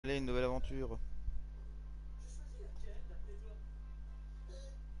nouvelle aventure.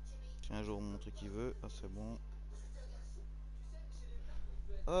 Tiens, un jour mon truc qu'il veut. Ah, c'est bon.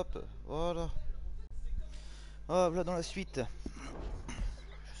 Hop, voilà. Ah, voilà dans la suite.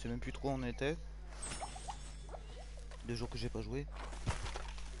 Je sais même plus trop où on était. 2 jours que j'ai pas joué.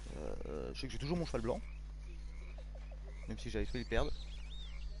 Je sais que j'ai toujours mon cheval blanc. Même si j'avais fait le perdre.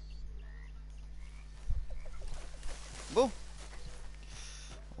 Bon,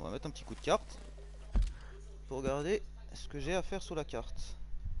 on va mettre un petit coup de carte. Pour regarder ce que j'ai à faire sur la carte.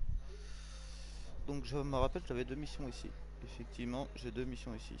 Donc je me rappelle que j'avais 2 missions ici. Effectivement, j'ai 2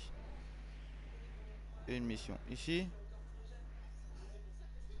 missions ici. Et une mission ici.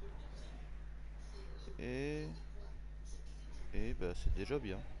 Et... Et bah c'est déjà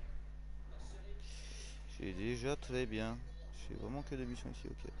bien. C'est déjà très bien. J'ai vraiment que 2 missions ici,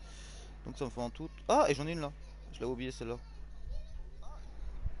 ok. Donc ça me fait en tout... Ah, et j'en ai une là. Je l'avais oublié celle-là.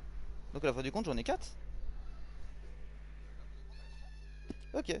 Donc à la fin du compte j'en ai 4.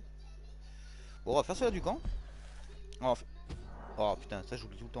 Ok. Bon, on va faire celle-là du camp. Oh, oh putain, ça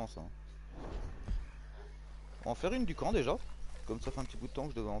j'oublie tout le temps ça. On va en faire une du camp déjà. Comme ça fait un petit bout de temps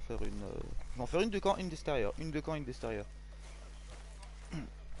que je devais en faire une... Je vais en faire une de camp, une d'extérieur. Une de camp, une d'extérieur.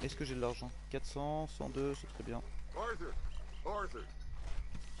 Est-ce que j'ai de l'argent? 400, 102, c'est très bien. Arthur.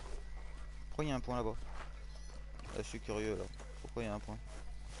 Pourquoi il y a un point là-bas? Je suis curieux là. Pourquoi il y a un point?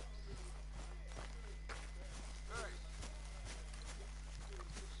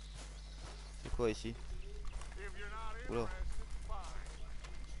 C'est quoi ici? Oula.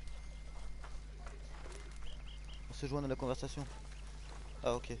 On se joint à la conversation.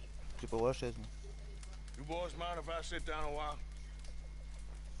 Ah ok. J'ai pas voir la chaise moi. You boys mind if I sit down a while?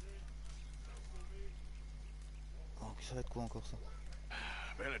 Oh, ça va être quoi encore ça?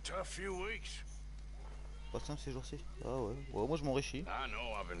 Been a tough few weeks. Pas simple ces jours-ci. Ah ouais. Ouais, moi je m'enrichis. I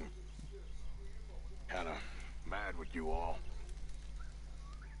know I've been kinda mad with you all.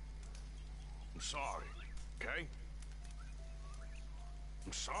 I'm sorry, okay?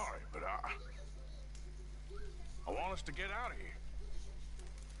 I'm sorry, but I want us to get out of here.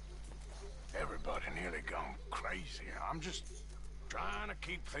 Everybody nearly gone crazy. I'm just trying to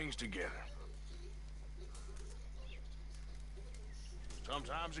keep things together.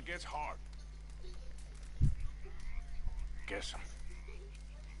 Sometimes it gets hard. Guess I'm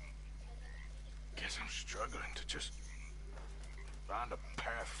struggling to just find a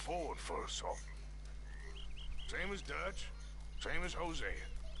path forward for us all. Same as Dutch, same as Hosea.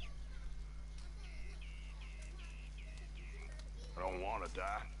 I don't want to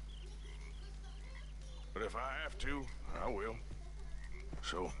die. But if I have to, I will.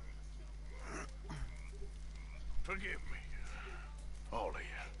 So, forgive me, all of you.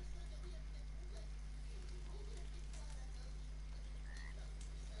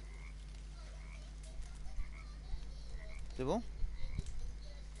 C'est bon?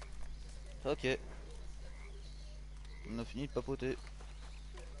 Ok. On a fini de papoter.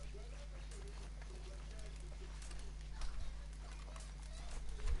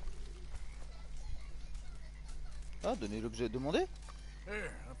 Ah, donner l'objet demandé?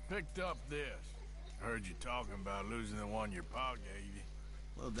 Here, I picked up this. Heard you talking about losing the one your pa gave you.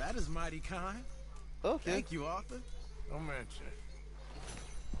 Well, that is mighty kind. Ok. Thank you, Arthur. Don't mention it.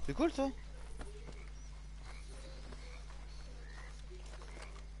 C'est cool ça.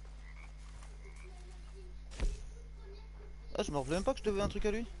 Ah, je me rappelais même pas que je devais un truc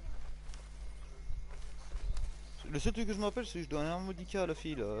à lui. Le seul truc que je me rappelle, c'est que je dois un harmonica à la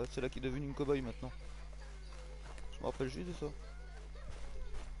fille là. C'est là qui est devenue une cobaye maintenant. Je me rappelle juste de ça.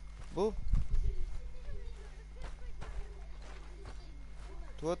 Bon.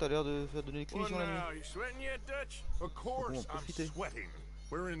 Toi, t'as l'air de faire de l'expédition la nuit. You sweating yet, Dutch? Of course Bon, I'm profitez. sweating.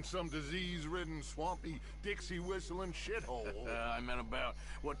 We're in some disease-ridden, swampy, Dixie-whistling shithole. I meant about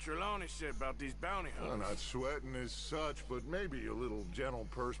what Trelawney said about these bounty Well, hunters. not sweating as such, but maybe a little gentle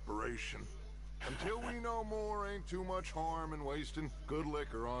perspiration. Until we know more, ain't too much harm in wasting good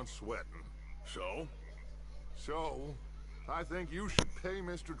liquor on sweating. So? So, I think you should pay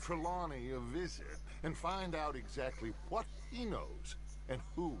Mr. Trelawney a visit and find out exactly what he knows and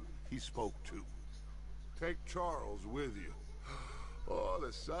who he spoke to. Take Charles with you. Oh,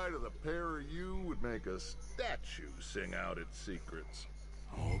 the sight of the pair of you would make a statue sing out its secrets.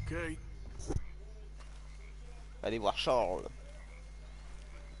 Okay. Allez voir Charles.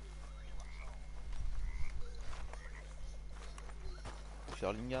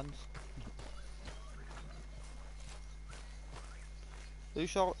 Charlingans. Salut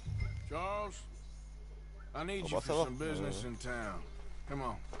Charles. Charles, I need Oh, you bah, for ça va. some business in town. Come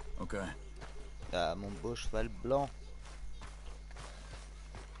on. Okay. Ah, mon beau cheval blanc.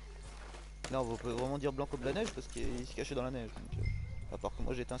 Là on peut vraiment dire blanc comme la neige parce qu'il se cachait dans la neige. Donc, à part que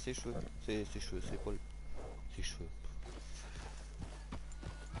moi j'ai éteint ses cheveux. Ses cheveux, ses poils. Ses cheveux.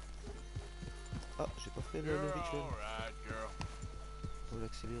 Ah, j'ai pas fait le You're rituel. all right, girl. Faut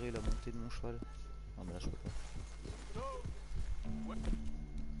accélérer la montée de mon cheval. Non mais là je peux pas.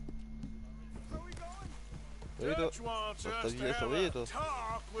 Salut toi. Dutch wants Passe ta us vie to à have surveiller a toi.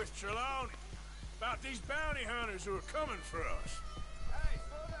 talk with Trelawney about these bounty hunters who are coming for us. Hey,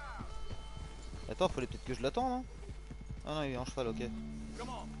 slow down. Attends, fallait peut-être que je l'attende, non? Ah non, il est en cheval, ok. Come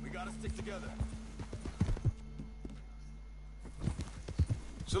on, we gotta stick together.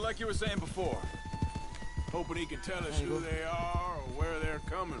 So like you were saying before, Hoping he can tell us There you who go. they are or where they're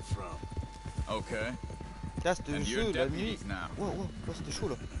coming from. okay. Là c'était And chaud, you're la nuit. deputies now. Wow, wow, ouais, c'était chaud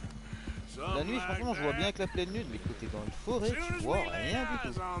là. La Something nuit, like franchement, je vois bien that. avec la pleine lune, mais côté dans une forêt, Soon tu as vois we laid rien du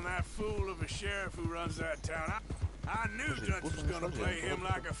eyes tout. on that fool of a sheriff who runs that town, I knew J'ai Dutch beau was son gonna cheval, j'ai play un him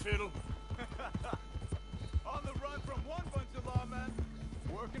like a fiddle. On the run from one bunch of lawmen,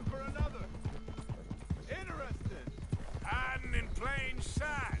 working for another. Interesting. Hiding in plain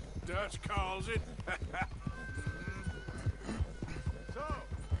sight, Dutch calls it. So,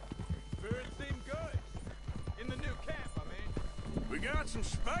 spirits seem good. In the new camp, I mean. We got some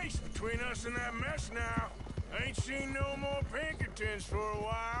space between us and that mess now. Ain't seen no more Pinkertons for a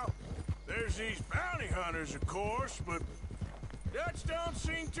while. There's these bounty hunters, of course, but Dutch don't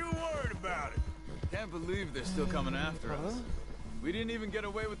seem too worried about it. Can't believe they're still coming after us. We didn't even get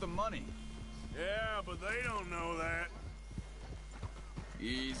away with the money. Yeah, but they don't know that.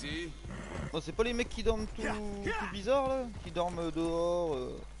 Easy. Bon, c'est pas les mecs qui dorment tout bizarre là? Qui dorment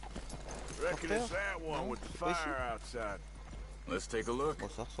dehors Reckon terre? it's that one with the c'est pas ici. fire outside. Let's take a look. Bon,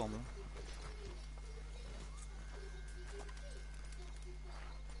 ça ressemble. Hein.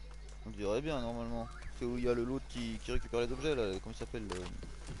 On dirait bien normalement. C'est où il y a le l'autre qui récupère les objets là, comment il s'appelle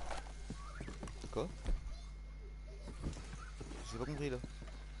Quoi? J'ai pas compris là.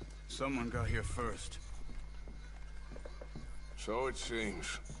 Someone got here first. So it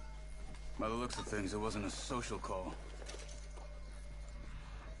seems. By the looks of things, it wasn't a social call.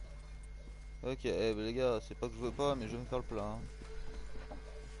 Ok, eh ben les gars, c'est pas que je veux pas, mais je vais me faire le plein. Hein.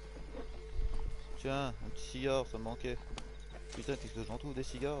 Tiens, un petit cigare, ça me manquait. Putain, qu'est-ce que j'en trouve des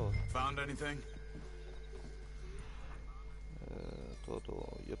cigares? Found anything?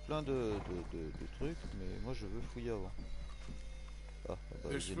 Attends, il y a plein de trucs, mais moi je veux fouiller avant. Ah, bah,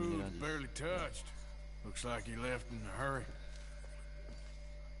 This j'ai miné food's l'indice. barely touched. Looks like he left in a hurry.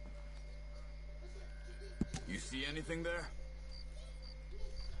 You see anything there?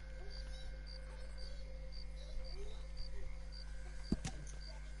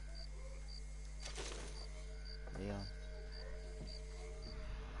 Rien.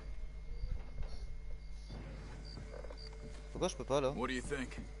 Pourquoi je peux pas là? What do you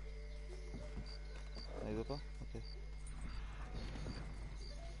think? Ah, il veut pas? Ok.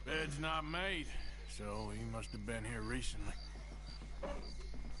 Bed's not made, so he must have been here recently.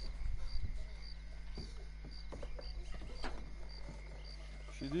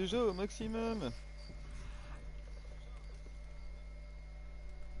 Je suis déjà au maximum.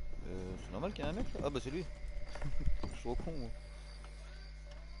 C'est normal qu'il y ait un mec là? Ah bah c'est lui. Je suis trop con moi.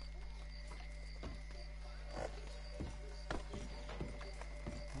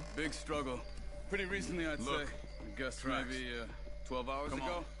 Big struggle. Pretty recently, I'd say. I guess Tracks. maybe 12 hours Come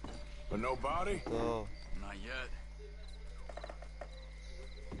ago. on. But no body? Oh. Not yet.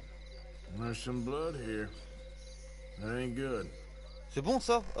 There's some blood here. That ain't good. C'est bon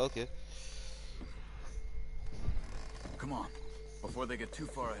ça? Ah ok. Come on, before they get too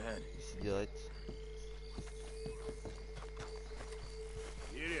far ahead. Cigarette.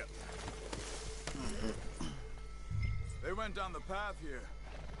 Get up. They went down the path here.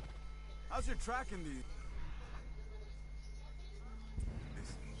 How's your tracking these?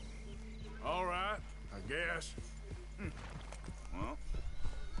 All right, I guess. Well,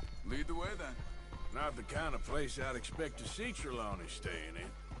 lead the way then. Not the kind of place I'd expect to see Trelawney staying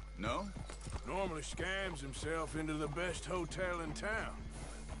in. No? Normally scams himself into the best hotel in town.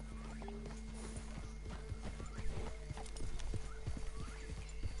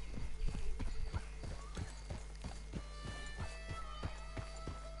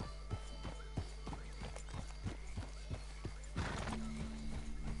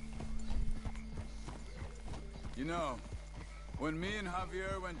 You know, when me and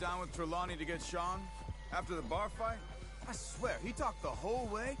Javier went down with Trelawney to get Sean, after the bar fight, I swear, he talked the whole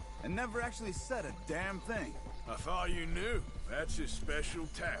way and never actually said a damn thing. I thought you knew. That's his special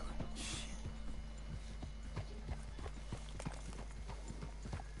talent.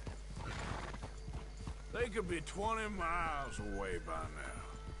 They could be 20 miles away by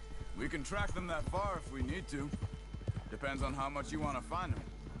now. We can track them that far if we need to. Depends on how much you want to find them.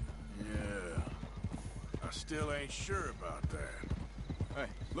 Yeah. I still ain't sure about that. Hey,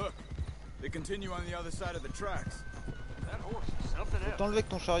 look. They continue on the other side of the tracks. That horse is something Faut else. t'enlever avec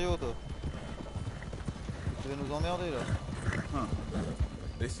ton chariot, toi. Tu vas nous emmerder, là. Huh.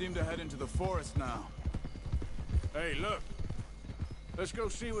 They seem to head into the forest now. Hey, look. Let's go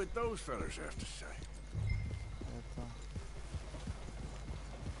see what those fellas have to say. Attends.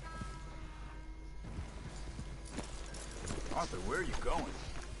 Arthur, where are you going?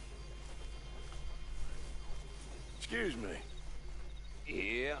 Excuse me.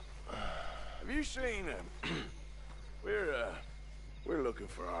 Yeah. Have you seen him? We're looking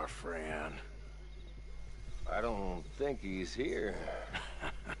for our friend. I don't think he's here.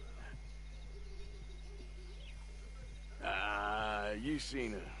 You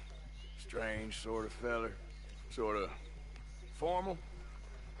seen a strange sort of feller? Sort of formal?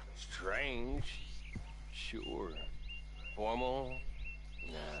 Strange? Sure. Formal?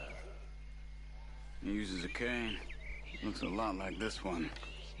 Nah. He uses a cane. Looks a lot like this one.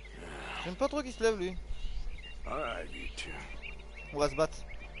 J'aime pas trop qu'il se lève, lui. Alright, you two. On va se battre.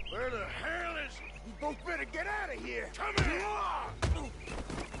 Where the hell is he? You both better get out of here! Come here! Oh,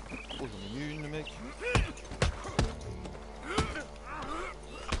 j'en ai mis une, le mec.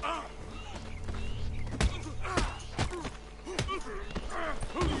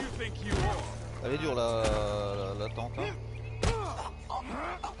 Who do you think you are? Elle est dure, la tente, hein.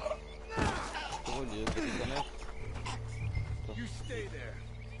 Oh, il est à côté de sa mère. You stay there.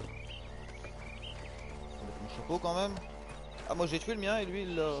 On va mettre mon chapeau, quand même. Ah, moi j'ai tué le mien et lui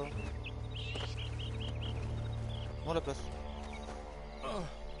il l'a... Non, la place.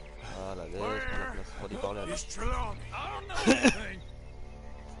 Ah, la laisse, prends la place. On va lui parler à la It's Trelawney. I don't know anything.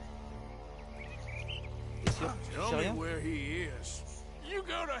 T'es sûr? Tu sais Tell me rien? where he is. You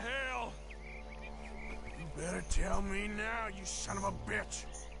go to hell. You better tell me now, you son of a bitch.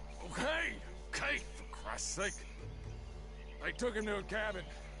 Okay, okay, for Christ's sake. They took him to a cabin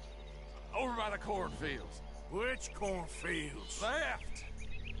over by the cornfields. Which cornfields? Left.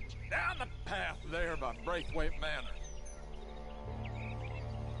 Down the path there by Braithwaite Manor.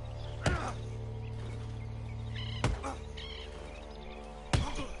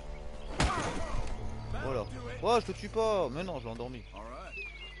 Voilà. Oh, je te tue pas. Mais non, je l'ai endormi. All right.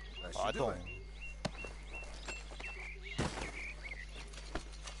 That Ah, should do attends. it.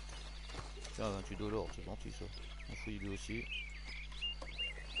 Tiens, 28 $, c'est gentil ça. On fouille lui aussi.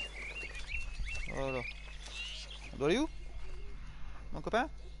 Voilà. On doit aller où? Mon copain?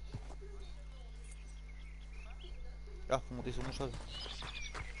 Ah, faut monter sur mon cheval.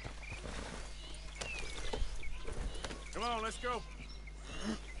 Come on, let's go.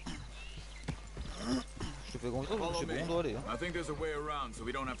 Je te fais confiance, je Follow sais pas où me. on doit aller. Hein. I think there's a way around so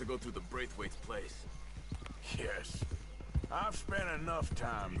we don't have to go through the Braithwaite's place. Yes. I've spent enough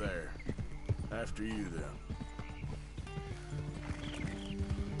time there. After you, then.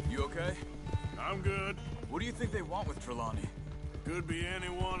 You okay? I'm good. What do you think they want with Trelawney? Could be any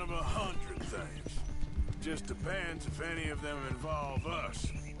one of 100 things. Just depends if any of them involve us.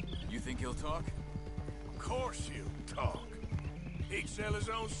 You think he'll talk? Of course he'll talk. He'd sell his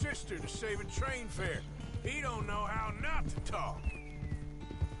own sister to save a train fare. He don't know how not to talk.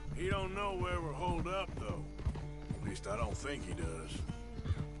 He don't know where we're holed up, though. At least I don't think he does.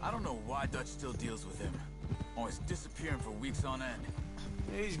 I don't know why Dutch still deals with him. Always disappearing for weeks on end.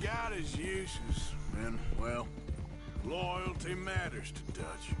 He's got his uses, and, well, loyalty matters to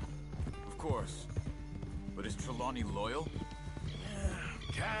Dutch. Of course. But is Trelawney loyal?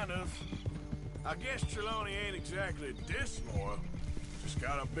 Kind of. I guess Trelawney ain't exactly disloyal. Just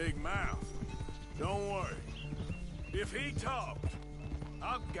got a big mouth. Don't worry. If he talked,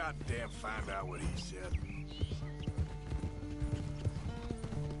 I'll goddamn find out what he said.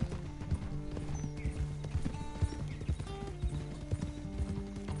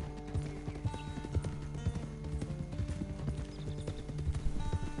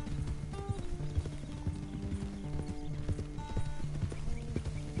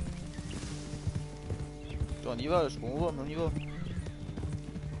 On y va, je sais pas où on va, mais on y va.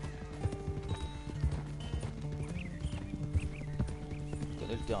 Il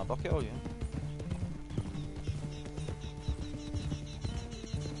connaît le terrain par cœur, lui. Hein.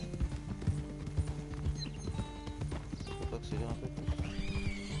 Faut pas accélérer un peu plus.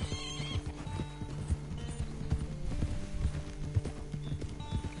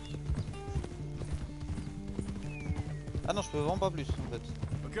 Ah non, je peux vraiment pas plus en fait.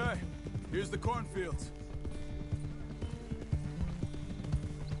 Okay, here's the cornfields.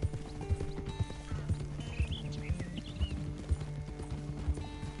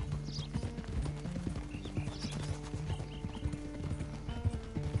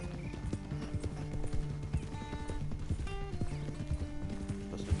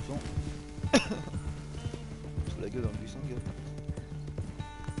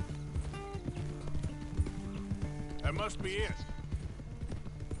 That must be it.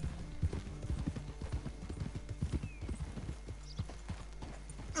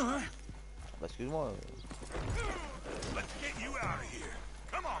 Bah excuse-moi. Let's get you out of here.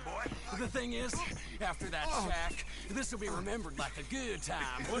 Come on, boy. The thing is, after that shack, this will be remembered like a good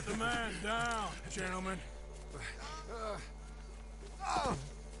time. Put the man down, gentlemen.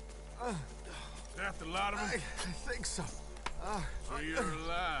 That the lot of them? I think so. So you're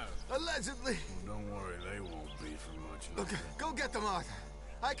alive. Allegedly. Well, don't worry, they won't be for much longer. Look, go get them, Arthur.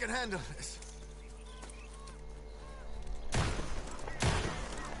 I can handle this.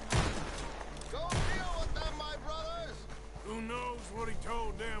 Go deal with them, my brothers! Who knows what he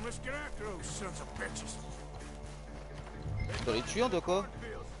told them? Let's get after those sons of bitches. Tu dois les tuer, de quoi?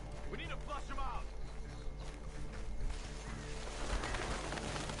 We need to flush them out.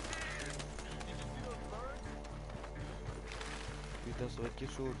 Putain, ça va être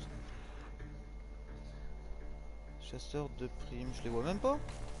quelque chose. Chasseur de primes, je les vois même pas.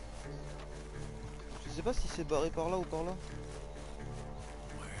 Je sais pas si c'est barré par là ou par là.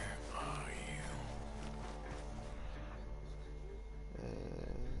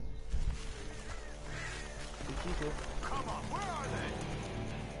 C'est qui toi?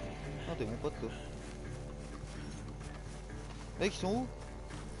 Ah, t'es mon pote toi. Mec, ils sont où?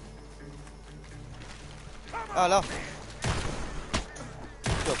 Ah là!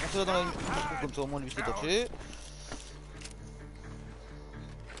 Tu vas foncer là dans la nuit, comme ça au moins lui c'est torché.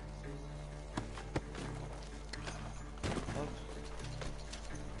 Hop.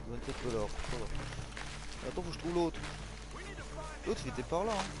 Bonne tête que l'or, ça va. Attends, faut que je trouve l'autre. L'autre il était par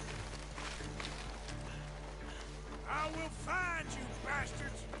là. Hein. I will find you,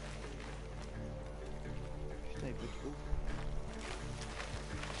 bastards. Putain, il peut trop.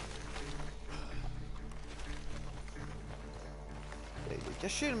 Il est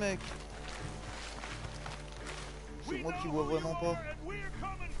caché le mec. C'est moi qui vois vraiment pas.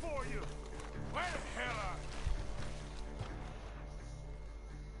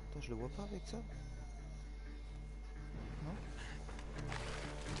 Attends, je le vois pas avec ça. Non.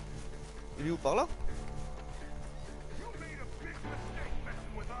 Il est où, par là?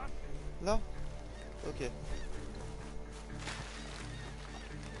 Là? Ok.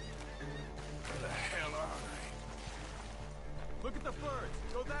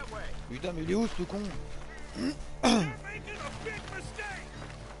 Putain, mais il est où ce con? Putain,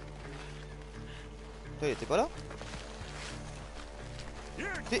 il était pas là?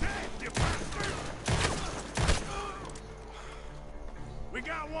 We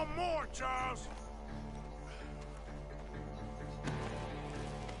got one more, Charles.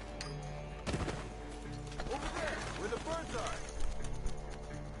 Over there, where the birds are.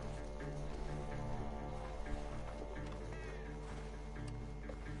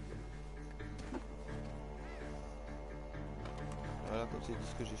 Voilà, comme c'est dit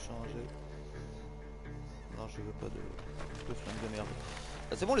ce que j'ai changé. Non, je veux pas de flingue de merde.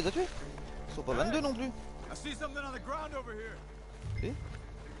 Ah, c'est bon, on les a tués? Ils sont pas 22 non plus. I see something on the ground over here. Et?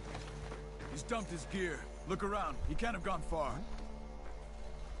 He's dumped his gear. Look around. He can't have gone far.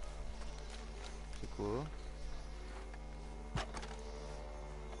 C'est quoi?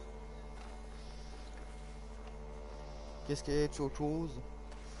 Qu'est-ce qu'il y a autre chose?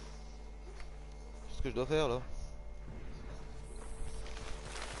 Qu'est-ce que je dois faire là?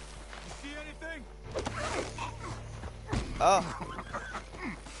 You see anything? Ah!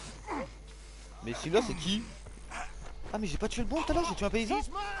 Mais celui-là c'est qui? Ah mais j'ai pas tué le bon tout à l'heure, j'ai tué un paysan?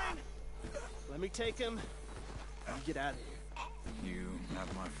 Let me take him. You get out of here. You, not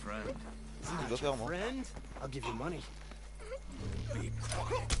my friend. C'est ce que je dois faire moi. Friend, I'll give you money.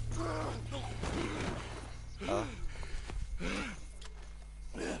 Ah.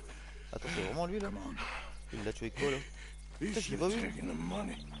 Attends, c'est vraiment lui là? Il l'a tué avec quoi là? Putain, je l'ai pas vu. Taking the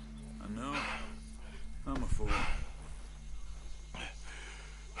money. I know. I'm a fool.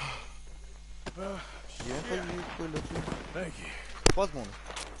 J'ai même pas vu quoi il l'a tué. Thank you. 3 secondes.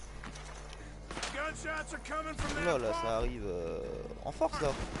 Gunshots are coming from Là, that là, ça arrive en force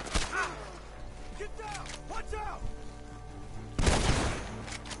là. Get down! Watch out!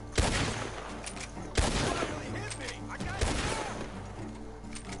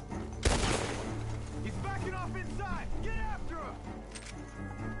 He's backing off inside. Get after him.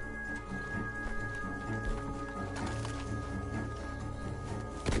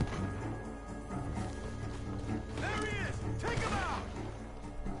 There he is. Take him out.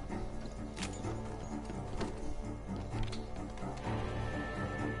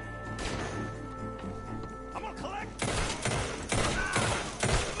 I'm gonna collect.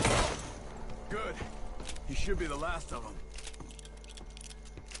 Good. He should be the last of them.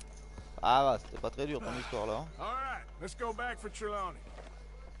 Ah bah c'était pas très dur ton histoire là. Hein. All right, let's go back for Trelawney.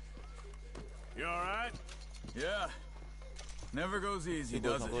 You all right? Yeah. Never goes easy, C'est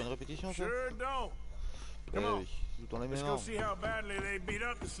quoi, does c'est encore une it? répétition ça? Sure don't. Come Eh on. oui, tout dans les Let's mêmes go armes. see how badly they beat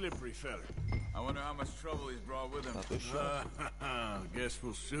up the slippery feller. I wonder how much trouble he's brought with him. Un peu chiant. Guess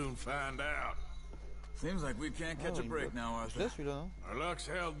we'll soon find out. Seems like we can't Ah, catch a il me break bloque. now, Je l'ai Arthur. celui-là, hein? Our luck's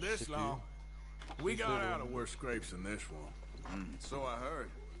held this sais plus. long. We C'est got sûr, out of worse scrapes than this one. So I heard.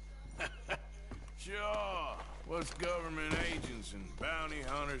 Sure. What's government agents and bounty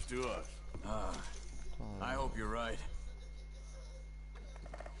hunters to us? I hope you're right.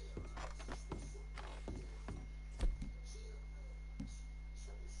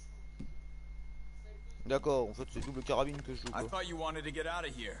 D'accord, en fait c'est double carabine que je joue I quoi. thought you wanted to get out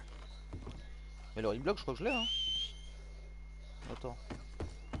of here. Mais alors il me bloque, je crois que je l'ai hein. Attends.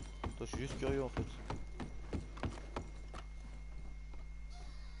 Attends, je suis juste curieux en fait.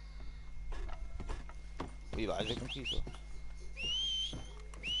 Oui bah j'ai compris ça.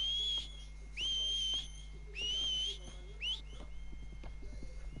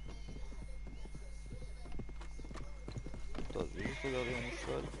 Attends, je vais juste regarder mon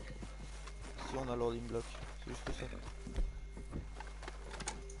cheval. Si on a l'ordre il me bloque. C'est juste ça.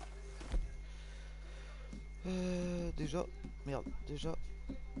 Déjà, merde, déjà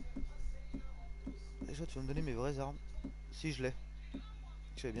tu vas me donner mes vraies armes. Si je l'ai.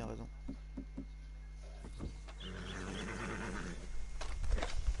 J'avais bien raison.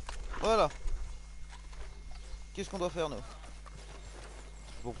 Voilà. Qu'est-ce qu'on doit faire nous? Je sais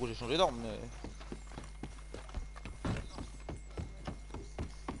pas pourquoi j'ai changé d'arme mais...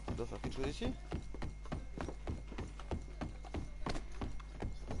 On doit faire quelque chose ici?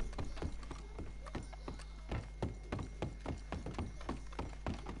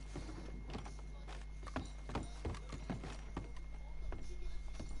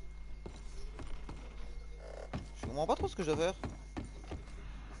 Je comprends pas trop ce que je dois faire.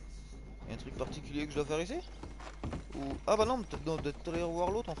 Y'a un truc particulier que je dois faire ici? Ou... Ah bah non, peut-être aller revoir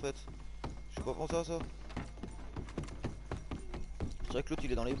l'autre en fait. J'ai pas pensé à ça. C'est vrai que l'autre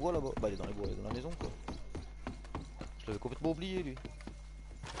il est dans les bois là-bas. Bah il est dans les bois, il est dans la maison quoi. Je l'avais complètement oublié lui.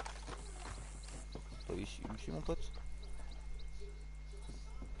 Pas ici mon pote.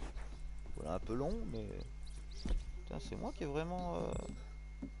 Voilà un peu long mais... Putain c'est moi qui est vraiment...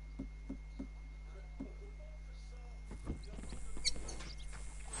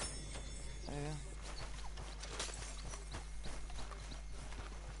 Allez, viens.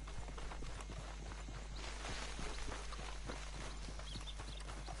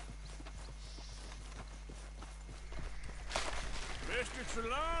 Mr.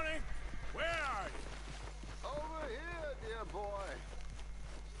 Trelawney, where are you? Over here, dear boy.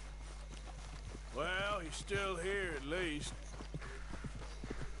 Well, he's still here at least.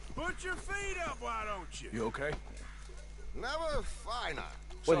 Put your feet up, why don't you? You okay? Never finer.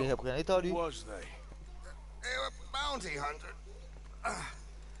 Ouais il est pris un état lui. Who was they? They were bounty hunter.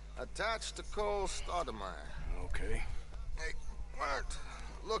 Attached to Cole Stoudemire. Okay. They weren't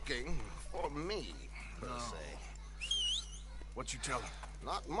looking for me, per se. What you tell him?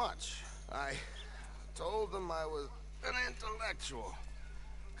 Not much. I told them I was an intellectual.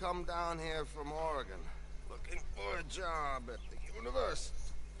 Come down here from Oregon, looking for a job at the university.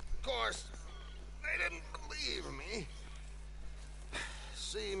 Of course, they didn't believe me.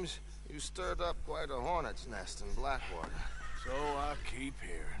 Seems you stirred up quite a hornet's nest in Blackwater. So I keep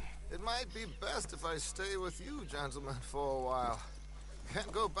hearing. It might be best if I stay with you, gentlemen, for a while.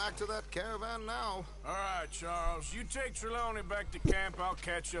 Can't go back to that caravan now. All right, Charles. You take Trelawney back to camp. I'll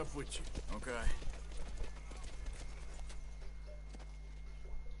catch up with you. Okay.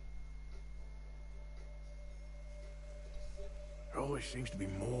 There always seems to be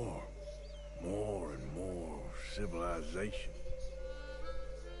more and more civilization.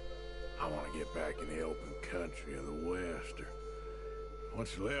 I want to get back in the open country of the West, or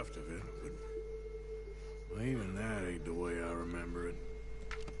what's left of it, but well, even that ain't the way I remember it.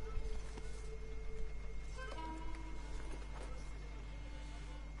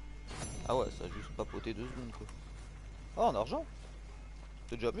 Ah ouais, ça a juste papoté 2 secondes quoi. Ah en argent.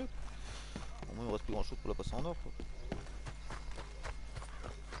 C'est déjà mieux. Au moins il me reste plus grand chose pour la passer en or quoi.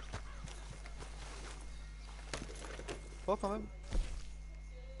 Oh quand même.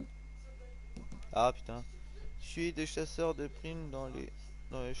 Ah putain. Je suis des chasseurs de primes dans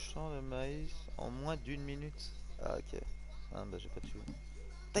les champs de maïs en moins d'1 minute. Ah ok. Ah bah j'ai pas tué.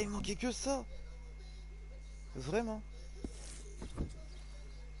 Putain il me manquait que ça. Vraiment.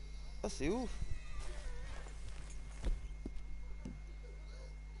 Ah c'est ouf.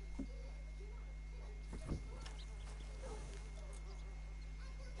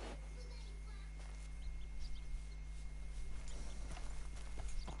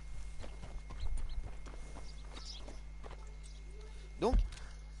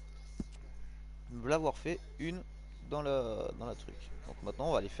 l'avoir fait une dans la truc. Donc maintenant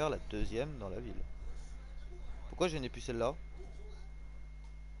on va aller faire la deuxième dans la ville. Pourquoi je n'ai plus celle-là?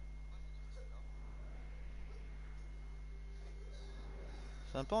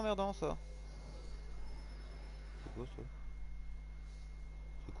 C'est un peu emmerdant ça. C'est quoi ça?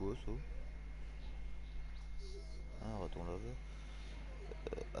 C'est quoi ça? Ah, un raton laveur.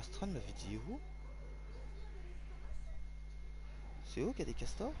 Astral m'avait dit où? C'est où qu'il y a des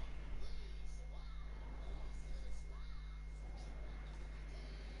castors?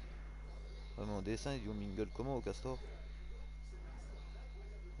 Ah, mon dessin ils ont mis une gueule comment au castor?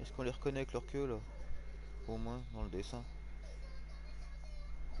 Est-ce qu'on les reconnaît avec leur queue là? Au moins dans le dessin.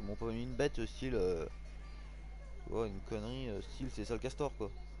 Ils m'ont pas mis une bête style tu vois, une connerie style c'est ça le castor quoi.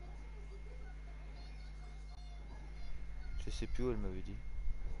 Je sais plus où elle m'avait dit.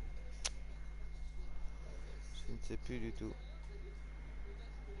 Je ne sais plus du tout.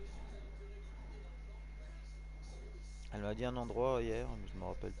 Elle m'a dit un endroit hier, mais je me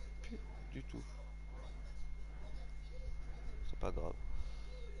rappelle plus du tout. C'est pas grave.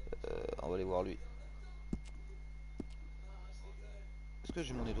 On va aller voir lui. Est-ce que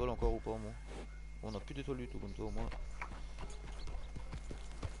j'ai mon étoile encore ou pas moi? On a plus d'étoile du tout comme ça au moins.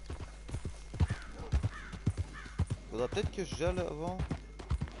 Faudra peut-être que j'aille avant.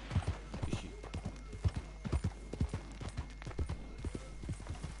 Ici.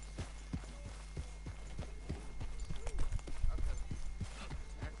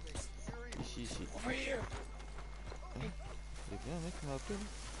 Ici. Over here. C'est bien un mec qui m'a appelé là.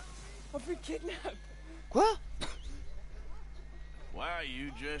 I've been kidnapped. Quoi? Why are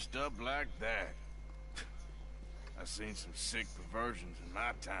you dressed up like that? I've seen some sick perversions in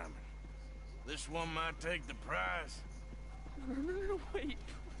my time. This one might take the prize. No, wait,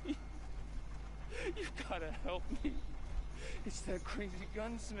 please. You've gotta help me. It's that crazy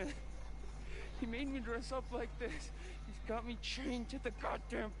gunsmith. He made me dress up like this. He's got me chained to the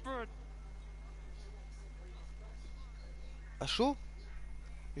goddamn bed. À chaud?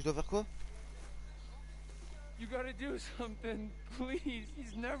 Et je dois faire quoi? You gotta do something, please.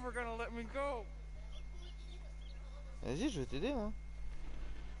 He's never gonna let me go. Vas-y, je vais t'aider moi.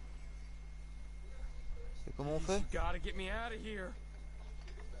 Et comment on fait? You gotta get me out of here.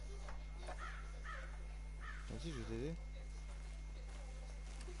 Vas-y, je vais t'aider.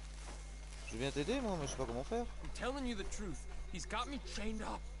 Je viens t'aider moi, mais je sais pas comment faire. I'm telling you the truth. He's got me chained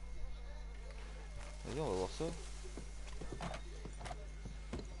up. Vas-y, on va voir ça.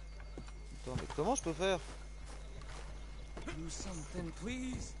 Attends, mais comment je peux faire? Do something,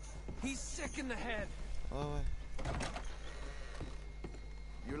 please. He's sick in the head. Ah ouais.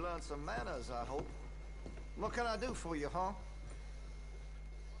 You learned some manners, I hope. What can I do for you, huh?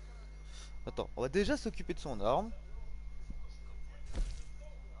 Attends, on va déjà s'occuper de son arme.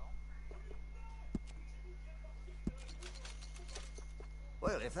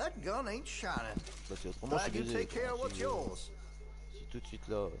 Well, if that gun ain't shining, Parce que autrement je suis glad you baisé. take care of what's yours. Si tout de suite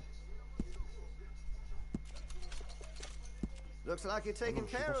là. Looks like you're taking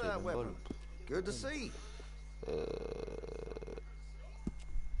je care pense of qu'il y a that une weapon. balle. Good to see.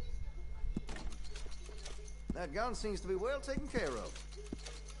 That gun seems to be well taken care of.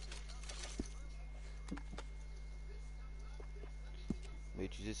 Mais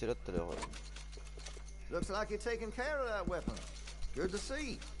utiliser celle-là tout à l'heure. Looks like you're taking care of that weapon. Good to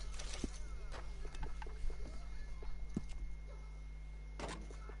see.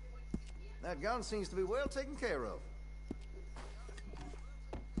 That gun seems to be well taken care of.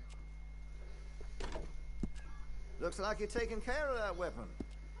 Looks like you're taking care of that weapon.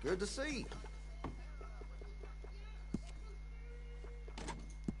 Good to see.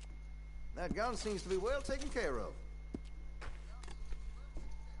 That gun seems to be well taken care of.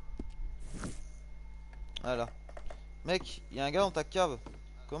 Voilà. Mec, il y a un gars dans ta cave.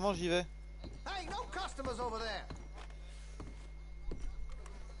 Comment j'y vais? Hey, no customers over there.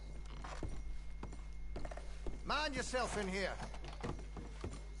 Mind yourself in here.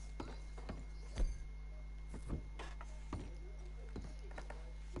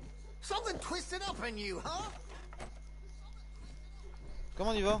 Something twisted up in you, huh?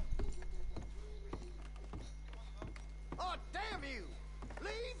 Comment on y va? Oh, damn you!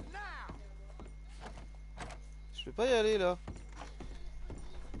 Leave now! Je peux pas y aller là.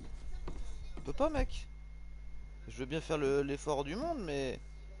 Je peux pas mec. Je veux bien faire l'effort du monde mais...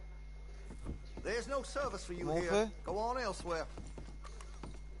 There's no service for you Comment on here. fait? Go on elsewhere.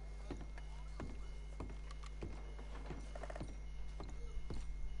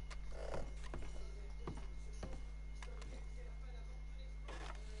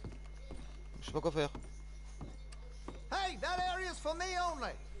 Je sais pas quoi faire. Hey, that area's for me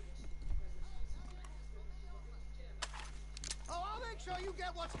only. sure you get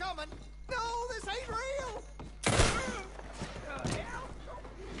what's coming. No, this ain't real.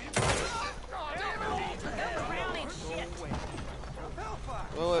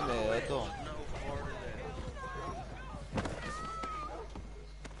 Ouais, ouais, mais attends.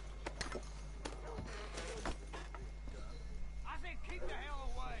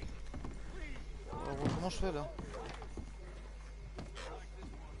 Alors, comment je fais là?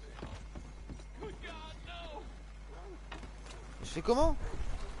 Je fais comment?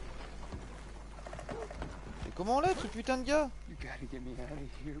 Et comment on l'aide ce putain de gars? You gotta get me out of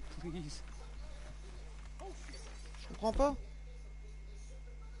here, please. Je comprends pas.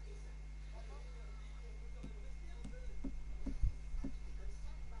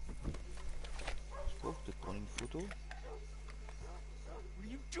 Je sais pas, peut-être prendre une photo. What are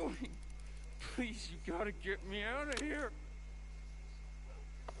you doing? Please, you gotta get me out of here.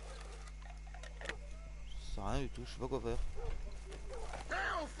 Ça sert à rien du tout, je sais pas quoi faire.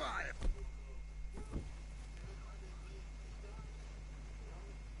 Hellfire!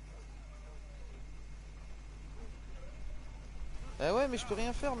 Eh ouais, mais je peux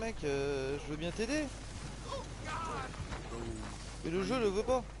rien faire, mec. Je veux bien t'aider. Mais le jeu le veut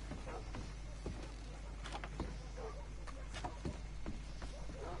pas.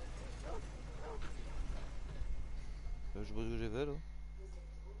 Je sais pas ce que j'ai fait là.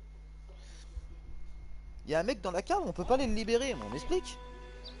 Y'a un mec dans la cave, on peut pas aller le libérer, mais on m'explique.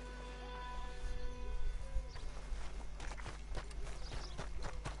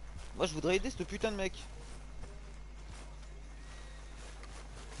 Moi je voudrais aider ce putain de mec.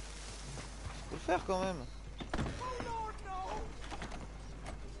 Faut le faire quand même.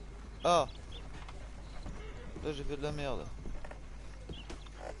 Ah. Là j'ai fait de la merde.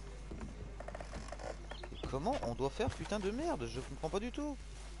 Et comment on doit faire putain de merde? Je comprends pas du tout.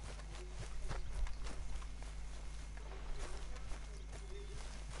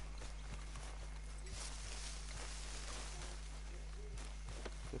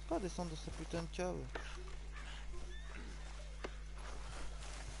 Je peux pas descendre de cette putain de cave.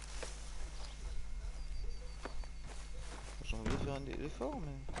 J'ai envie de faire un effort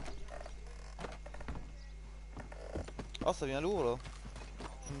mais... Ah ça vient lourd là.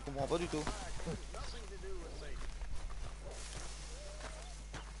 Je ne comprends pas du tout.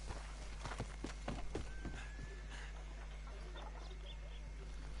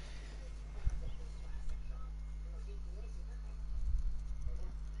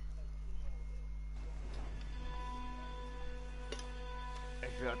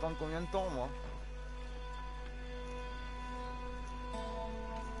 Je vais attendre combien de temps moi?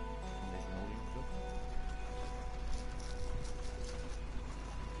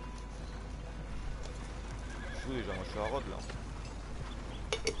 Oui, déjà moi je suis à Rhodes là.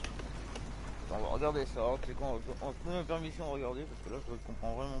 Attends, on va regarder ça, c'est quand on se donne la permission de regarder parce que là je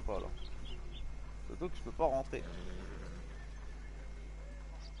comprends vraiment pas là. Surtout que je peux pas rentrer.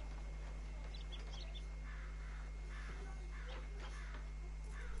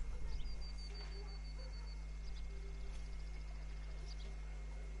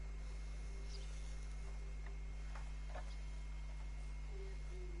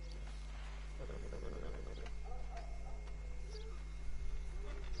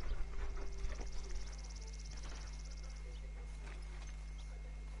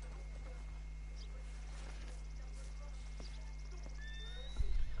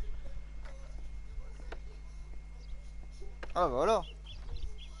 Ah bah voilà.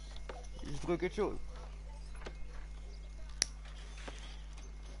 J'ai trouvé quelque chose.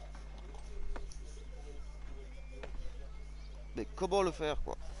 Mais comment le faire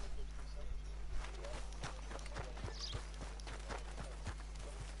quoi?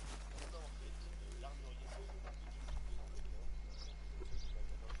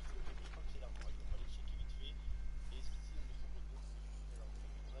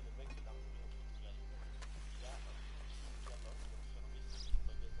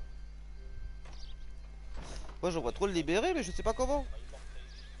 Moi j'aimerais trop le libérer mais je sais pas comment.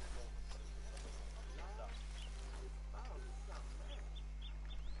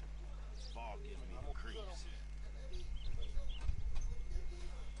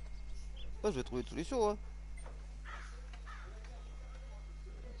 Moi je vais trouver une solution hein.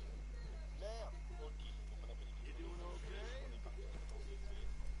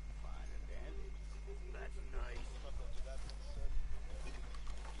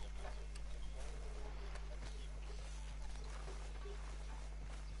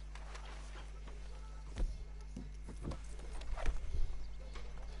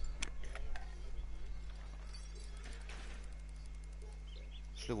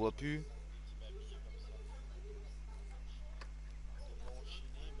 Je le vois plus.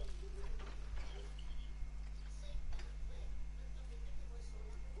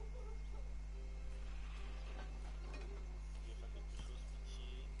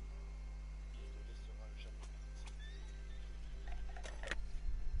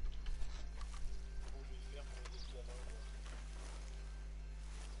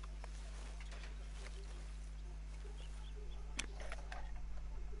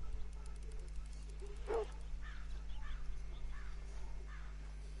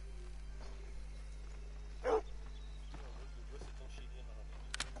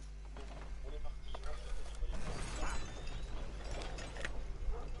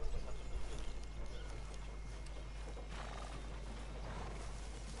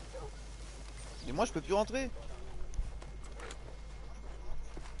 Et moi je peux plus rentrer.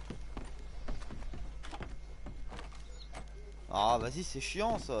 Ah vas-y c'est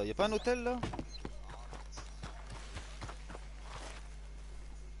chiant ça, y a pas un hôtel là?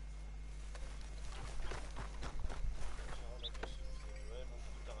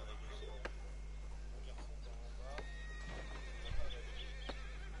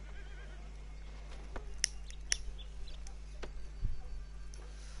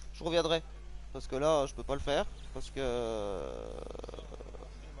 Je reviendrai. Parce que là je peux pas le faire. Parce que...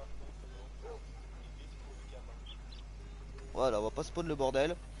 Voilà, on va pas spawn le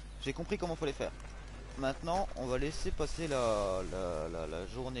bordel. J'ai compris comment faut les faire. Maintenant, on va laisser passer la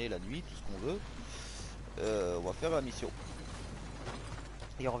journée, la nuit, tout ce qu'on veut. On va faire la mission.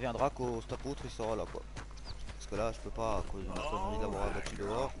 Et on reviendra qu'au stop autre il sera là quoi. Parce que là je peux pas à cause de ma connerie d'avoir abattu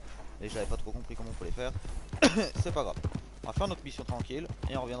dehors. Et j'avais pas trop compris comment on faut les faire. C'est pas grave. On va faire notre mission tranquille.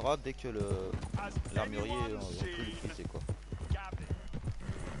 Et on reviendra dès que l'armurier on peut l'utiliser quoi.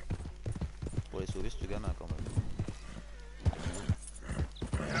 Pour les sauver ce gamin quand même.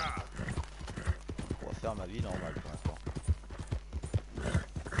 On va faire ma vie normale pour l'instant.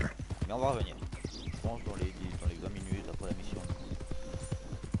 Mais on va revenir. Je pense dans les 20 minutes après la mission.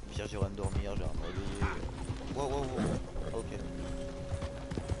 Pire j'irai me dormir, j'irai me réveiller. Wow. Ok.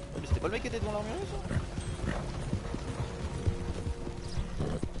 Oh, mais c'était pas le mec qui était devant l'armurier ça?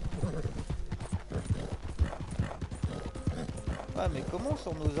 Ah mais comment on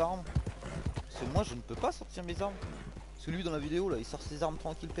sort nos armes? Parce que moi je ne peux pas sortir mes armes. Celui dans la vidéo là il sort ses armes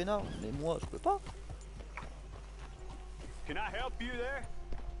tranquille peinard. Mais moi je peux pas. Can I help you there?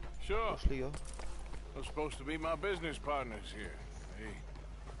 Sure. Wesh les gars. They're supposed to be my business partners here. Hey,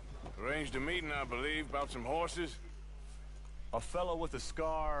 arranged a meeting, I believe, about some horses. A fellow with a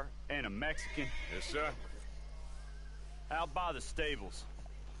scar and a Mexican. Yes, sir. Out by the stables.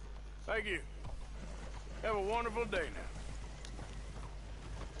 Thank you. Have a wonderful day now.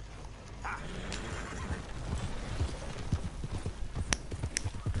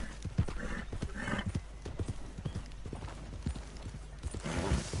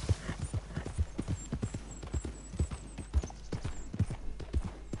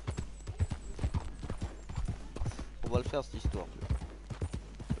 On va le faire cette histoire.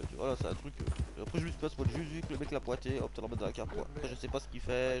 Voilà c'est un truc. Après je lui passe pour juste vu que le mec l'a pointé, hop t'as la dans la carte quoi. Après je sais pas ce qu'il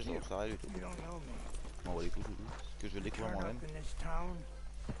fait, je sais rien du tout. On va les coups ce que je vais le découvrir moi-même.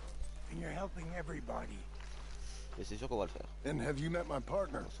 Et c'est sûr qu'on va le faire. And have you met my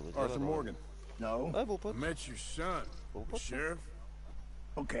partner, Arthur Morgan? No. Ouais bon pote. I met your son, Bon the pote. sheriff.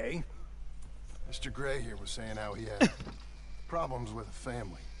 Okay. Mr. Gray here was saying how he had problems with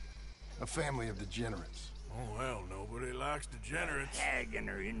a family of degenerates. Oh, well, nobody likes degenerates. Hag and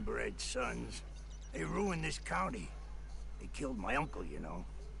her inbred sons. They ruined this county. They killed my uncle, you know.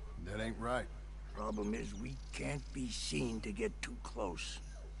 That ain't right. Problem is, we can't be seen to get too close.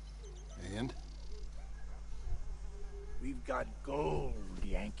 And? We've got gold,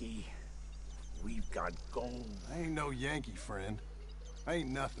 Yankee. We've got gold. I ain't no Yankee, friend. I ain't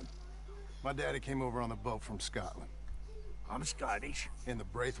nothing. My daddy came over on the boat from Scotland. I'm Scottish. And the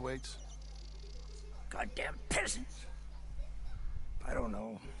Braithwaites? Goddamn peasants. I don't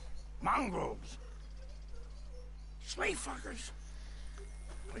know. Mongrels. Slave fuckers.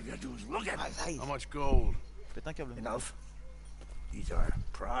 All you gotta do is look at them. How much gold? Pète un câble. Enough. These are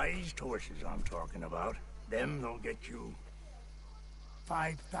prized horses I'm talking about. Them, they'll get you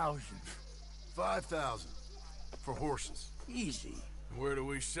 5,000. 5,000 for horses. Easy. Where do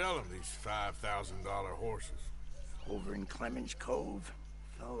we sell them, these $5,000 horses? Over in Clemens Cove.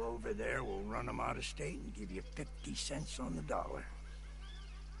 Fellow over there will run them out of state and give you 50 cents on the dollar.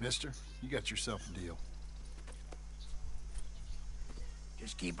 Mister, you got yourself a deal.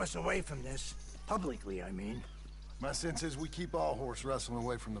 Just keep us away from this. Publicly, I mean. My sense is we keep all horse rustling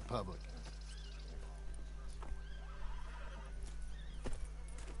away from the public.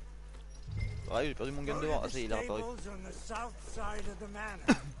 Ouais, j'ai perdu mon gun devant. Ah, ça y est, il est réapparu. On the south side of the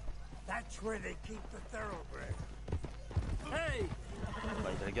manor. That's where they keep the thoroughbred. Hey!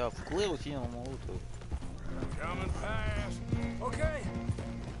 Bah, les gars, faut courir aussi à un moment ou l'autre. Coming fast. Okay.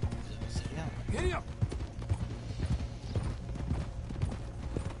 C'est rien. Giddy up!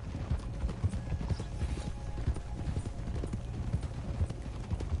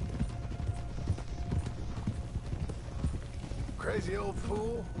 Crazy old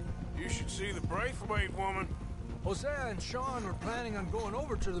fool. You should see the Braithwaite woman. Hosea and Sean were planning on going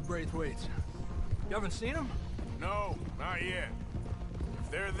over to the Braithwaites. You haven't seen them? No, not yet. If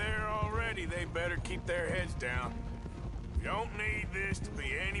they're there already, they better keep their heads down. We don't need this to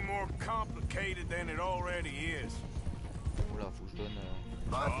be any more complicated than it already is. Oula, faut que je donne.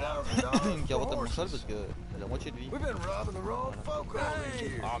 $5,000 Une for carotte à mon cheval parce horses. que elle a moitié de vie. We've been robbing the wrong folk all these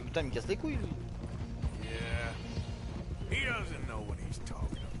years. Ah putain, il me casse les couilles lui. Yeah. He doesn't know what he's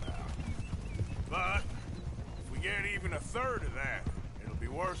talking about. But if we get even a third of that, it'll be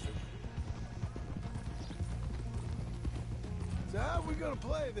worth it. So how are we gonna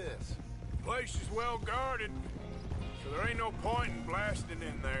play this? The place is well guarded, so there ain't no point in blasting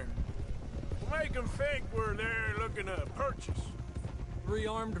in there. We'll make them think we're there looking to purchase. 3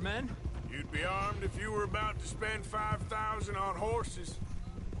 armed men? You'd be armed if you were about to spend 5,000 on horses.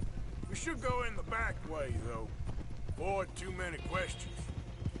 We should go in the back way, though. Avoid too many questions.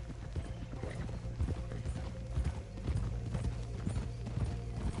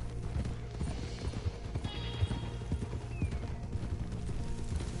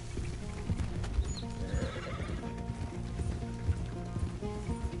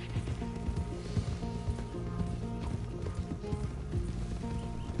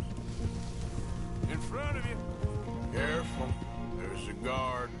 In front of you. Careful. There's a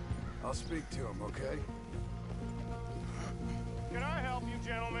guard. I'll speak to him, okay? Can I help you,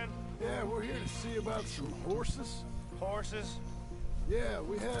 gentlemen? Yeah, we're here to see about some horses. Horses? Yeah,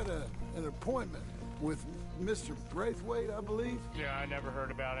 we had an appointment with Mr. Braithwaite, I believe. Yeah, I never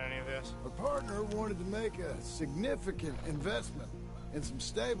heard about any of this. Our partner wanted to make a significant investment in some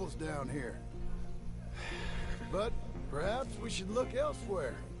stables down here. But perhaps we should look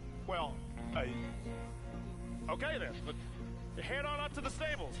elsewhere. Well, okay then, but head on up to the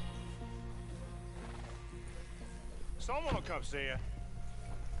stables. Someone will come see you.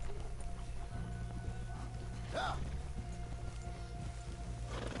 Ah.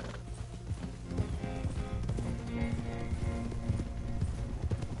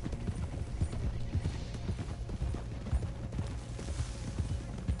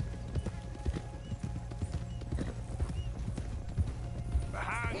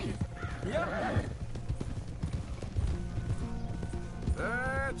 Behind you. Yep.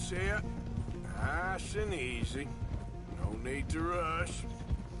 That's it. Nice and easy. No need to rush.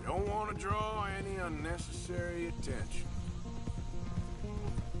 We don't want to draw any unnecessary attention.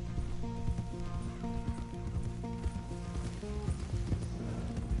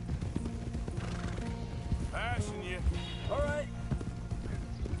 Passing you. All right.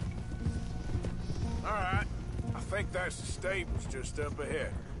 All right. I think that's the stables just up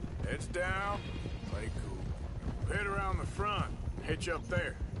ahead. Heads down. Play cool. Head around the front. Hitch up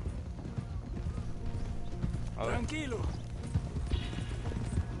there. Ah ouais. Tranquilo.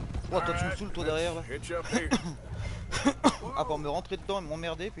 Oh, toi tu me saoules toi derrière là. Hitch up here. À part me rentrer dedans et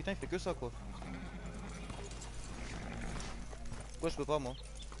m'emmerder, putain il fait que ça quoi. Pourquoi je peux pas moi?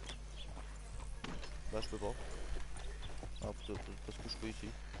 Bah je peux pas. Ah parce que je peux ici.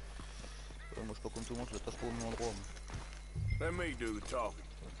 Moi je suis pas comme tout le monde, je l'attache pas au même endroit moi. Let me do the talking.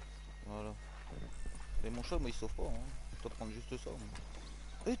 Voilà. Et mon chat moi il sauve pas hein. Je dois prendre juste ça moi.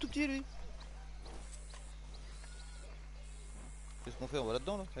 Il est tout petit lui. Qu'est-ce qu'on fait? On va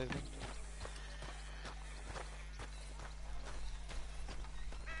là-dedans là? Allez, viens.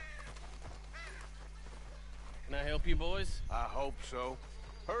 Can I help you boys? I hope so.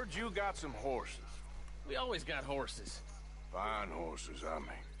 Heard you got some horses. We always got horses. Fine horses, I mean.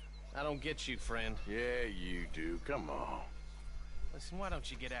 I don't get you, friend. Yeah, you do. Come on. Listen, why don't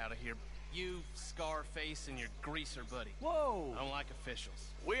you get out of here? You, Scarface, and your greaser buddy. Whoa! I don't like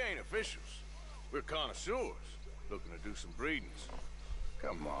officials. We ain't officials. We're connoisseurs, looking to do some breedings.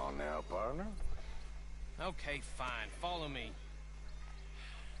 Come on now, partner. Okay, fine. Follow me.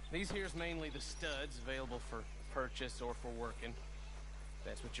 These here's mainly the studs available for purchase or for working.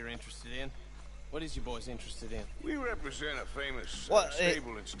 That's what you're interested in. What is you boys interested in? We represent a famous Ouais,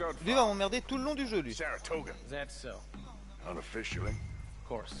 stable and stud lui va farm. m'emmerder tout le long du jeu lui. Saratoga. Is that so? Unofficially. Of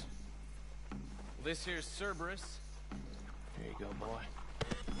course. Well, this here's Cerberus. Here you go, boy.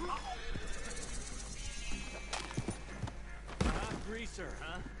 Greaser,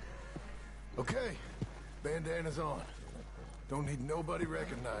 huh? Okay, bandana's on. Don't need nobody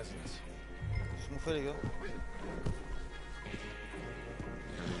recognizing us. Qu'est-ce qu'on fait les gars?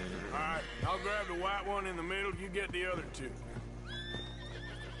 Alright, I'll grab the white one in the middle, you get the other two.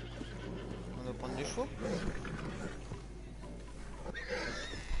 On va prendre des chevaux?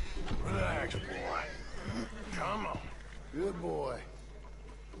 Relax, boy. Come on. Good boy.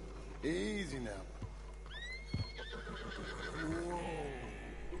 Easy now.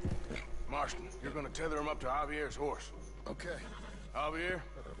 Marston, you're gonna tether him up to Javier's horse. Okay. Javier,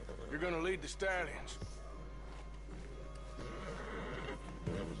 you're gonna lead the stallions.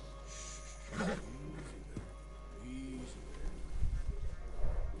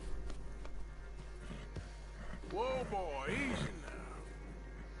 Whoa, boy, easy now.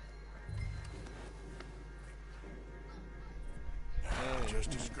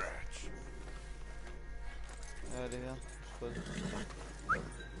 just a scratch. Allez, viens, je pose.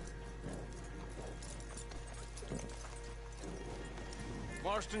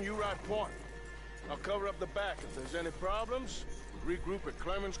 Marston, you right point. I'll cover up the back. If there's any problems, regroup at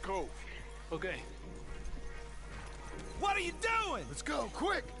Clemens Cove. Okay. What are you doing? Let's go,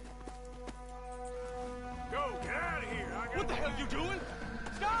 quick! Go, get out of here. What the hell are you doing?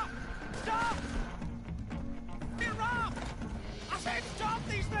 Stop! Stop! Hey, Rob! I said stop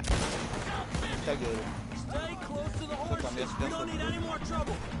these men! Ta gueule. Stay close to the horses. We don't need any more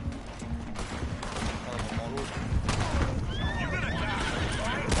trouble. Ah, dans l'autre. You're gonna die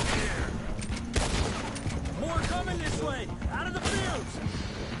right here. More coming this way. Out of the fields.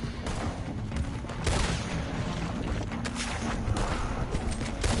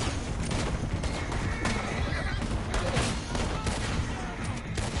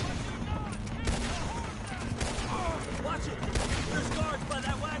 Watch it. There's guards by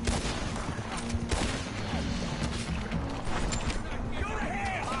that wagon. Go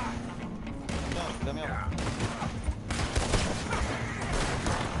ahead. Putain, la merde.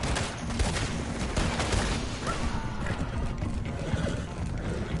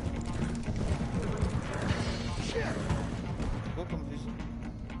 C'est quoi comme fusil?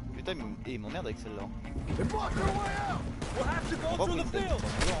 Putain, il m'emmerde avec celle-là. They blocked our way out! We'll have to go through the fields.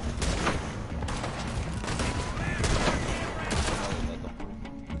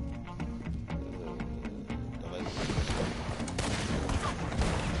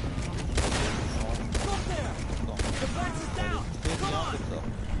 Look there. The fence is down. Come on.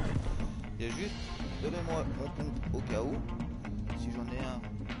 Il y a juste, donnez-moi mon compte au cas où, si j'en ai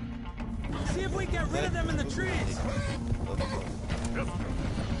un. See if we can get rid of them in the trees.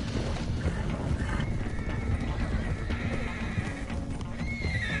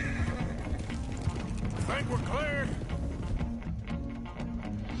 Think we're clear?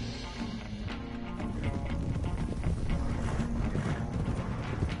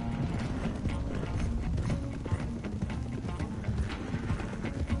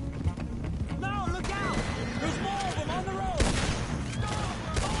 No, look out! There's more of them on the road.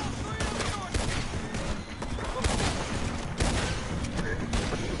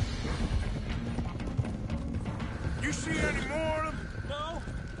 You see any more of them? No.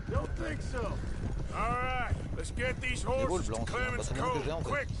 Don't think so. All right, let's get these Les rôles horses to blancs, c'est un Clemens bâtiment que j'ai en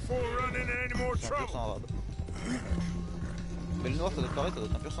Cove fait. quick before we run into any more C'est un pur trouble. sang arabe. Mais le noir ça doit être pareil, ça doit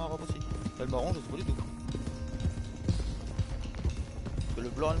être un pur sang arabe aussi. Là, le marron, je sais pas du tout. Parce que le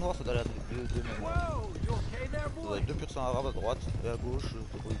blanc et le noir ça doit être deux mêmes. Whoa, you okay there, Ça doit boy? être deux pur sang arabes à droite et à gauche, je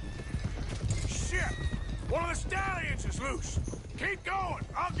sais pas du tout. Shit! One of the stallions is loose. Keep going.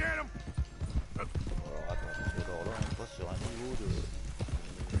 I'll get him. Alors attends, parce que alors là on passe sur un niveau de...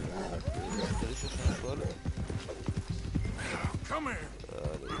 D'aller chercher un cheval. Come here.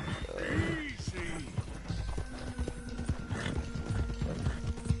 Easy.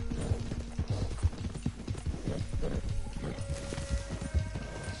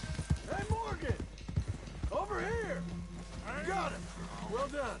 Hey, Morgan! Over here! Got him! Well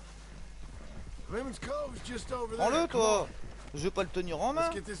done. Clemens Cove's just over there. Prends-le Come toi! on. Je vais pas le tenir en main!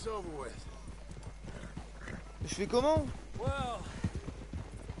 Let's get this over with. Je fais comment? Well,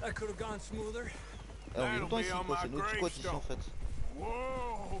 that could have gone smoother. Alors on est tout le temps ici quoi, c'est notre squat ici en fait.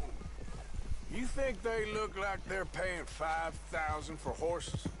 Whoa. You think they look like they're paying 5,000 for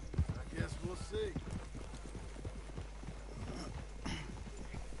horses? I guess we'll see.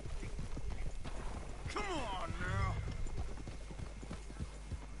 Come on now.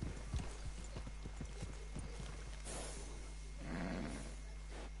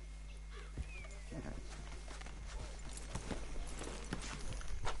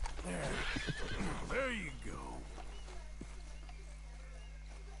 There you go.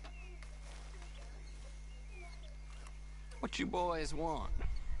 What you boys want?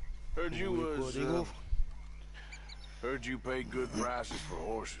 Heard you Oui, quoi, was, des gaufres. heard you pay good prices for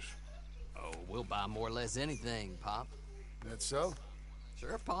horses. Oh, we'll buy more or less anything, Pop. That so?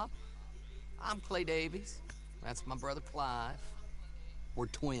 Sure, Pop. I'm Clay Davies. That's my brother Clive. We're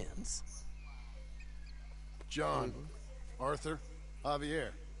twins. John, Arthur, Javier.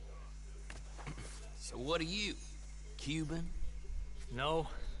 So what are you? Cuban? No,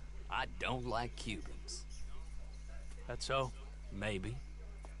 I don't like Cubans. that's so. Maybe.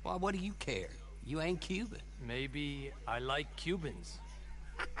 Why, what do you care? You ain't Cuban. Maybe I like Cubans.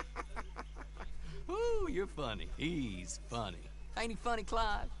 Ooh, you're funny. He's funny. Ain't he funny,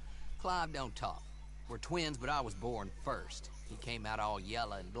 Clive? Clive don't talk. We're twins, but I was born first. He came out all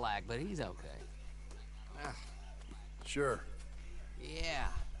yellow and black, but he's okay. Sure. Yeah,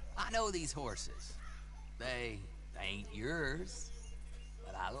 I know these horses. They ain't yours.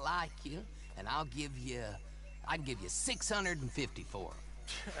 but I like you, and I can give you 650 for him.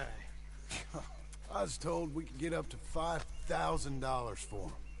 I was told we could get up to $5,000 for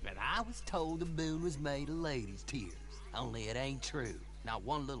him. And I was told the moon was made of ladies' tears. Only it ain't true. Not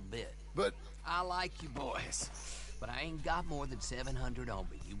one little bit. But I like you boys, but I ain't got more than 700 on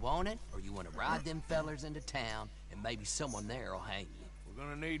me. You want it, or you want to ride them fellers into town, and maybe someone there'll hang you? We're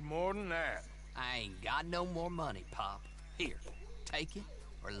gonna need more than that. I ain't got no more money, Pop. Here, take it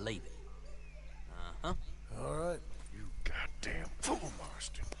or leave it. Uh-huh. all right. You goddamn fool,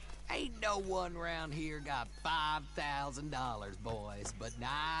 Marston. Ain't no one around here got $5,000, boys, but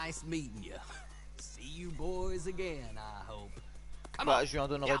nice meeting you. See you boys again, I hope. Come Bah, on. je lui en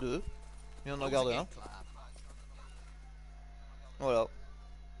donnerai deux. Il en a gardé un. Voilà.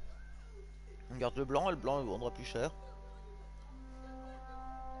 On garde le blanc et le blanc il vendra plus cher.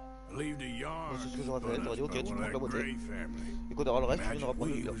 Leave the yarn. C'est ce que j'aurais fait. J'aurais dit ok, tu prends la moitié. Gray family. Et quand t'auras le reste, tu Magic viendras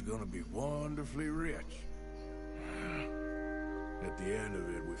prendre le Wheel gars. is gonna be wonderfully rich. At the end of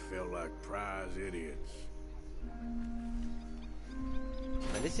it, we felt like prize idiots.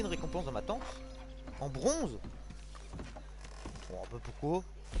 On a laissé une récompense dans ma tente. En bronze. Bon, un peu pourquoi.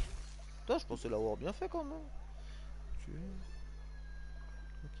 Putain, je pensais l'avoir bien fait quand même. Tuer.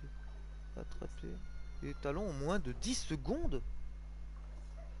 Ok. Attraper. Les talons en moins de 10 secondes.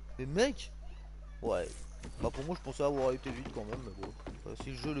 Mais mec. Ouais. Bah pour moi je pensais avoir été vite quand même. Mais bon. Si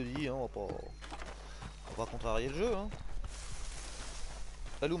le jeu le dit, hein, on va pas contrarier le jeu. Hein.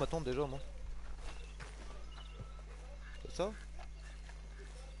 Elle est où ma tente déjà, moi? C'est ça?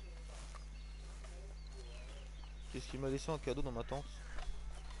 Qu'est-ce qu'il m'a laissé en cadeau dans ma tente?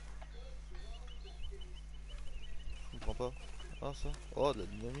 Je comprends pas. Ah ça? Oh, de la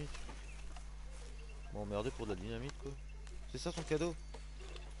dynamite. Bon, merdé pour de la dynamite quoi. C'est ça son cadeau?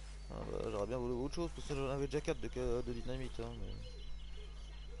 Ah bah j'aurais bien voulu autre chose parce que j'en avais déjà 4 de dynamite hein, mais...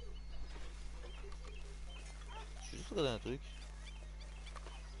 Je vais juste regarder un truc.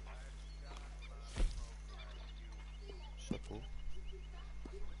 Chapeau.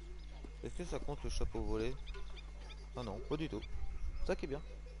 Est-ce que ça compte le chapeau volé? Ah non, pas du tout. Ça qui est bien.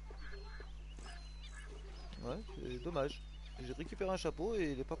 Ouais, c'est dommage. J'ai récupéré un chapeau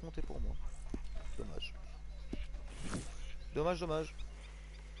et il n'est pas compté pour moi. Dommage. Dommage, dommage.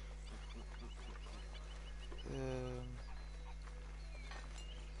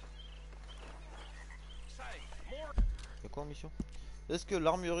 Y'a quoi en mission? Est-ce que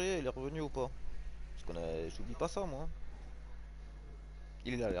l'armurier il est revenu ou pas? Parce qu'on a... J'oublie pas ça moi.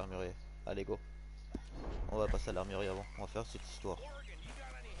 Il est là l'armurier. Allez go. On va passer à l'armurier avant. On va faire cette histoire.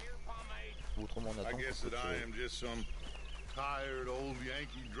 Autrement on attend. Il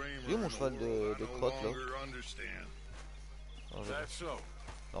est où mon cheval de crotte là? Non,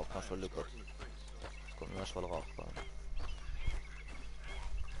 non, pas un cheval de crotte. C'est quand même un cheval rare quand même.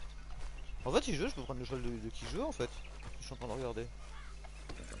 En fait si je veux je peux prendre le cheval de qui je veux en fait. Je suis en train de regarder.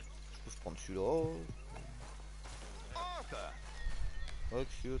 Je peux prendre celui-là. Ouais,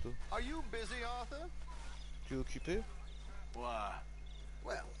 qu'est-ce que tu veux toi? Are you busy, Arthur? Tu es occupé? Why?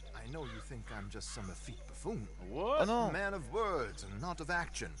 Well, I know you think I'm just some effete buffoon. What? Ah non. A man of words and not of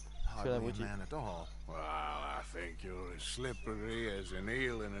action. Hardly a man at all. Well, I think you're as slippery as an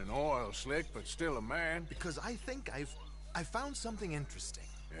eel in an oil slick, but still a man. Because I think I found something interesting.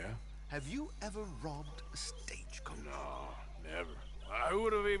 Yeah? Have you ever robbed a stagecoach? No, never. Who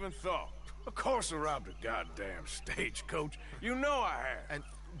would have even thought? Of course I robbed a goddamn stagecoach. You know I have. And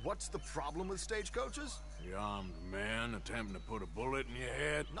what's the problem with stagecoaches? The armed man attempting to put a bullet in your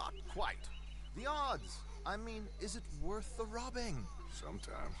head? Not quite. The odds. I mean, is it worth the robbing?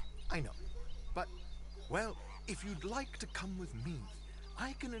 Sometimes. I know. But, well, if you'd like to come with me,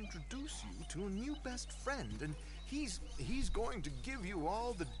 I can introduce you to a new best friend, and he's going to give you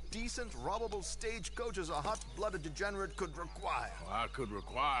all the decent, robbable stagecoaches a hot-blooded degenerate could require. Well, I could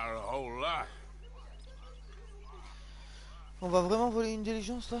require a whole lot. On va vraiment voler une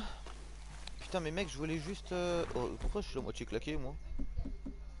diligence là? Putain mais mec je voulais juste... Oh, pourquoi je suis la moitié claqué moi?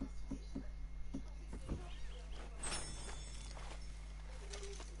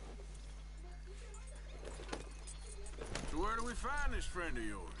 So where do we find this friend of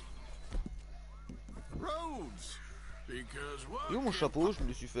yours? Roads. Because what? Il est où mon chapeau? Je me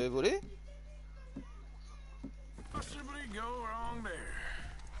le suis fait voler? Possibly go wrong there.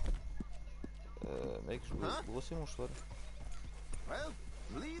 Mec je voulais brosser mon cheval. Well,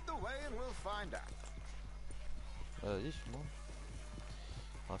 lead the way and we'll find out. Vas-y suis-moi.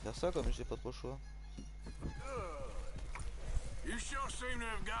 On va faire ça comme j'ai pas trop le choix. You sure seem to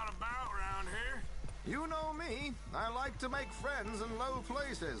have got about around here. You know me. I like to make friends in low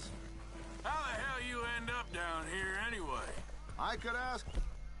places. How the hell you end up down here anyway? I could ask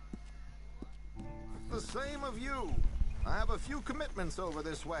the same of you. I have a few commitments over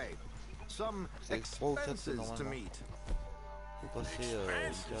this way. Some expenses to meet. Faut passer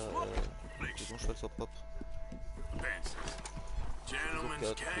faisons choix que soit propre.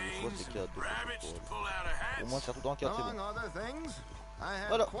 Gentlemen's canes, rabbits to pull out of hats. Au moins faire tout dans 4 c'est Among bon. other things, I had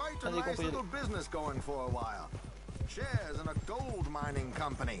Voilà, quite a allez, nice qu'on peut y little aller. business going for a while. Shares in a gold mining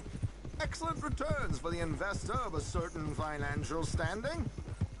company. Excellent returns for the investor of a certain financial standing.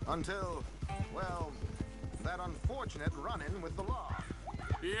 Until, well, that unfortunate run-in with the law.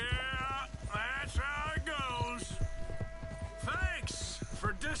 Yeah, that's how it goes. Thanks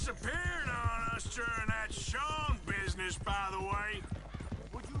for disappearing on us during that Sean business, by the way.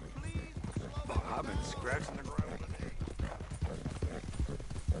 Would you please... I've been scratching the ground today.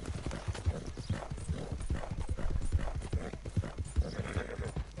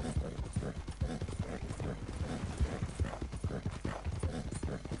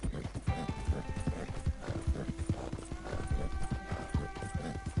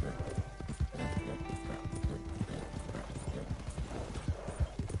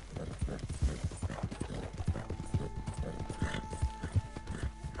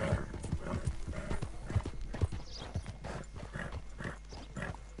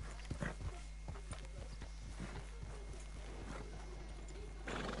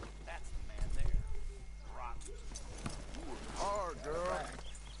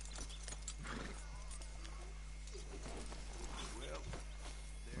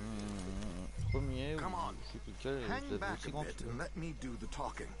 Come on, hang back a bit and let me do the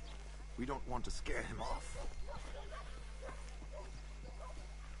talking. We don't want to scare him off.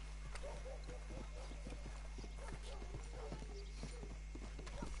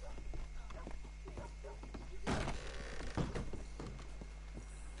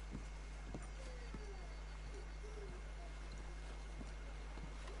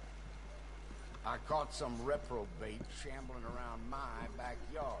 I caught some reprobate shambling around my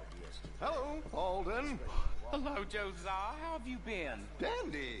backyard yesterday. Hello, Alden. Hello, Josiah. How have you been?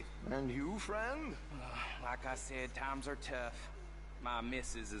 Dandy. And you, friend? Like I said, times are tough. My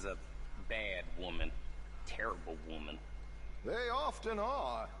missus is a bad woman. Terrible woman. They often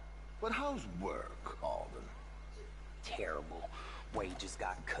are. But how's work, Alden? Terrible. Wages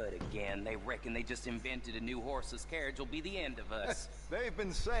got cut again. They reckon they just invented a new horseless carriage will be the end of us. They've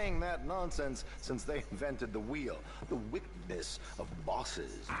been saying that nonsense since they invented the wheel. The wickedness of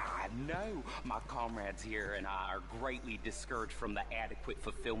bosses. I know. My comrades here and I are greatly discouraged from the adequate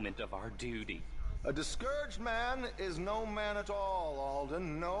fulfillment of our duty. A discouraged man is no man at all,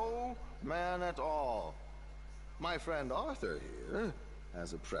 Alden. No man at all. My friend Arthur here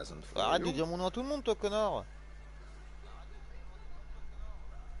has a present for Arrête de you. dire mon nom à tout le monde, toi, connard.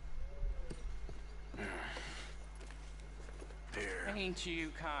 Ain't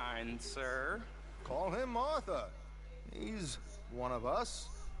you kind, sir? Call him Arthur. He's one of us,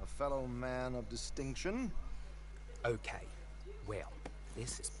 a fellow man of distinction. Okay. Well,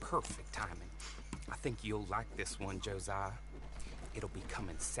 this is perfect timing. I think you'll like this one, Josiah. It'll be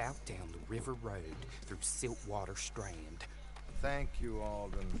coming south down the river road through Siltwater Strand. Thank you,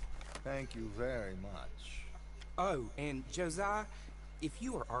 Alden. Thank you very much. Oh, and Josiah, if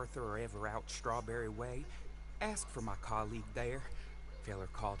you or Arthur are ever out Strawberry Way, ask for my colleague there. Feller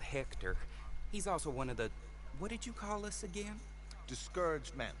called Hector. He's also one of the... What did you call us again?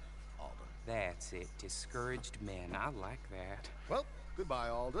 Discouraged men, Alden. That's it. Discouraged men. I like that. Well, goodbye,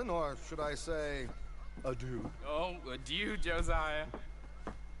 Alden, or should I say, adieu. Oh, adieu, Josiah.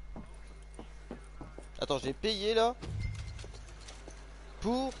 Attends, j'ai payé là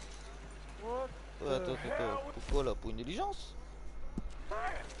pour... Attends. Pourquoi là? Pour une diligence?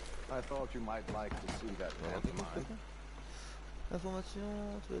 I thought you might like to see that pantomime. Information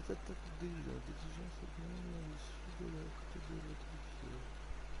sur les attaques de la diligence au de la côte de la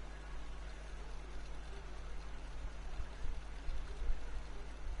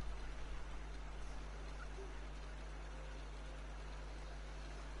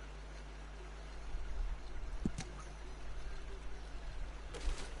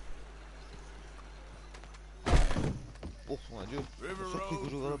Oh mon dieu, River j'ai surpris que Road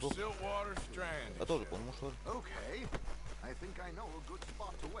j'ouvre la through porte. Siltwater Strand. Attends, je vais prendre mon cheval. Okay, I think I know a good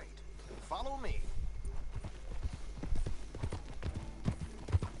spot to wait. Follow me.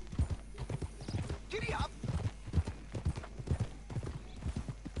 Giddy up!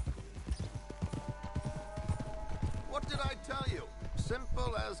 What did I tell you?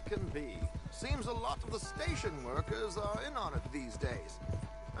 Simple as can be. Seems a lot of the station workers are in on it these days.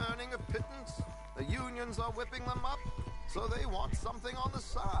 Earning a pittance, the unions are whipping them up, so they want something on the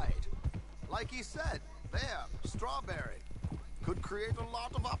side. Like he said, there, Strawberry. could create a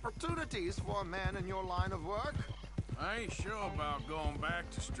lot of opportunities for a man in your line of work. I ain't sure about going back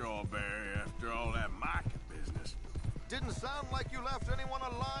to Strawberry after all that Micah business. Didn't sound like you left anyone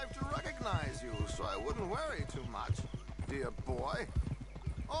alive to recognize you, so I wouldn't worry too much, dear boy.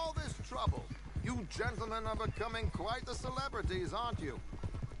 All this trouble. You gentlemen are becoming quite the celebrities, aren't you?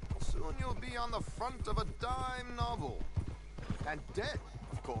 Soon you'll be on the front of a dime novel. And dead,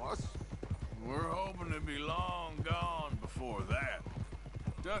 of course. We're hoping to be long gone before that.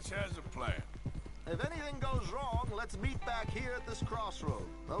 Dutch has a plan. If anything goes wrong, let's meet back here at this crossroad,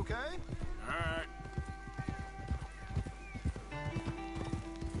 okay? All right.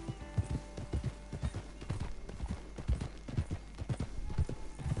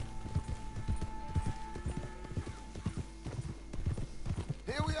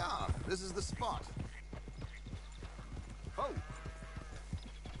 Here we are. This is the spot. Oh.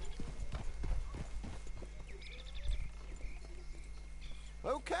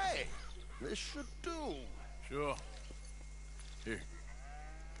 Okay. This should do. Sure. Here.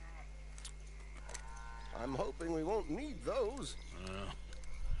 I'm hoping we won't need those.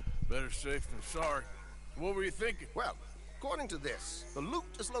 Better safe than sorry. What were you thinking? Well, according to this, the loot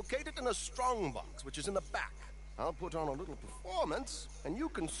is located in a strongbox, which is in the back. I'll put on a little performance, and you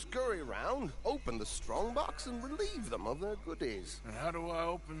can scurry around, open the strongbox, and relieve them of their goodies. And how do I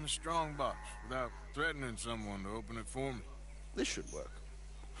open the strongbox without threatening someone to open it for me? This should work.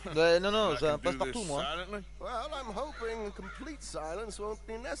 Non, j'ai un passe-partout, moi. Well, I'm hoping complete silence won't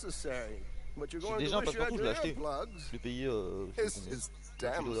be necessary. But you're J'ai going déjà to un wish you had passe-partout, je your l'ai acheté. earplugs. Je l'ai payé, This is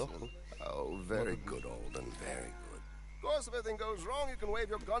damn $10, simple. Oh, very good, Alden, very good. Of course, if anything goes wrong, you can wave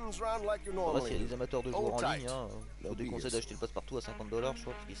your guns around like you Bon, normally s'il y a des amateurs de joueurs Hold en tight. ligne, hein, je vous déconseille d'acheter le passe-partout à $50, je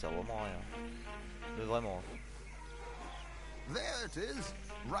crois, parce qu'il sert vraiment à rien. Mais vraiment. There it is.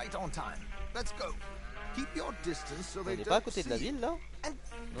 Right on time. Let's go. Keep your distance so they Il est pas à don't côté de la see. ville, là? And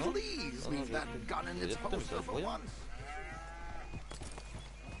Non? please Non, non, leave that gun in its putain, mais ça holster va for rien. once.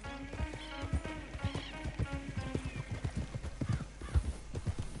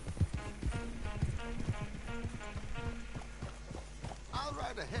 I'll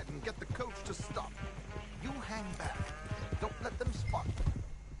ride ahead and get the coach to stop. You hang back. Don't let them spot.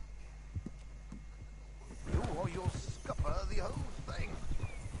 You or you'll scupper the whole thing.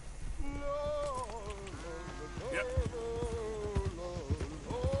 Yep.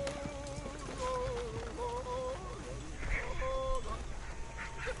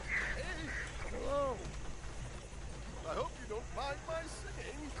 Hello. I hope you don't mind my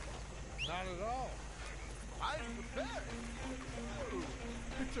singing. Not at all. I'm prepared.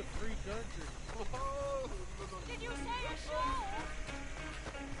 It's a free country. Did you say a show?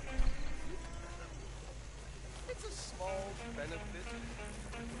 It's a small benefit.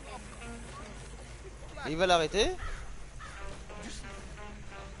 Et il va l'arrêter? Mrs.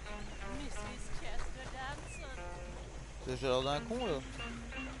 Chester Danson. J'ai l'air d'un con, là.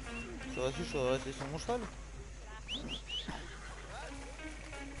 J'aurais su, je serais resté sur mon cheval.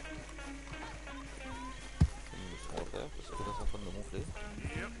 Ce qu'on va faire, parce que là c'est en train de me gonfler.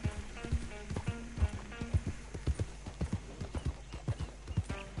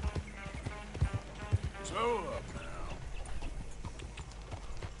 So up now.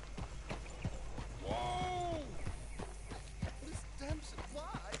 Whoa! Miss Dempsey,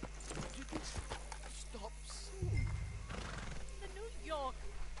 why? You can stop singing. The New York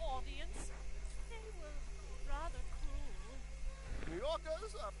audience, they were rather cruel. New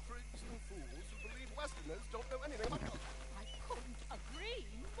Yorkers are prigs and fools who believe Westerners don't know anything about them. I couldn't agree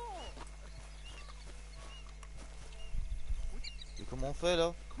more. Et comment on fait,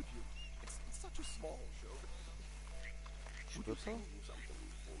 là? Could you? It's such a small show. Je peux pas.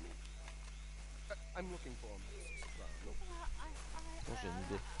 I'm looking for Mrs. Soprano. Bon, j'ai une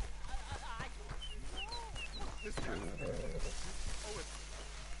idée. This time. Oh, it's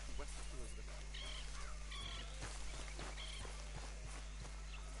West Elizabeth.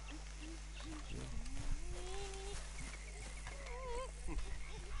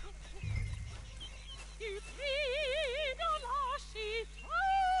 Ti fido lasciar,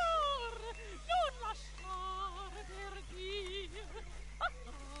 non lasciar per dir.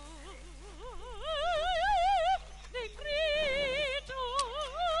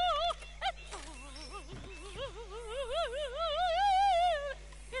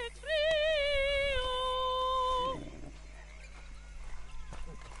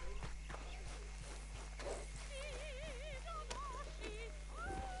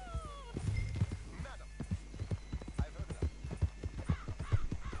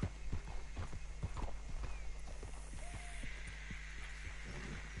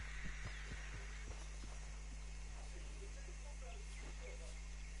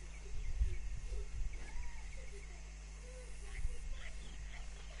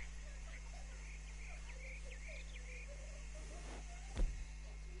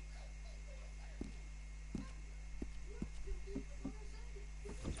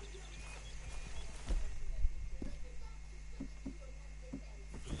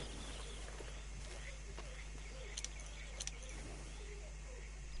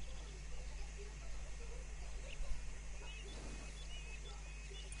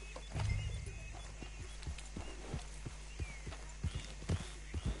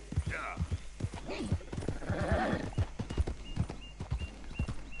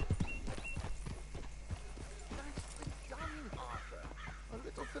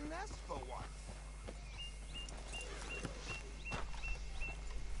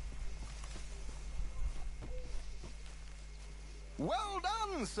 Well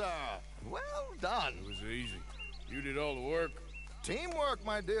done, sir. Well done. It was easy. You did all the work. Teamwork,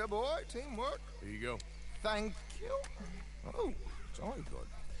 my dear boy. Teamwork. Here you go. Thank you. Oh, jolly good.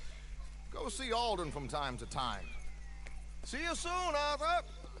 Go see Alden from time to time. See you soon, Arthur.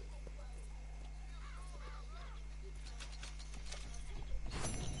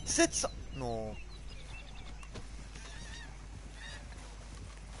 Non.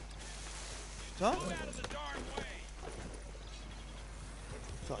 Putain.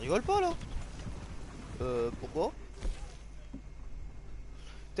 Ça rigole pas là. Pourquoi?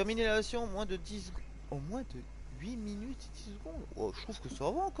 Terminer la mission en moins de 10 en moins de 8 minutes et 10 secondes. Oh, je trouve que ça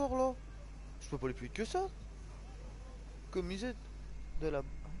va encore là. Je peux pas aller plus vite que ça. Commissaire de la... À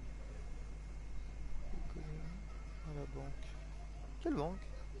la banque. Quelle banque?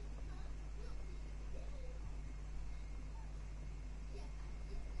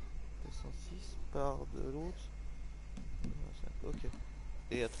 Part de l'autre. Ok.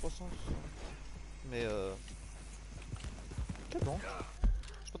 Et à 300. Mais quelle banque?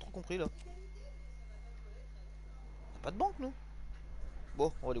 J'ai pas trop compris là. Pas de banque nous.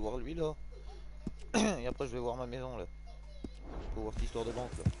 Bon, on va aller voir lui là. Et après je vais voir ma maison là. Pour voir cette histoire de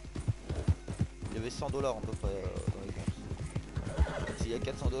banque là. Il y avait 100 $ à peu près dans les comptes. S'il y a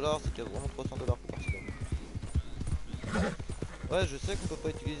 400 $, c'est qu'il y a vraiment 300 $ pour partir. Ouais, je sais qu'on peut pas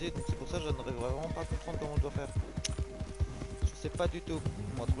utiliser, donc c'est pour ça que je n'arrive vraiment pas à comprendre comment je dois faire. Je sais pas du tout.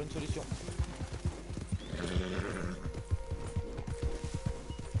 On va trouver une solution.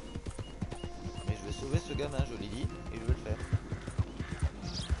 Mais je vais sauver ce gamin, je l'ai dit, et je vais le faire.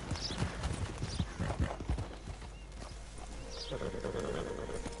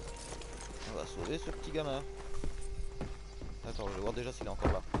 On va sauver ce petit gamin. Attends, je vais voir déjà s'il est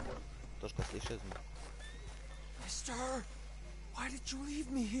encore là. Attends, je casse les chaises. Mais... Mister! Why did you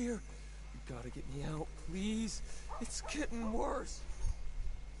leave me here? You gotta get me out, please. It's getting worse.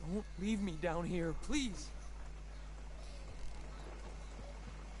 Don't leave me down here, please.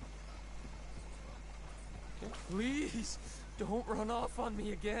 Please, don't run off on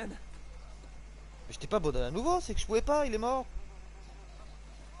me again. Mais j'étais pas abandonné à nouveau, c'est que je pouvais pas, il est mort.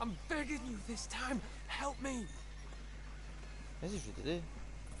 I'm begging you this time, help me. Vas-y, je vais t'aider.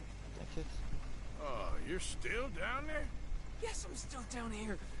 T'inquiète. Oh, you're still down there? Yes, I'm still down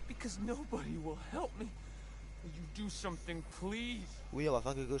here because nobody will help me. Will you do something, please? Oui, on va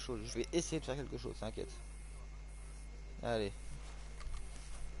faire quelque chose. Je vais essayer de faire quelque chose, t'inquiète. Allez.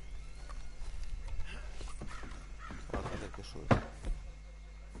 On va faire quelque chose.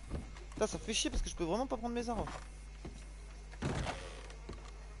 Putain, ça fait chier parce que je peux vraiment pas prendre mes armes.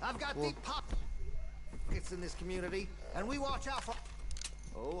 I've got deep pockets in this community, and we watch out for...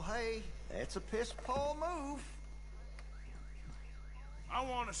 Oh, hey, that's a piss-poor move. I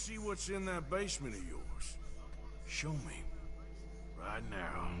want to see what's in that basement of yours. Show me. Right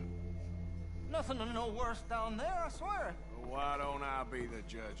now. Nothing to know worse down there, I swear. Well, why don't I be the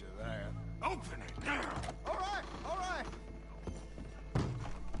judge of that? Open it now! All right.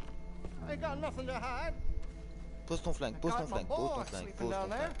 I ain't got nothing to hide. Pose ton flingue, pose ton flingue, pose ton flingue, pose ton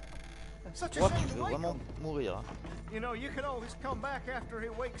flingue. Such a Toi, shame tu to veux wake vraiment him. mourir, hein. You know, you can always come back after he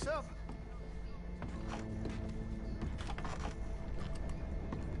wakes up.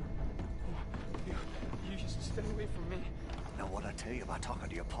 You just stay away from me. Now, what I tell you about talking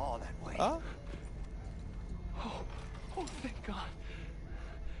to your pa that way? Ah? Oh, thank God.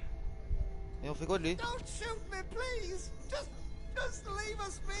 Et on fait quoi de lui? Don't shoot me, please. Just leave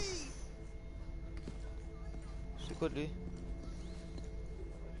us be. C'est quoi de lui?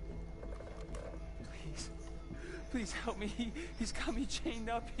 Please help me. He's got me chained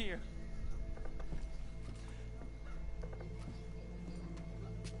up here.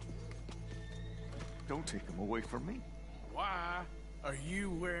 Don't take him away from me. Why are you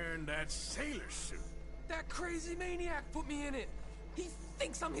wearing that sailor suit? That crazy maniac put me in it. He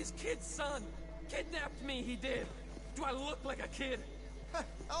thinks I'm his kid's son. Kidnapped me, he did. Do I look like a kid?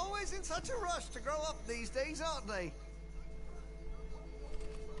 Always in such a rush to grow up these days, aren't they?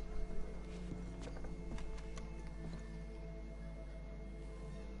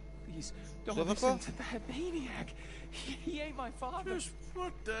 Please, don't Ça va listen pas? to that maniac. He ain't my father. Just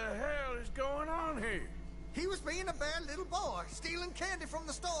what the hell is going on here? He was being a bad little boy, stealing candy from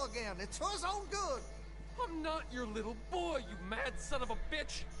the store again. It's for his own good. I'm not your little boy, you mad son of a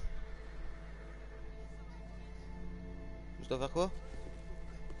bitch. Je dois faire quoi?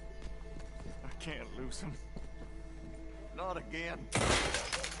 I can't lose him. Not again.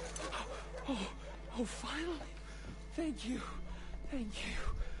 Oh, finally. Thank you. Thank you.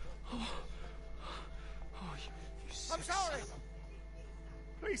 Oh, you I'm sorry.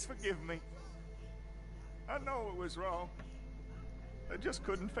 Please forgive me. I know it was wrong. I just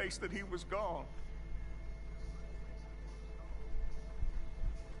couldn't face that he was gone.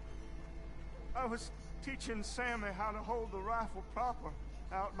 I was teaching Sammy how to hold the rifle proper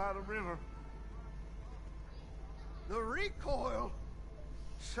out by the river. The recoil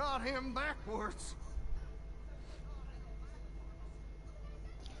shot him backwards.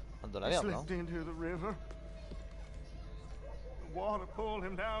 Dans la He merde, hein. slipped into the river. The water pulled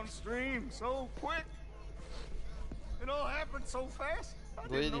him downstream so quick. It all happened so fast. I Vous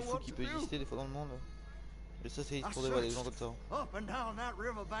voyez didn't des know fous what qui to peuvent do. exister des fois dans le monde. Et ça c'est I pour de vrai, les gens searched comme ça. up and down that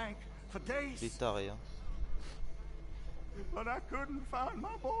riverbank for Des days. tarés, hein. But I couldn't find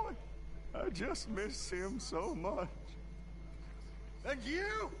my boy. I just miss him so much. And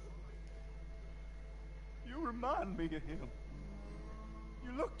you? You remind me of him.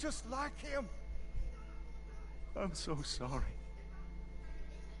 You look just like him. I'm so sorry.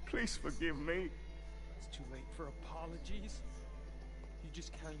 Please forgive me. It's too late for apologies. You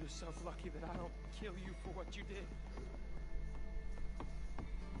just count yourself lucky that I don't kill you for what you did.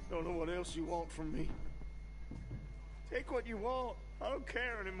 Don't know what else you want from me. Take what you want. I don't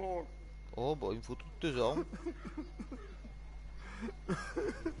care anymore. Oh bah il me faut toutes tes armes. Il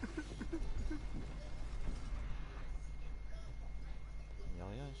n'y a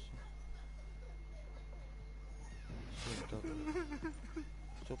rien ici. C'est top.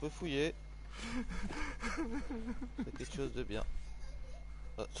 Si on peut fouiller, c'est quelque chose de bien.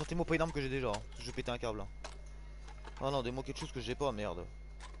 Sortez-moi pas une arme que j'ai déjà, hein, parce que je vais péter un câble. Hein. Ah non, des-moi quelque chose que j'ai pas, merde.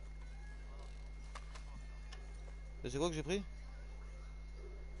 Et c'est quoi que j'ai pris?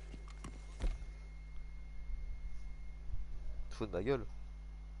 Faut de ma gueule.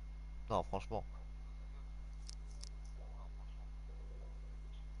 Non, franchement.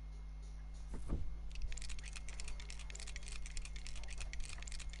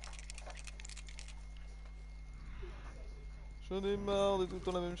 J'en ai marre de tout le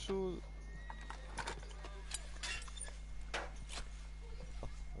temps la même chose. Ça,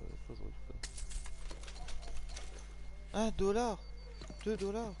 j'aurais dû faire. 1 dollar, 2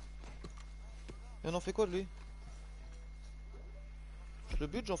 dollars. Et on en fait quoi de lui? Le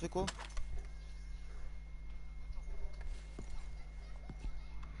but, j'en fais quoi?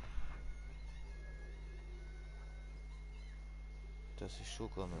 Putain, c'est chaud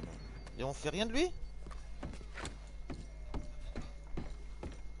quand même. Et on fait rien de lui?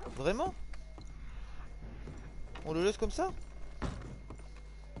 Vraiment? On le laisse comme ça?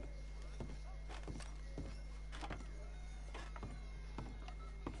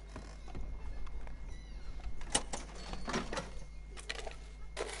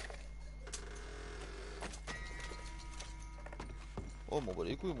 Oh, m'en bat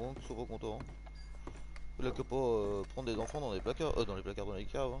les couilles, moi, qu'ils soient pas contents. Hein. Il a que pas prendre des enfants dans les placards, dans les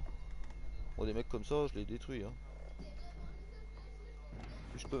caves. Hein. Moi, des mecs comme ça, je les détruis. Hein.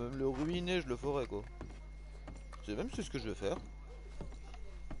 Si je peux même le ruiner, je le ferai quoi. C'est même c'est ce que je vais faire.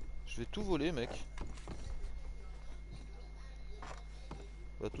 Je vais tout voler, mec.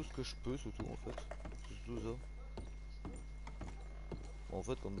 Bah, tout ce que je peux, surtout en fait. C'est tout ça. Bon, en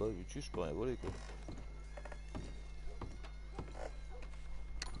fait, comme bah, YouTube, je peux rien voler quoi.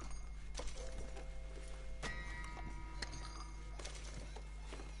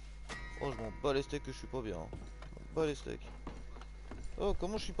 Oh, je m'en bats les steaks que je suis pas bien. Hein. Je m'en bats les steaks. Oh,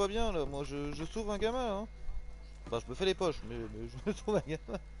 comment je suis pas bien là? Moi, je sauve un gamin. Hein. Enfin, je me fais les poches, mais je sauve un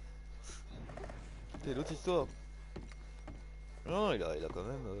gamin. C'est l'autre histoire. Non, il a quand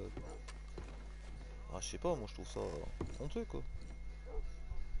même. Ah, je sais pas, moi je trouve ça honteux quoi.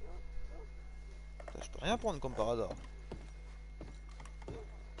 Putain, je peux rien prendre comme par hasard.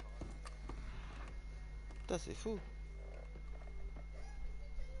 Putain, c'est fou.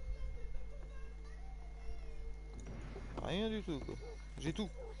 Rien du tout quoi. J'ai tout.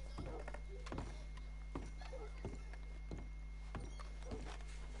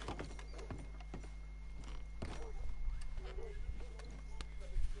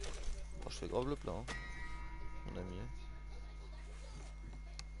 Oh, je fais grave le plein, hein, mon ami.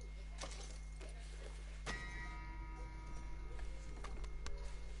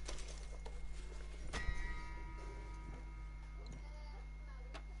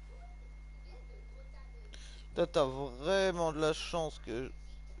 T'as vraiment de la chance que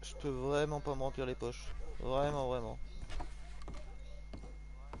je peux vraiment pas me remplir les poches. Vraiment, vraiment.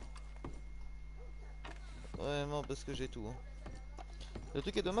 Vraiment parce que j'ai tout. Hein. Le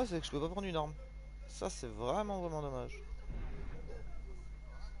truc qui est dommage, c'est que je peux pas prendre une arme. Ça, c'est vraiment, vraiment dommage.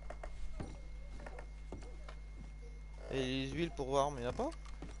 Et les huiles pour armes, y'en a pas?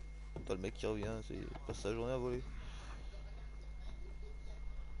 T'as le mec qui revient, il passe sa journée à voler.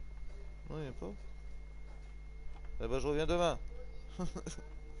 Non, y'en a pas. Eh bah, je reviens demain.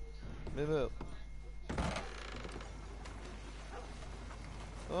 Mais meurs.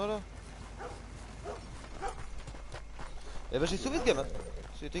 Voilà. Et bah j'ai sauvé ce gamin.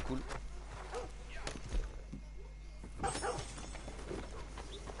 C'était cool.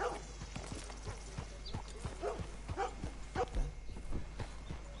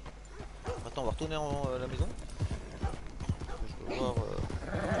 Attends, on va retourner à la maison. Je veux voir...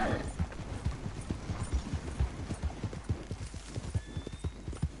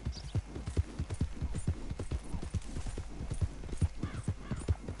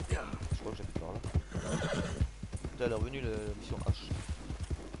 Je crois que j'ai fait par là. Là, elle est revenue la mission H.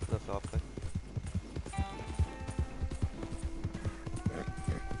 Je vais la faire après.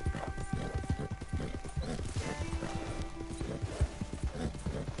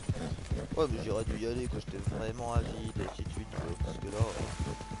 Ouais, mais j'aurais dû y aller quand j'étais vraiment avide et ainsi de suite. Parce que là.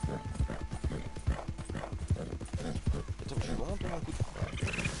 Attends, mais je suis vraiment tombé un coup de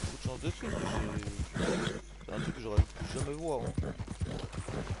chance dessus. C'est un truc que j'aurais pu jamais voir. Hein.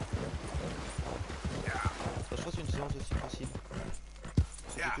 Ça, je crois que c'est une séance aussi facile.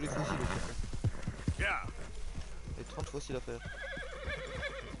 C'est tous les fossiles aussi. Et 30 fossiles à faire.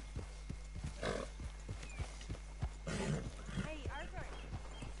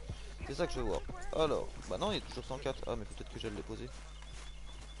 C'est ça que je veux voir. Alors, bah non, il est toujours 104. Ah, mais peut-être que j'allais les poser.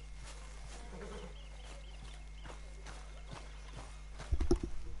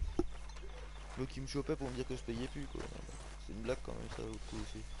 Le qui me chopait pour me dire que je payais plus, quoi. C'est une blague quand même, ça, au coup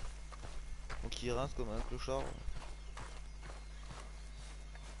aussi. Donc il rince comme un clochard.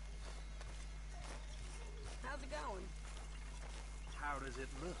 How's it going? How does it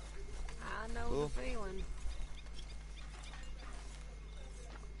look? I know the feeling.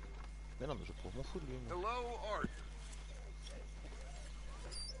 Mais non, mais je m'en fous de lui. Moi. Hello, Art.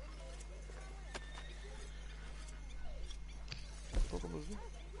 Je sais pas comment je joue.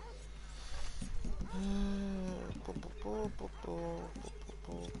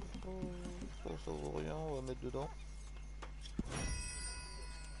 Ça vaut rien, on va mettre dedans.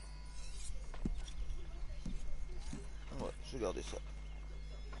 Ouais, je vais garder ça.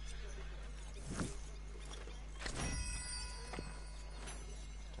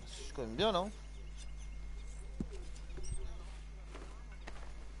 Je suis quand même bien là. Hein.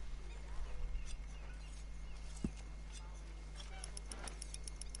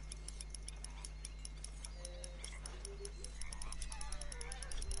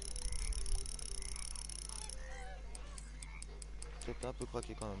 C'était un peu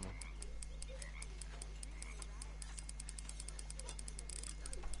craqué quand même.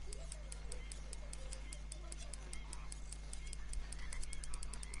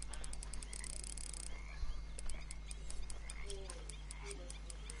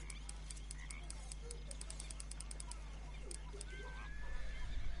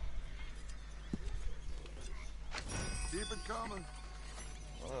 Keep it coming.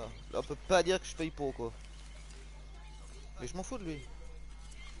 Voilà. Là on peut pas dire que je paye pour quoi. Mais je m'en fous de lui.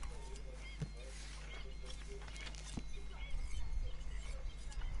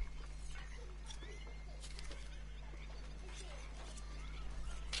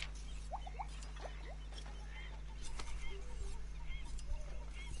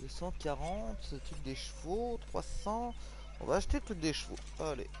 « 240, ce truc des chevaux, 300. On va acheter le truc des chevaux.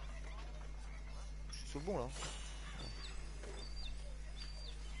 Allez. Je suis sur bon là.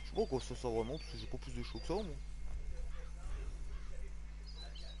 Je sais pas quoi ça sert vraiment parce que j'ai pas plus de chevaux que ça moi.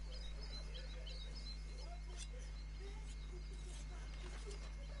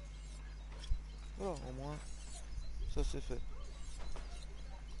 Voilà, au moins ça c'est fait.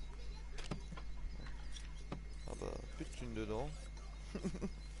 Ah bah plus de thunes dedans.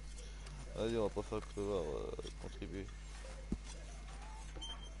 Allez, on va pas faire le clevard contribuer.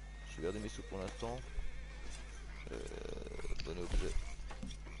 Je vais garder mes sous pour l'instant. Bon objet.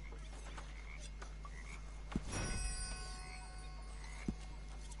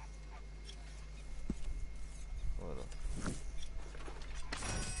 Voilà.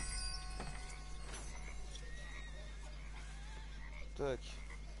 Tac.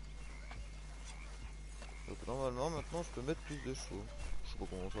 Donc normalement maintenant je peux mettre plus de chevaux. Je sais pas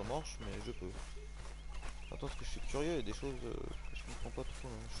comment ça marche mais je peux. Attends parce que je suis curieux, il y a des choses que je comprends pas trop.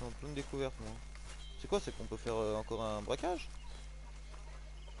 Là. Je suis en pleine découverte moi. C'est quoi, c'est qu'on peut faire encore un braquage?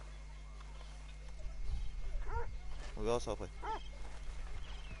 On verra ça après.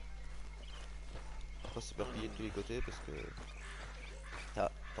 Après c'est perpillé de tous les côtés parce que...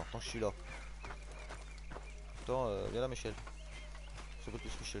 Ah, attends, je suis là. Attends, viens là Michel. C'est pas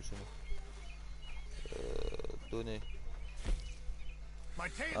plus Michel chez nous. Donner. My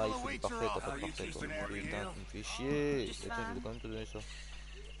table Ah, il faut du awaits your parfait, t'as pas offer. de parfait toi. Been Abigail? Putain, tu me fais chier. Just Attends, je fine. vais quand même te donner ça.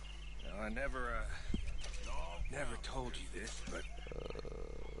 Well, I never told you this, but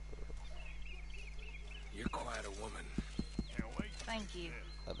you're quite a woman. Thank you.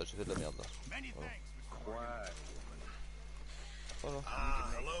 Ah bah j'ai fait de la merde là. Voilà. Quite. Voilà.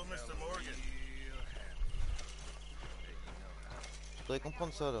 Hello, Mr. Morgan. Tu devrais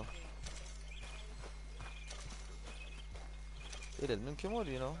comprendre ça là. Il a le même que moi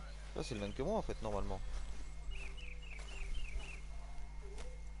lui là. Là c'est le même que moi en fait normalement.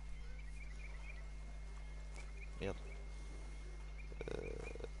 Merde.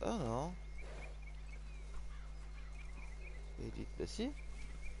 Ah non. Edith, bah si.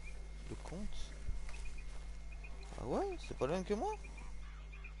 Le compte. Ah ouais, c'est pas le même que moi.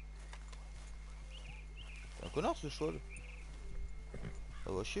 C'est un connard ce cheval.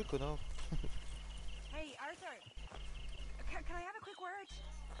 Ah va chier connard. Hey, Arthur. Can I have a quick word?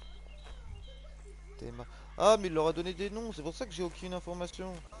 Ah mais il leur a donné des noms, c'est pour ça que j'ai aucune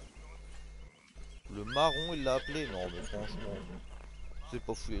information. Le marron il l'a appelé. Non mais franchement. C'est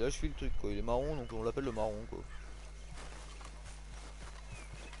pas fouillé là je suis le truc quoi. Il est marron donc on l'appelle le marron quoi.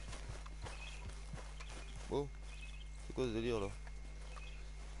 Oh. C'est quoi ce délire là?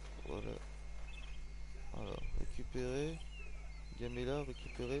 Voilà. Alors, récupérer Gamela,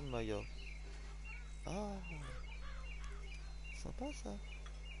 récupérer Maya. Ah, sympa ça.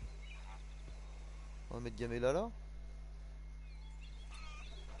 On va mettre Gamela là.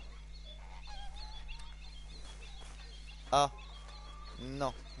 Ah,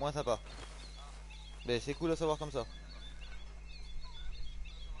 non, moins sympa. Mais c'est cool à savoir comme ça.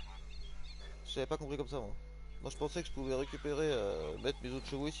 J'avais pas compris comme ça moi. Moi je pensais que je pouvais récupérer, mettre mes autres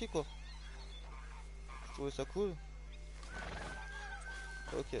chevaux ici quoi. Je trouvais ça cool.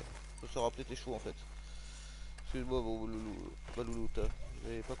 Ok, ça sera peut-être les chevaux en fait. Excuse-moi, bon, loulou, pas loulou,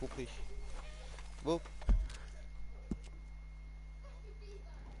 j'avais pas compris. Bon.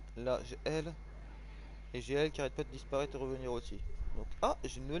 Là, j'ai elle. Et j'ai elle qui arrête pas de disparaître et revenir aussi. Donc, ah,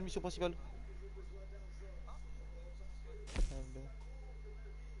 j'ai une nouvelle mission principale.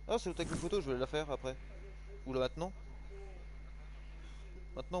 Ah, c'est le avec une photo, je vais la faire après. Ou là maintenant.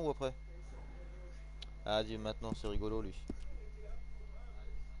 Maintenant ou après. Ah, dis maintenant, c'est rigolo lui.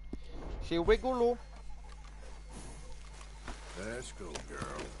 C'est rigolo. Let's go,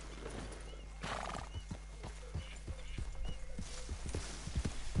 girl.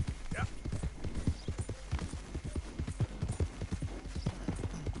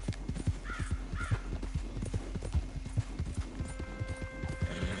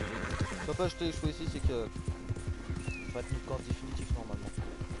 Je peux pas acheter les chevaux ici, c'est que faut être une camp définitif normalement.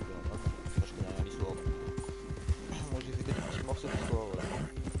 Moi je connais rien à l'histoire. Moi j'ai fait que des petits morceaux d'histoire. Voilà.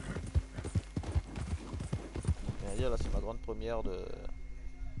 Et à dire là c'est ma grande première de.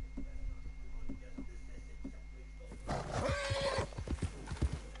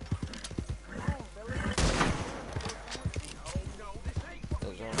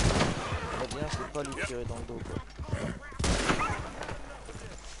 Genre, bien c'est pas lui tirer dans le dos quoi.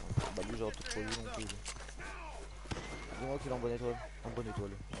 Bah lui j'aurais tout trop lui non plus. Dis-moi qu'il est en bonne étoile. En bonne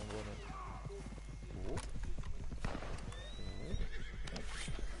étoile. En bonne... Oh.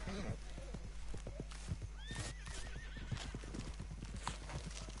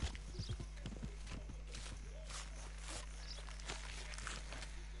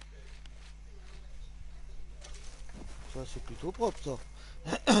 Ça c'est plutôt propre ça.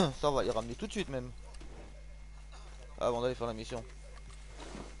 Ça on va les ramener tout de suite même. Avant d'aller faire la mission.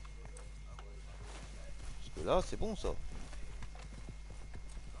 Parce que là c'est bon ça.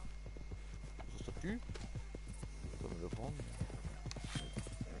 Ça pue. On peut me le prendre.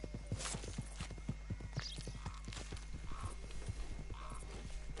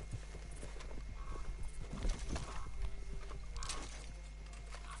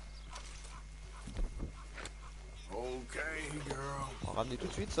 Okay, girl. On va ramener tout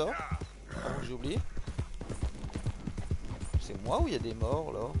de suite ça. Avant que j'oublie. C'est moi ou il y a des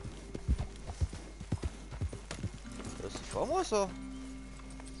morts là? C'est pas moi ça.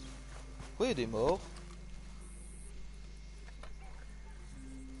 Pourquoi il y a des morts?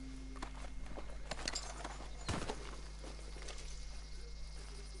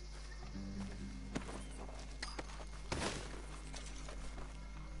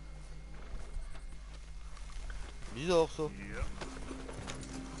 Bizarre ça.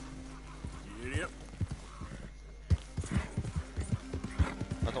 Yep.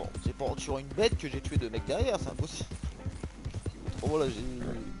 Attends, c'est pas en tuant une bête que j'ai tué deux mecs derrière, c'est impossible. Oh voilà, j'ai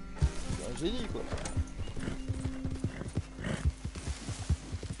un génie quoi.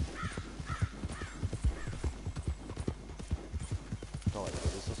 Attends,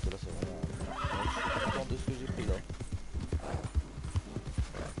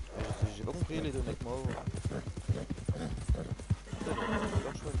 pris les deux mecs morts. Putain,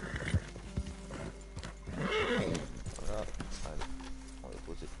 super chouette. Voilà, allez, on va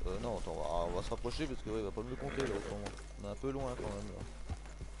poser. Non, attends, on va se rapprocher parce que ouais, il va pas me le compter là autrement. On est un peu loin quand même là.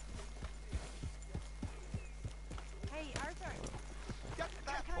 Hey, Arthur. Get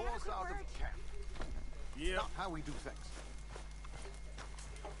that Can I have a horse quick out word? of camp. Yeah. Not how we do things.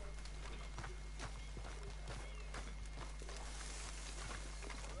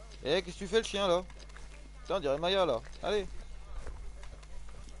 Eh, qu'est-ce que tu fais le chien là? Putain, on dirait Maya là. Allez.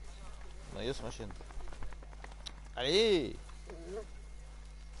 Maya sur ma chaîne. Allez.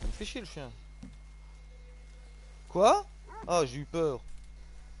 Ça me fait chier le chien. Quoi? Ah, j'ai eu peur.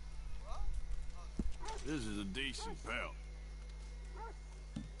 This is a decent pelt.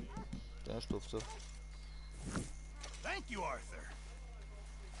 Tiens, je t'offre ça. Thank you, Arthur.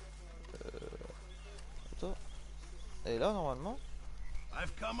 Attends. Et là, normalement,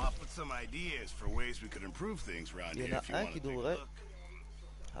 I've come up with some ideas for ways we could improve things around il y here en a if you un want to qui take a devrait look.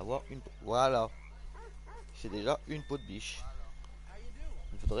 avoir une... Voilà. C'est déjà une peau de biche.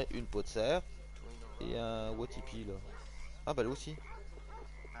 Il faudrait une peau de cerf et un watipi là. Ah bah là aussi.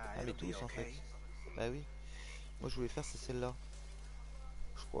 Ah mais tous en fait. Bah oui. Moi je voulais faire c'est celle-là.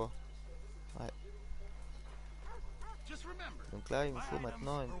 Je crois. Ouais. Donc là il me faut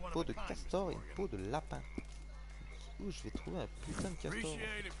maintenant une peau de castor et une peau de lapin. Où je vais trouver un putain de castor.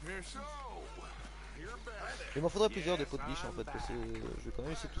 Il m'en faudrait plusieurs des peaux de biche en fait parce que je vais quand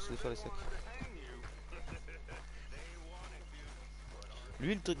même essayer de tous les faire les sacs.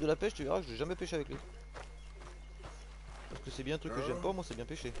 Lui le truc de la pêche tu verras que je vais jamais pêcher avec lui. Parce que c'est bien un truc que j'aime pas, moi c'est bien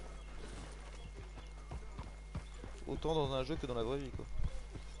pêcher. Autant dans un jeu que dans la vraie vie quoi.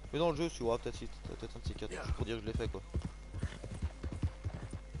 Mais dans le jeu tu vois peut-être si peut-être un de ces quatre juste pour dire que je l'ai fait quoi.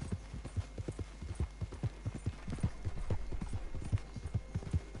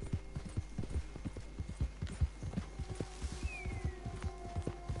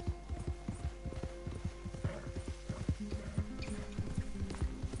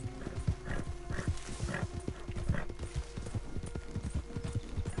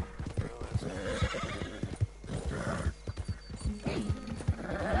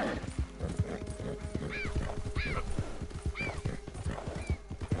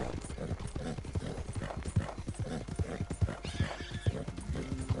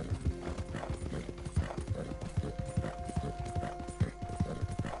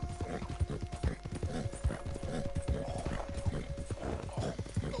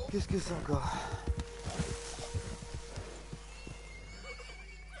 Qu'est-ce que c'est encore?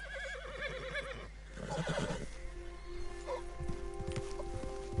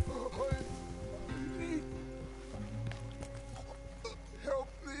 Help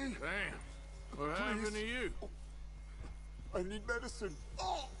me. Damn. What happened to you? I need medicine.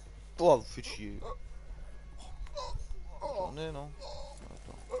 Oh vous faites chier. J'en ai non?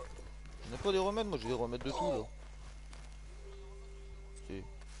 Attends. J'en ai pas des remèdes, moi je vais remettre de tout là. Si.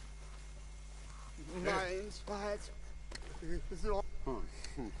 Mind spots. Putain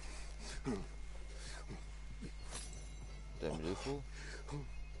mais il est faux.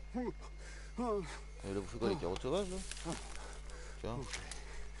 Et là vous faites quoi les carottes sauvages là? Tiens.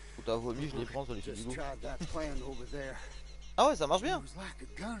 Faut t'as vomi, je les prends, ça les fait du goût. Ah ouais ça marche bien.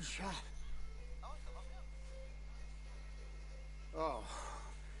 Oh.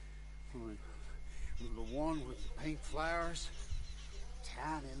 The one with the pink flowers.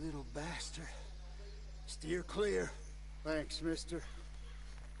 Tiny little bastard. Steer clear. Thanks, mister.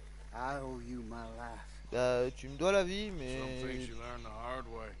 I owe you my life. Tu me dois la vie Some mais... things you learn the hard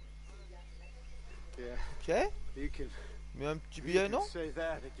way. Yeah. Ok. You can, Mais un petit you billet can non? say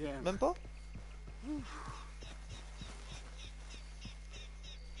that again. Même pas?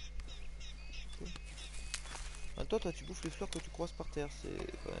 Ah, toi tu bouffes les fleurs que tu croises par terre, c'est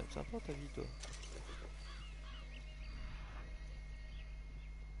quand même sympa ta vie toi.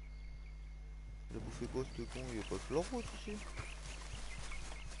 Il a bouffé quoi ce con? Il y a pas de fleurs roses ici?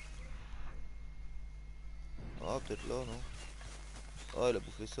 Ah peut-être là non? Ah il a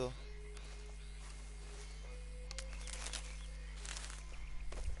bouffé ça.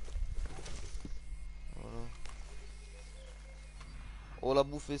 Voilà. Oh, on a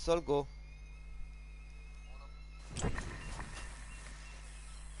bouffé ça le gars.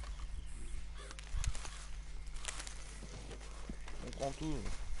 On prend tout.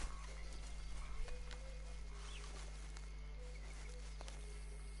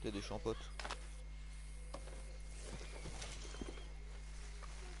 T'es des champotes.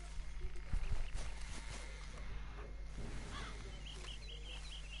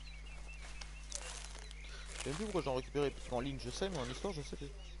 Je sais plus pourquoi j'en récupérais, parce qu'en ligne je sais, mais en histoire je sais plus.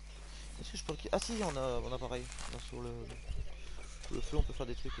 Est-ce que je peux le... Ah si, on a pareil. Là, sur le feu, on peut faire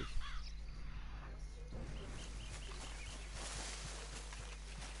des trucs, oui.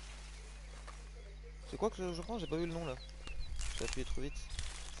 C'est quoi que je prends? J'ai pas vu le nom là. J'ai appuyé trop vite.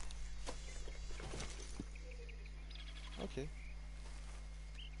 Ok.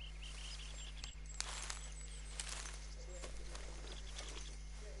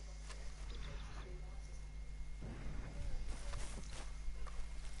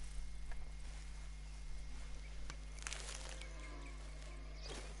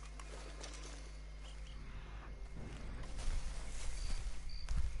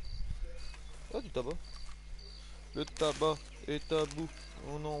 Ah, du tabac. Le tabac est à bout.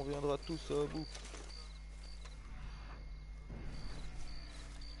 On en viendra tous à bout.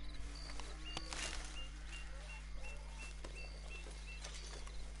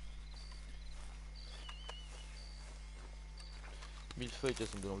 Millefeuille, ça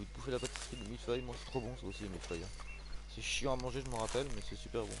me donne envie de bouffer la pâtisserie de millefeuille. Moi, c'est trop bon, ça aussi, les millefeuilles. C'est chiant à manger, je me rappelle, mais c'est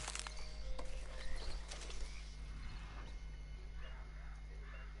super bon.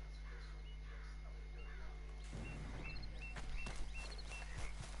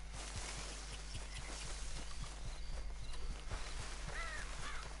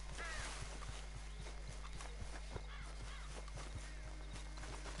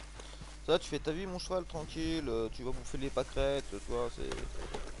 Ça, tu fais ta vie, mon cheval, tranquille. Tu vas bouffer les pâquerettes, toi, c'est...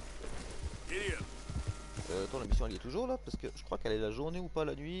 attends, la mission, elle y est toujours là? Parce que je crois qu'elle est la journée ou pas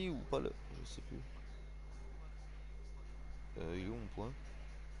la nuit, ou pas le... Je sais plus. Il est où mon point?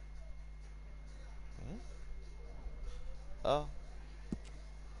 Hein? Ah.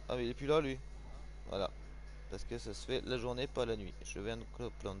 Ah, mais il est plus là, lui. Voilà. Parce que ça se fait la journée, pas la nuit. Je viens de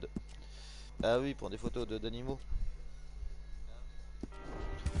Copland. Ah oui, pour des photos d'animaux. Bon,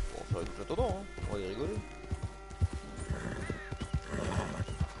 on va faire tout attendant, hein. On va y rigoler.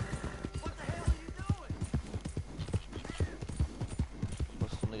 On va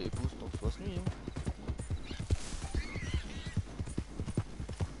se tourner les pouces tant qu'il fasse nuit, hein.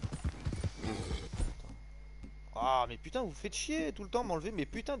 Ah, mais putain, vous faites chier tout le temps m'enlever mes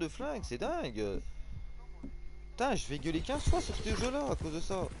putains de flingues, c'est dingue. Putain, je vais gueuler 15 fois sur ce jeu là à cause de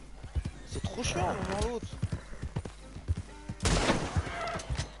ça. C'est trop chiant l'un dans l'autre.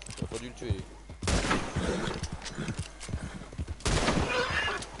 J'aurais pas dû le tuer.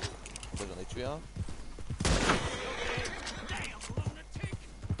 J'en ai tué un.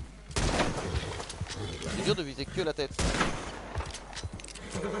 C'est dur de viser que la tête.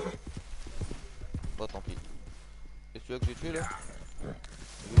 Bah tant pis. Et celui-là que j'ai tué là?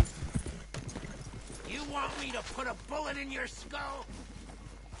 You want me to put a bullet in your skull?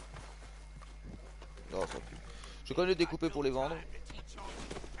 Non, ça pue. Je connais les découper pour les vendre.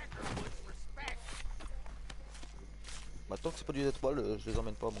 Maintenant que c'est pas du étoile, je les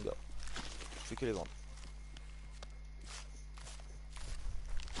emmène pas, mon gars. Je fais que les vendre.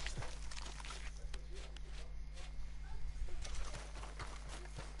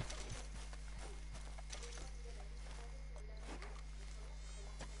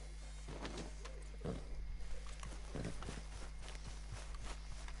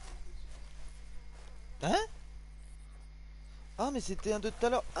 Hein? Ah mais c'était un de tout à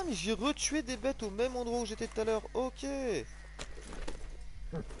l'heure. Ah mais j'ai retué des bêtes au même endroit où j'étais tout à l'heure. Ok.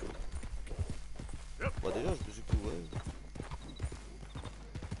 Bah déjà je me suis plus ouais.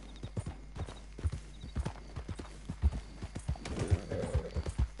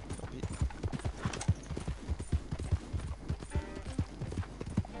 Tant pis.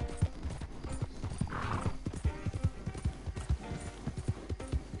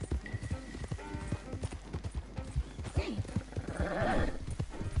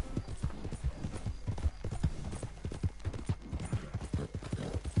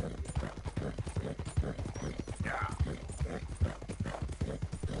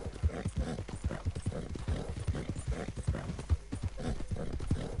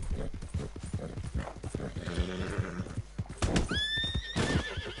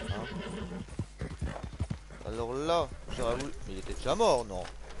 Alors là, j'aurais voulu... Mais il était déjà mort, non?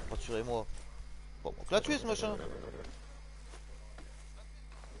 Rassurez-moi. Bon, donc l'a tué ce machin.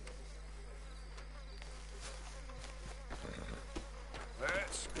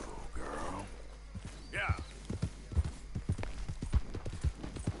 Let's go, girl. Yeah.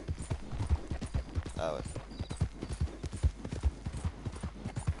 Ah ouais.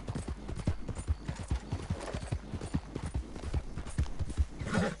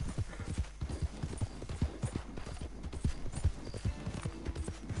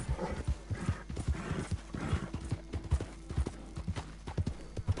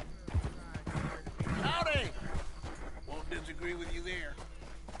 Howdy! Won't disagree with you there.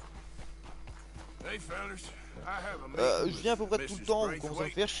 Hey, fellas. I have a je viens à peu près tout le temps, vous commencez à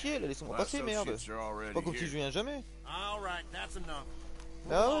me faire chier, là, laissez-moi passer, merde. Pas comme si je viens jamais. All right, that's enough.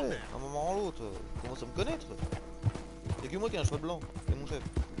 Ah ouais, un moment en l'autre, commence à me connaître. Y'a que moi qui ai un cheval blanc, c'est mon chef.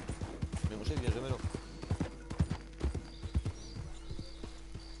 Mais mon chef il vient jamais là.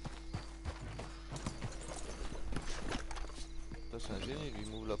 Ça c'est un génie, lui il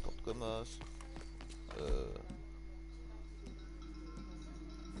m'ouvre la porte comme as.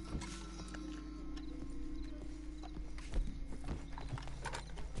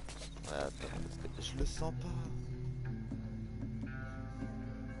 Attends, parce que je le sens pas.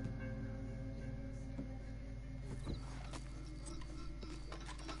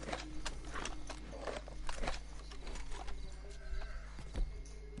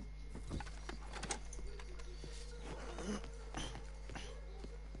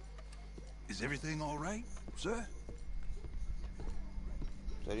 Is everything all right, sir?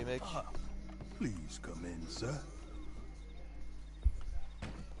 Salut mec. Please come in, sir.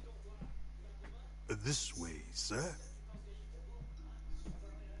 This way, sir.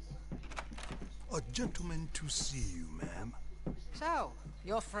 A gentleman to see you, ma'am. So,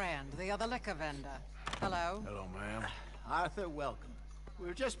 your friend, the other liquor vendor. Hello. Hello, ma'am. Arthur, welcome. We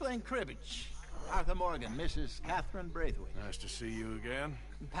were just playing cribbage. Arthur Morgan, Mrs. Catherine Braithwaite. Nice to see you again.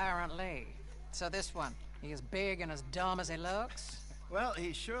 Apparently. So this one, he is big and as dumb as he looks? Well,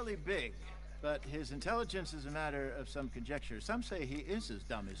 he's surely big, but his intelligence is a matter of some conjecture. Some say he is as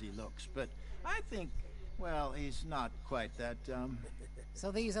dumb as he looks, but I think, well, he's not quite that dumb.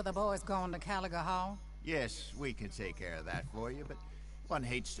 So these are the boys going to Gallagher Hall? Yes, we can take care of that for you, but one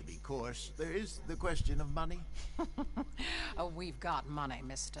hates to be coarse. There is the question of money. Oh, we've got money,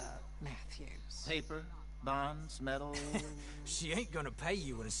 Mr. Matthews. Paper, bonds, metal. She ain't gonna pay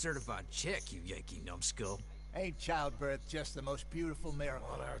you in a certified check, you Yankee numbskull. Ain't childbirth just the most beautiful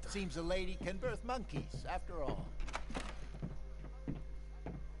miracle? Seems a lady can birth monkeys, after all.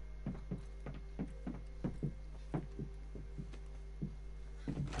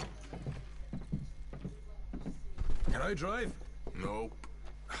 Can I drive? Nope.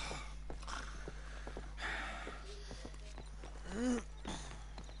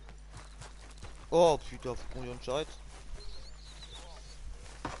 Oh putain, faut qu'on y ait une charrette.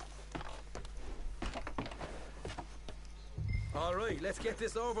 All right, let's get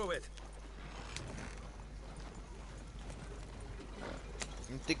this over with.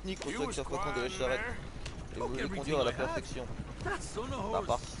 Une technique pour ceux qui savent pas conduire les charrettes. Et vous voulez conduire à la perfection. À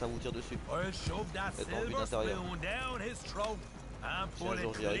part si ça vous tire dessus. Être en vue d'intérieur. Si un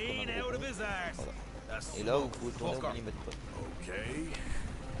jour j'y arrive comme un gros con. Voilà. Et là vous pouvez tourner au millimètre près.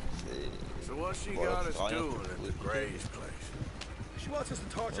 So what she Voilà, got us c'est rien, doing vous at pouvez the Gray's place? She wants us to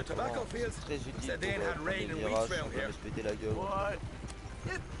torture tobacco fields. Très utile Said they ain't had pour rain prendre in des weeks virages round sans here. me se péter la gueule. What?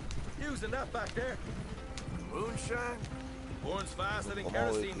 Using that back there. Moonshine? Burns faster than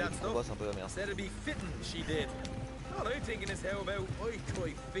Comment kerosene, that combat, stuff. c'est un peu la merde. Said it'd be fitting, she did. All I'm thinking is how about I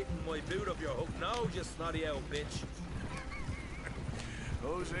try fitting my boot up your hook now, you snotty old bitch.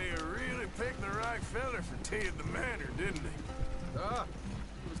 Jose really picked the right fella for tea at the manor, didn't he? Ah,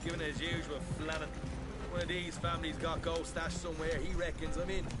 he was giving his usual flannin'. One of these families got gold stashed somewhere, he reckons I'm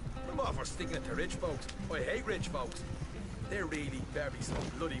in. I'm all for sticking it to rich folks. I hate rich folks. There really better be some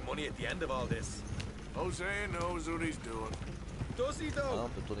bloody money at the end of all this. Jose knows what he's doing. Does he though? Ah, on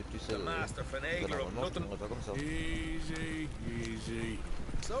peut tourner plus seul. The master finagler of Normalement, je nothing. tournerai pas comme ça. Easy, easy.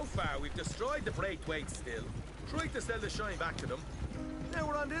 So far, we've destroyed the Braithwaites still, tried to sell the shine back to them. Now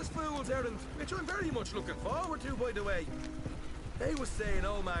we're on this fool's errand, which I'm very much looking forward to, by the way. They was saying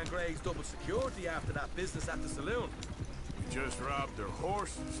old man Gray's double security after that business at the saloon. We just robbed their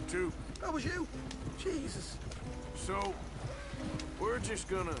horses, too. That was you? Jesus. So, we're just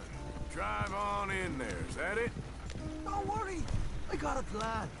gonna drive on in there, is that it? Don't worry, I got a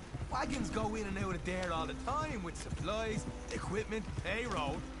plan. Wagons go in and out of there all the time with supplies, equipment,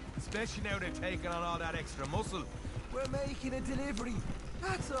 payroll. Especially now they're taking on all that extra muscle. We're making a delivery,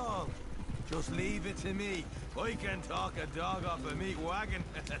 that's all. Just leave it to me. I can talk a dog off a meat wagon.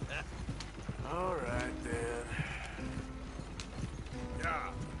 All right, then.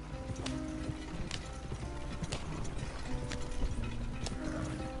 Yeah.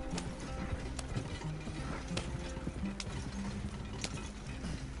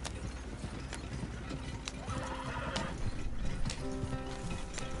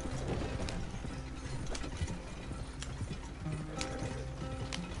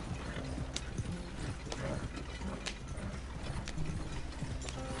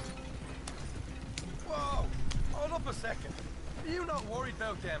 Whoa, hold up a second. Are you not worried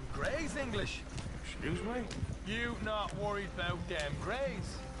about them Greys, English? Excuse me? You not worried about them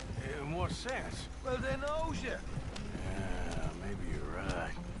Greys? In what sense? Well, they knows you. Yeah, maybe you're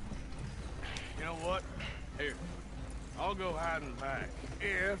right. You know what? Here, I'll go hiding back.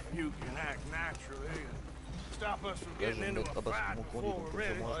 If you can act naturally and stop us from getting into a fight before we're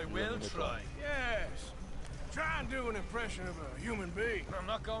ready. I will try. Yes. Try and do an impression of a human being. I'm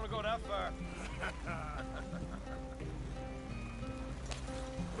not going to go that far.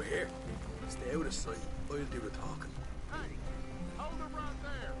 We're here. Stay out of sight. I'll do the talking. Hey, hold him right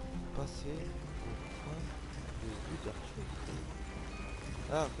there. Passer au point de vue d'Arthur.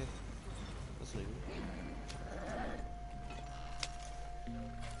 Ah, ok. Ça, c'est rigolo.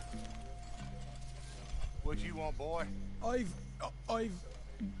 What you want, boy?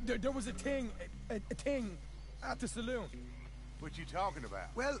 There was a thing at the saloon. What you talking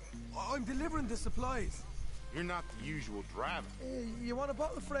about? Well, I'm delivering the supplies. You're not the usual driver. You want a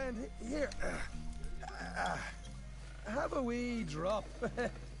bottle, friend? Here. Have a wee drop.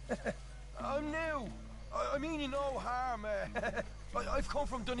 I'm new. I mean you no harm. I've come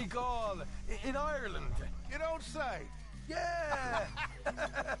from Donegal, in Ireland. You don't say. Yeah!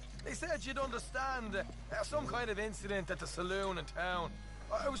 They said you'd understand. Some kind of incident at the saloon in town.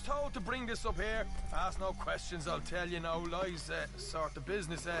 I was told to bring this up here. Ask no questions, I'll tell you no lies. Sort of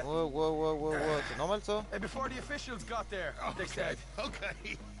business. Whoa. C'est normal ça? Before the officials got there, they said.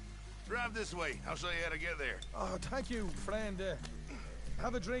 Okay. Drive this way. I'll show you how to get there. Oh, thank you, friend.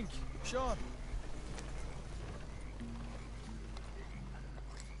 Have a drink. Sean.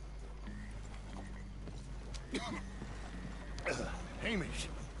 Hamish.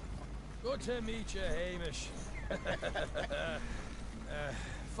 Good to meet you, Hamish.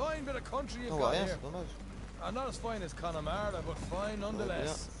 Fine bit of country you've got rien, here. c'est dommage. Not as fine as Connemara, but fine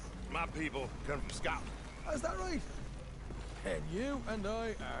nonetheless. My people come from Scotland. Is that right? And you and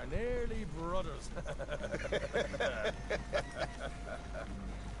I are nearly brothers.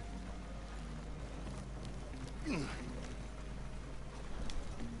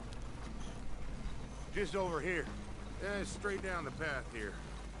 Just over here. Straight down the path here.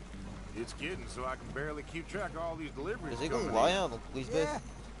 It's getting so I can barely keep track of all these deliveries. Les égons voient rien, donc ils se baissent. Yeah,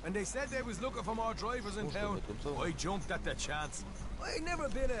 and they said they was looking for more drivers in town. I jumped at the chance. I never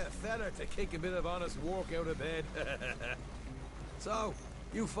been a fella to kick a bit of honest work out of bed. So,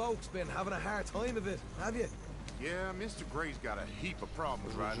 you folks been having a hard time of it, have you? Yeah, Mr. Gray's got a heap of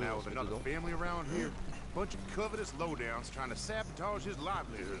problems right now with another family around here. Bunch of covetous lowdowns trying to sabotage his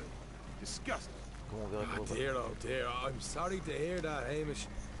livelihood. Disgusting. Oh dear, I'm sorry to hear that, Hamish.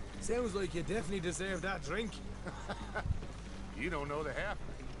 Sounds like you definitely deserve that drink. You don't know the half of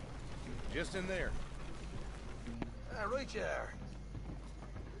it. Just in there. Right you are.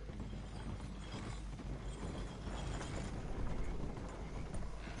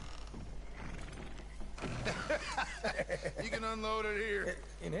 You can unload it here.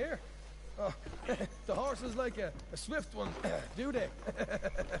 In here? Oh, the horse is like a swift one, do they?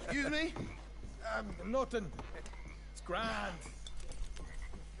 Excuse me? Nothing. It's grand.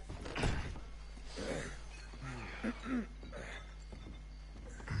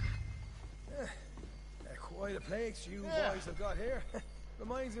 Quite a place you boys have got here.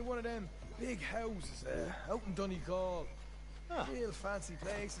 Reminds me of one of them big houses out in Donegal. Real fancy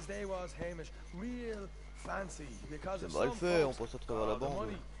places they was, Hamish. Real fancy. Because of some fait, on folks, pense à travers la the bande.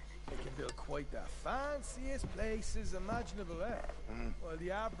 money, they can build quite the fanciest places imaginable, Well,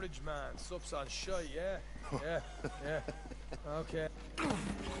 the average man sups on shy, yeah. Okay.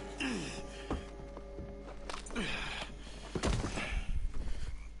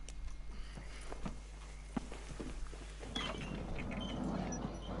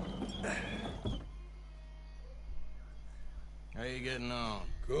 How you getting on?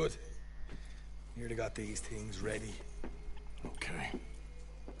 Good. Nearly got these things ready. Okay.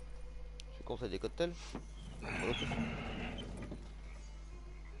 Je conseille des cocktails.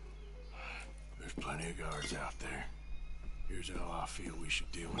 There's plenty of guards out there. Here's how I feel we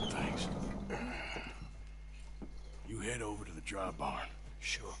should deal with things. You head over to the dry barn.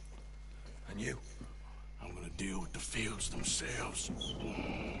 Sure. And you? I'm gonna deal with the fields themselves.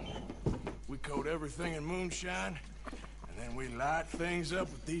 We coat everything in moonshine, and then we light things up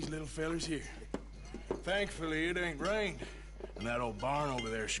with these little fellers here. Thankfully, it ain't rained, and that old barn over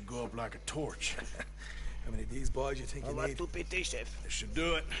there should go up like a torch. How many of these boys you think you need? This should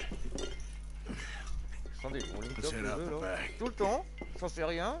do it. Attendez, on link Let's up head les out deux the là. back. Tout le temps, ça fait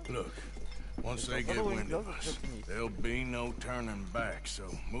rien. Look, once they get wind of us, there'll be no turning back, so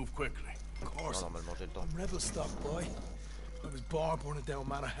move quickly. Of course. Normalement j'ai le temps. I'm rebel stock, boy. I was born burning down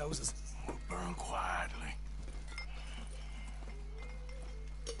manor houses. We'll burn quietly.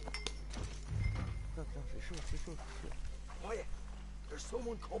 C'est chaud. Boy, there's There's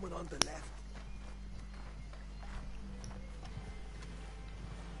someone coming on the left.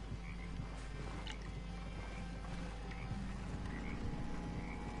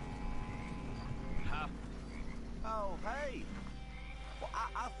 Oh, hey. Well,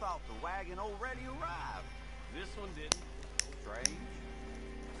 I thought the wagon already arrived. This one didn't. Strange.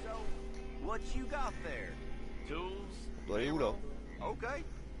 So, what you got there? Tools? Doit aller où là? Okay.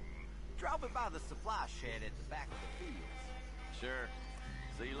 Drop it by the supply shed at the back of the fields. Sure.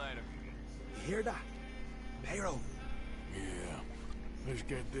 See you later. You hear that? Payroll. Yeah. Let's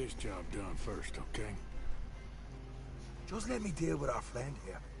get this job done first, okay? Just let me deal with our friend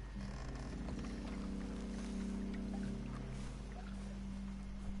here.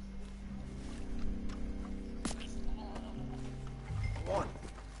 Come on.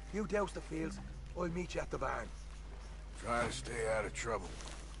 You douse the fields. I'll meet you at the barn. Try to stay out of trouble.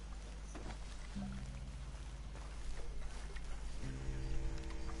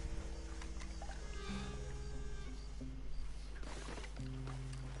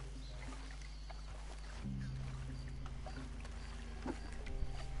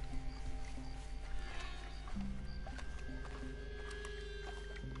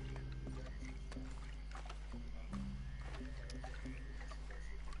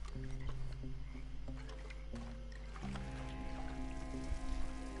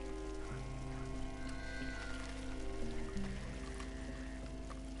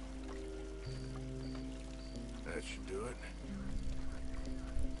 That should do it.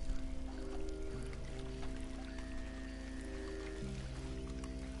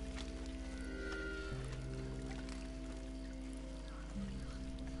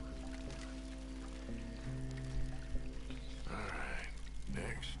 All right,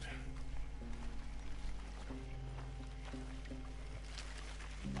 next.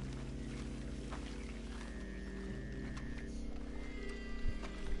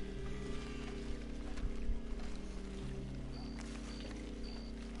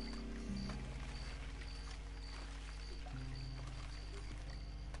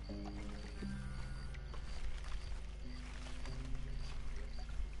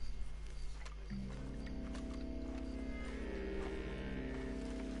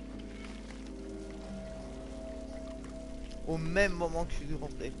 Au même moment que je suis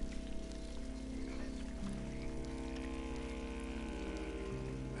rentré.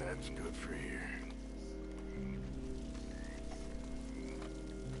 That's good for here.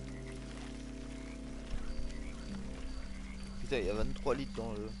 Putain, il y a 23 litres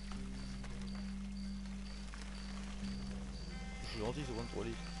dans le... Je suis gentil, c'est 23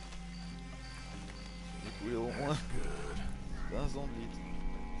 litres. J'ai coulé au moins 15 ans de litres.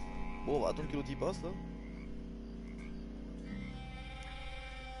 Bon, on va attendre que l'autre y passe là.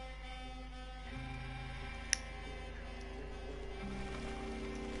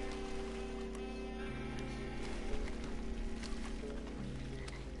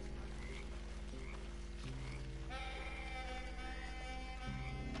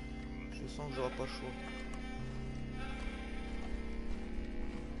 Je sens que j'aurai pas le choix.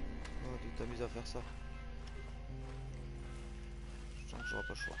 Oh, tu t'amuses à faire ça. Je sens que j'aurai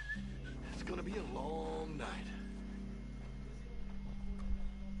pas le choix. It's gonna be a long night.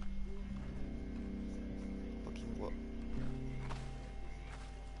 Pas qu'il me voit.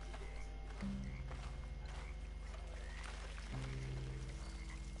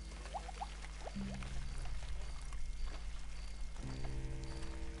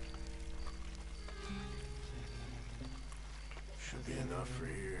 Should be enough for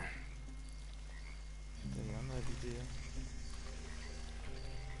here. Putain, il y en a à vider. Hein.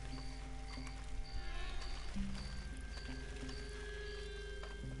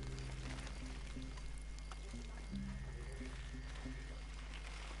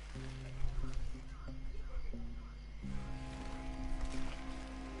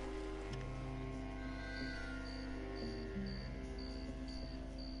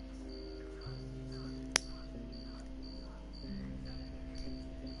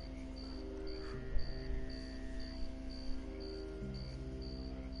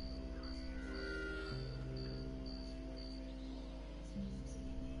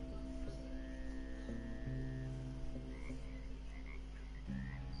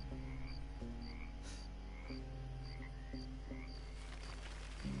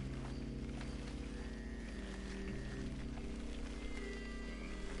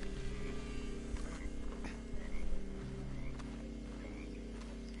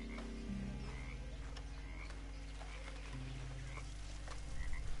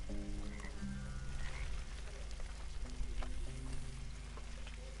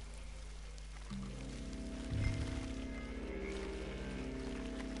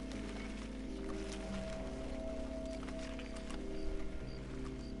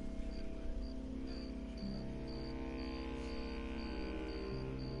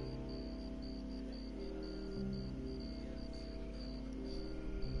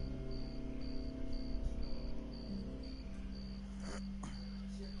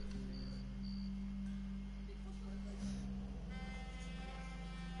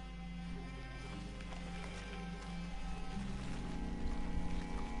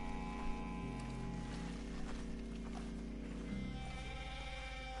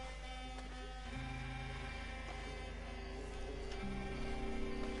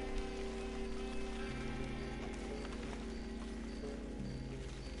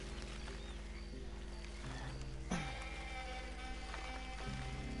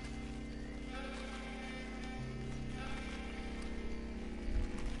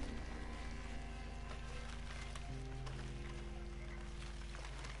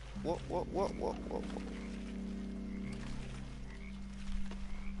 What?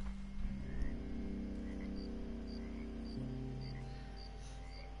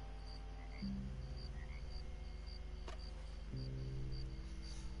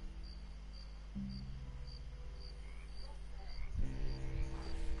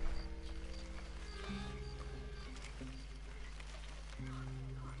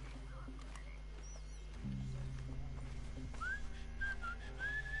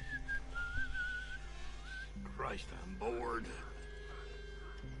 Christ, I'm bored.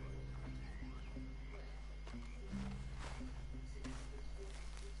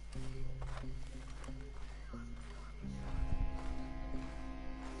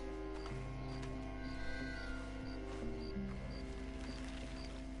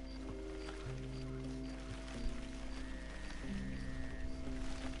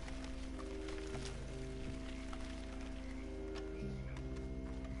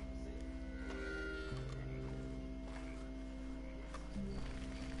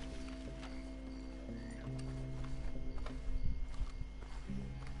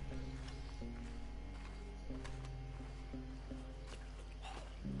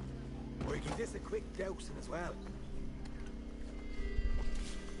 Or give this a quick dousing as well.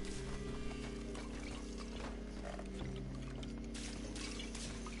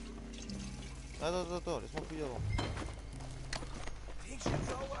 Attends, laisse-moi fouiller avant. Think she'll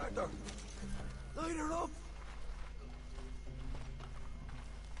go, Arthur. Light her up.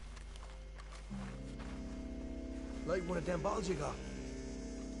 Like one of them bottles you got.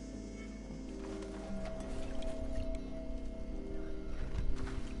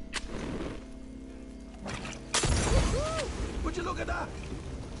 Would you look at that?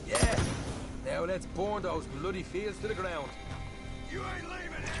 Yeah. Now let's burn those bloody fields to the ground. You ain't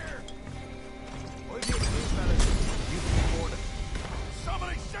leaving here! I give you fellas. You can burn it.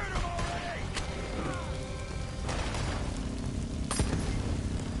 Somebody shoot him already!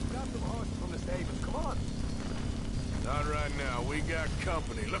 Grab some horses from the stables. Come on. Not right now. We got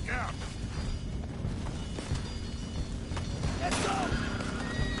company. Look out! Let's go!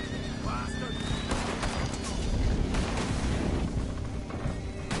 Bastard!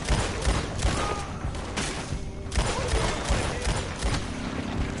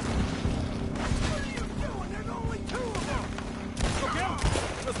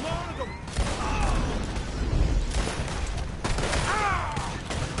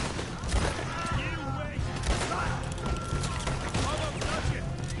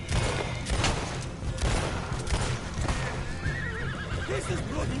 This is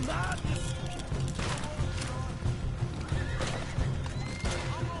bloody madness!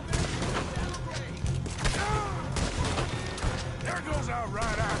 There goes our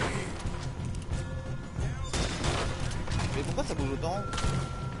right out of here. Mais pourquoi ça bouge autant?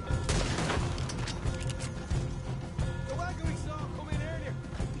 The wagon we saw come in earlier.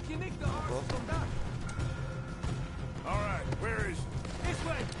 We can nick the horses from that. All right, where is it? This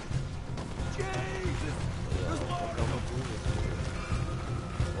way! Jesus! There's more of them!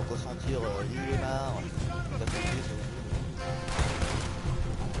 On va ressentir l'île marre.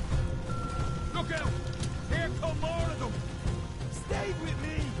 Look out! Here come more of them! Stay with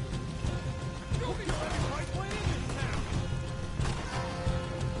me! You'll be running right way in this town!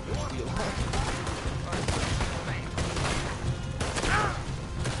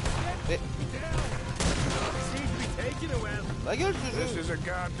 Get down! Seems to be taking a while. Ma gueule ce This jeu! is a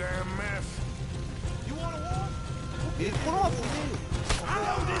goddamn mess. You wanna walk? Il est trop long à fouiller!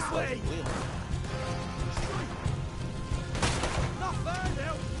 Go this way! Oui. Not far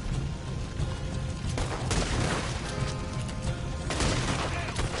now!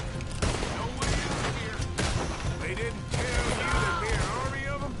 No way out here. They didn't tell you there'd be an army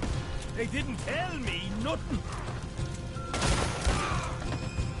of them? They didn't tell me nothing!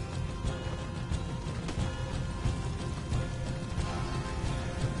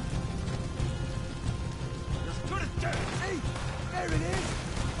 Hey! There it is!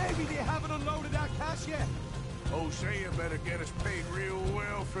 Maybe they haven't unloaded that cash yet! Hosea better get us paid real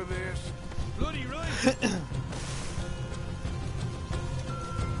well for this. Bloody right!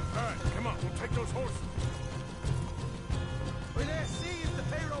 All right, come on, we'll take those horses. Well, let's see if the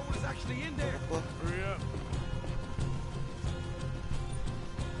payroll is actually in there! Hurry up.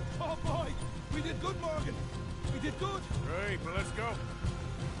 Oh boy! We did good, Morgan! We did good! Great, well, let's go.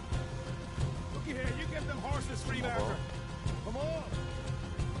 Looky here, you get them horses free, Martha! Come on!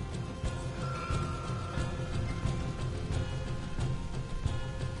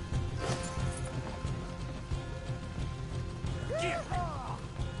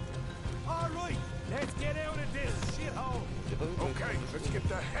 All right, let's get out of this shithole. Okay, Let's get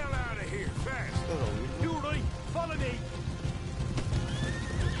the hell out of here, fast. You right, follow me.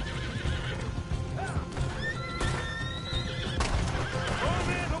 Oh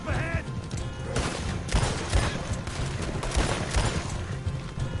man, up ahead.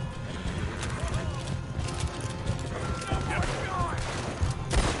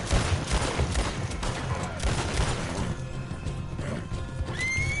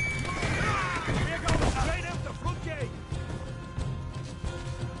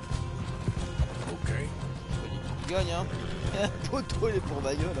 Gagne hein. Toto il est pour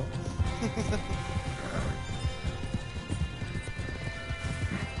ma gueule hein.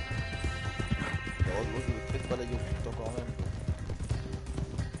 Heureusement je ne fais pas la gueule tout encore même.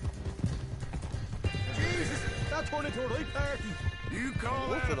 Jesus, that turned into a right party. You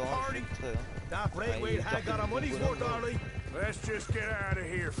call that a party? That Braithwaite had got a money's worth, alright. Let's just get out of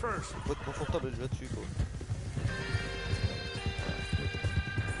here first. Faut être confortable déjà dessus quoi.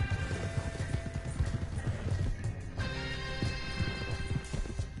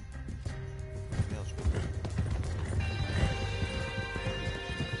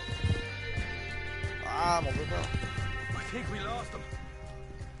 Ah, mon bébé. I think we lost him.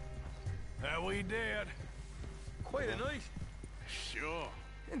 We did. Quite a night. Sure.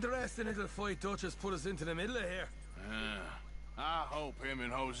 Interesting little fight Dutchess put us into the middle of here. I hope him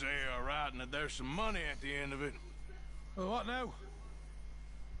and Jose are right and that there's some money at the end of it. Well, what now?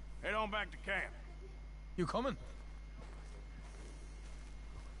 Head on back to camp. You coming?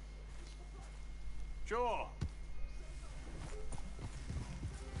 Sure.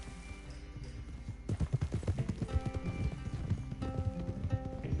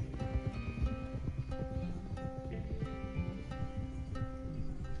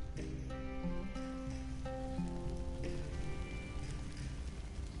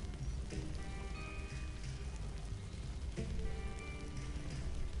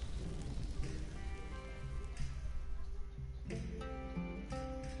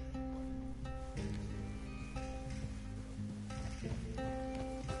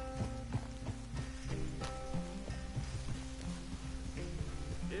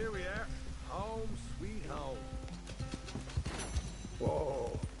 Here we are. Home sweet home.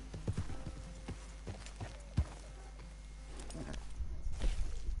 Whoa.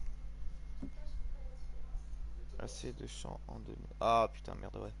 Assez de champs en demi. Ah putain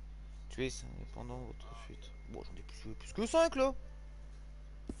merde ouais. Tuez ça pendant votre fuite. Bon j'en ai plus que 5 là.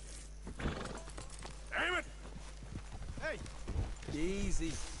 Damn it! Hey!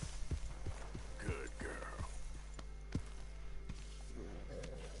 Easy. Good girl.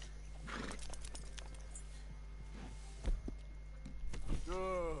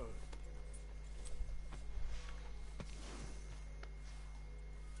 Good.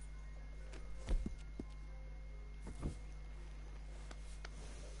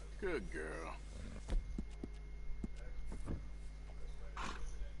 Good girl.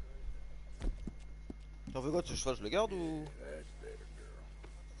 T'en veux quoi, je le garde ou...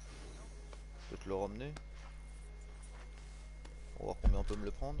 Je peux te le ramener. On va voir combien on peut me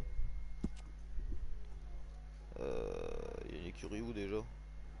le prendre. Il y a une écurie où déjà?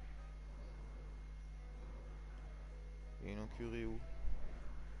 Il y a une écurie où?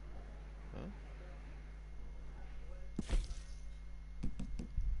 Hein?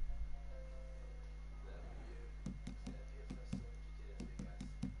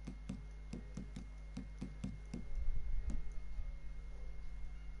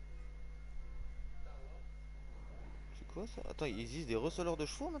 C'est quoi ça? Attends, il existe des receleurs de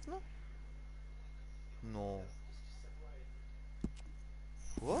chevaux maintenant? Non.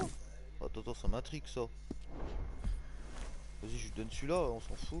 Quoi? Attends, ça m'intrigue ça. Vas-y, je lui donne celui-là, on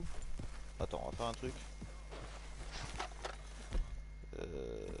s'en fout. Attends, on va faire un truc.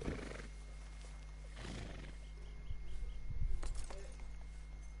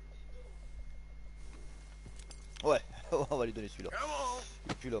 Ouais, on va lui donner celui-là.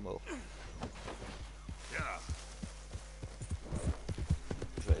 Et puis la mort.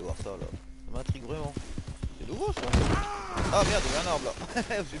 Je vais aller voir ça là. Ça m'intrigue vraiment. C'est nouveau ça. Ah merde, il y a un arbre là.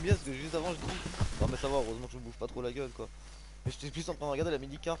 J'aime bien parce que juste avant je dis. Non mais ça va, heureusement que je me bouffe pas trop la gueule quoi. Mais j'étais plus en train de regarder la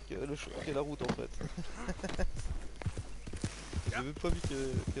mini-carte que la route en fait. J'ai même pas vu qu'il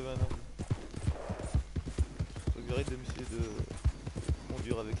y avait un arbre. Faut que j'arrête de m'essayer de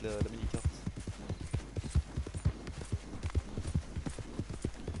conduire avec la mini-carte.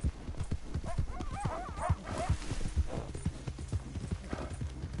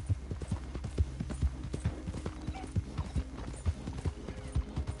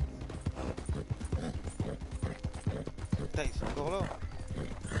 Putain, ils sont encore là.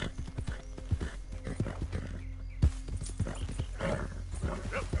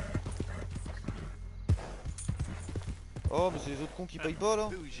 Oh, mais c'est les autres cons qui payent pas là.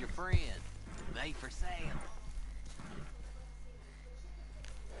 Who's your friend? They for sale.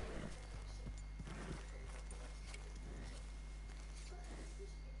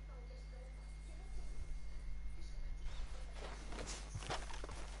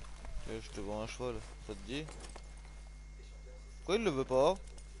 Je te vends un cheval, ça te dit? Pourquoi il le veut pas?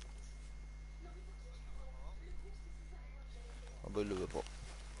 Ah bah il le veut pas.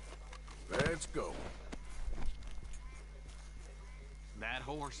 Let's go. That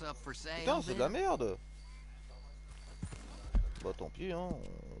horse up for sale. Putain, c'est de la merde. Bah tant pis, hein,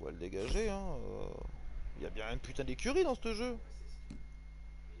 on va le dégager, hein. Y a bien une putain d'écurie dans ce jeu.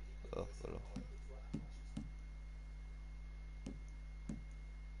 Ah, voilà.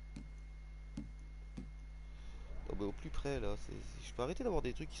 Oh, bah, au plus près là, je peux arrêter d'avoir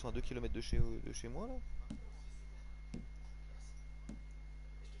des trucs qui sont à 2 km de chez moi là?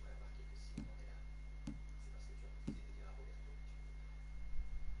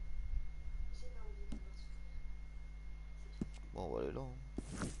 Bon, on va aller là, hein.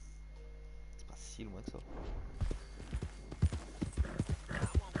 C'est pas si loin que ça.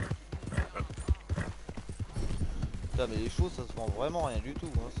 Putain, mais les choses ça se vend vraiment rien du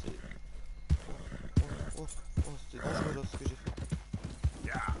tout, hein. C'est... Oh, c'était dangereux là ce que j'ai fait.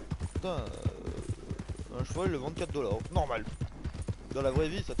 Putain, un cheval le vend 4 $. Normal. Dans la vraie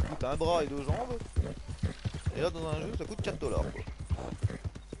vie ça te coûte un bras et 2 jambes. Et là dans un jeu ça coûte 4 $. Quoi.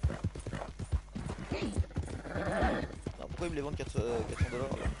 Alors, pourquoi ils me les vendent 400 $? Là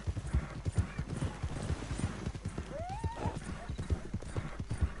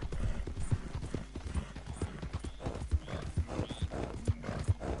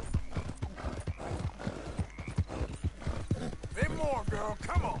Bit more, girl.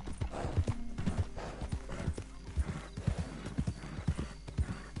 Come on.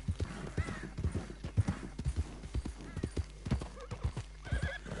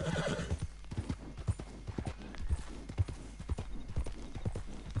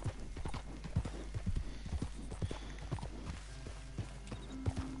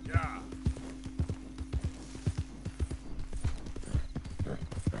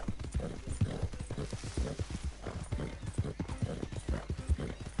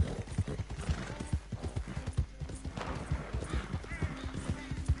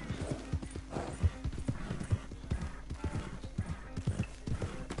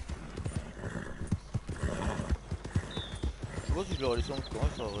 je sais pas si je l'aurais laissé en courant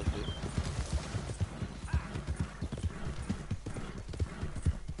ça aurait été.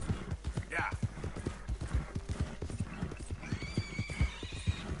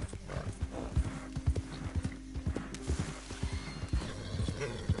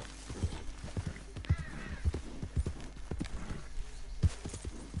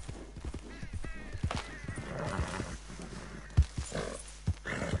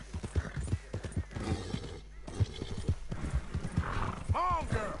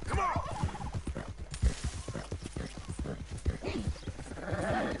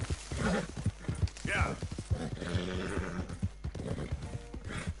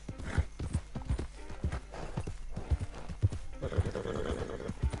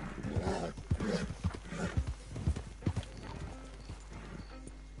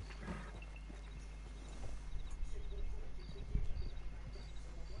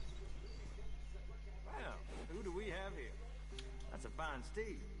 Who do we have here? That's a fine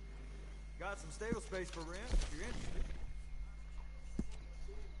steed. Got some stable space for rent if you're interested.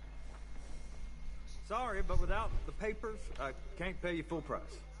 Sorry, but without the papers, I can't pay you full price.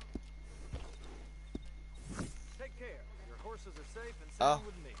 Take care. Your horses are safe and sound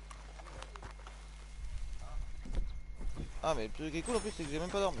with me. Ah mais le truc qui est cool en plus c'est que j'ai même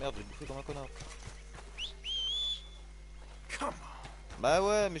pas d'arme. Merde, j'ai bouffé comme un connard. Bah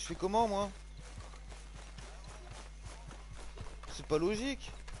ouais, mais je fais comment moi? C'est pas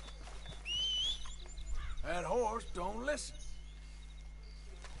logique. That horse don't listen.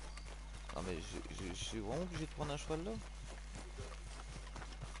 Ah mais je suis vraiment obligé de prendre un cheval là.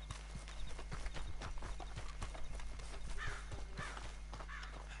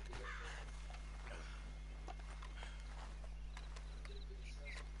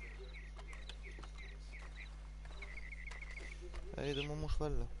 Allez, donne-moi mon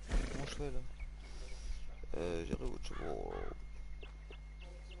cheval là. Mon cheval là. J'irai autre chose. Oh.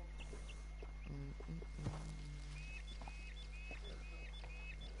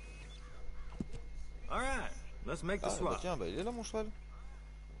 Alright, let's make the Bah swap. tiens, bah il est là mon cheval.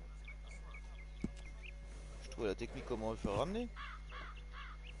 Je trouvais la technique comment le faire ramener.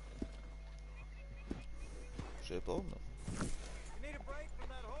 Je savais pas, mais...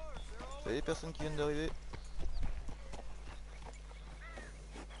 Ça y est, personne qui vient d'arriver.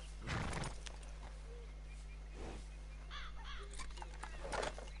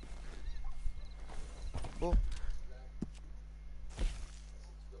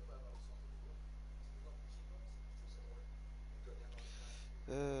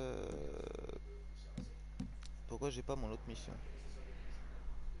 pourquoi j'ai pas mon autre mission.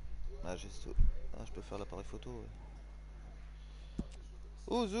 Ah, j'ai ça. Ah, je peux faire l'appareil photo. Ouais.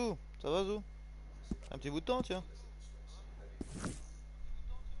 Oh, Zou, ça va, Zou? Un petit bout de temps, tiens.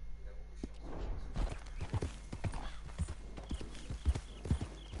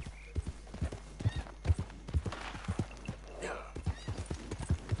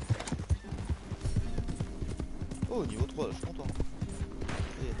 Oh, niveau 3, là, je suis content.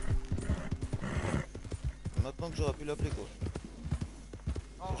 Et maintenant que j'aurais pu l'appeler, quoi.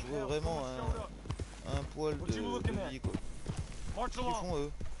 Ça, je vois vraiment un poil de vie, quoi. Qu'est-ce qu'ils font,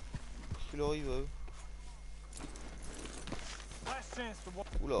 eux? Qu'est-ce qu'il leur arrive, eux?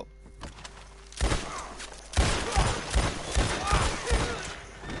 Oula.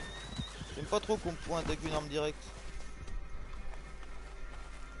 J'aime pas trop qu'on me pointe avec une arme directe.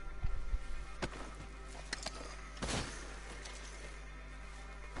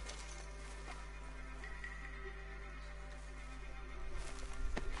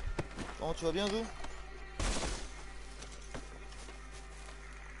 Comment tu vas bien, Zou?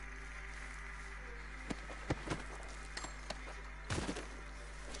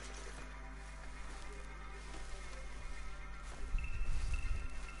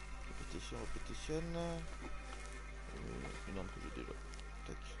 Répétitionne. Une arme que j'ai déjà.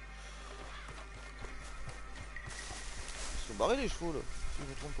 Tac. Ils sont barrés les chevaux là, si je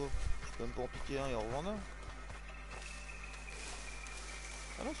me trompe pas. Je peux même pas en piquer un et en revendre un.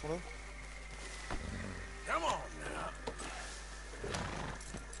 Ah non, ils sont là. Come on now.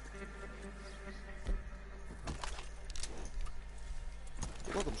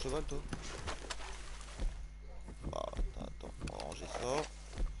 C'est quoi comme cheval toi? Ah, attends, on va ranger ça.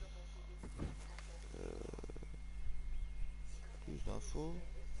 Plus d'infos.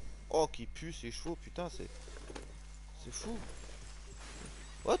 Oh, qui pue ces chevaux, putain, c'est fou.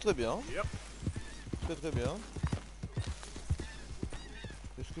 Ouais, très bien. Très très bien.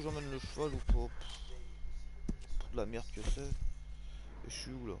 Est-ce que j'emmène le cheval ou pas? Pour de la merde que c'est. Et je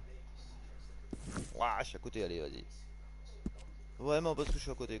suis où là? Ouah, je suis à côté, allez, vas-y. Vraiment parce que je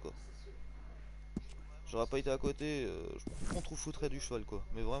suis à côté quoi. J'aurais pas été à côté, je m'en trouve foutrait du cheval quoi,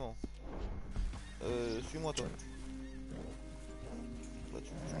 mais vraiment. Suis-moi toi. Bah,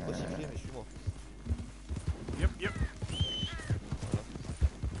 tu peux pas siffler mais suis-moi. Yep. Voilà.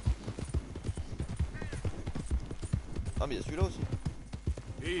 Ah mais il y a celui-là aussi.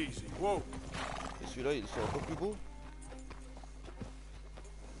 Easy, whoa. Et celui-là il est encore plus beau.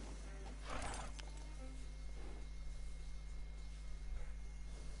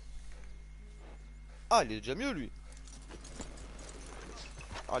 Ah il est déjà mieux lui.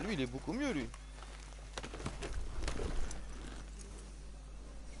 Ah lui il est beaucoup mieux lui.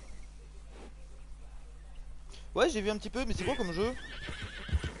 Ouais j'ai vu un petit peu mais c'est quoi comme jeu?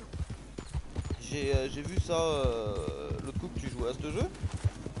 J'ai vu ça l'autre coup que tu jouais à ce jeu.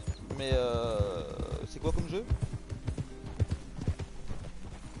 Mais c'est quoi comme jeu?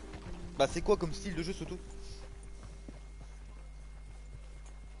 Bah c'est quoi comme style de jeu surtout?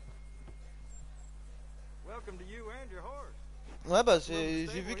 Ouais bah j'ai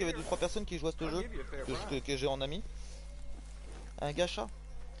vu qu'il y avait 2-3 personnes qui jouaient à ce jeu que j'ai en ami. Un gacha.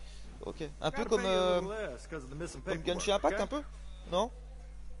 Ok. Un peu comme Genshin Impact un peu? Non?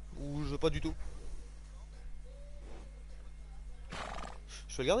 Ou je pas du tout?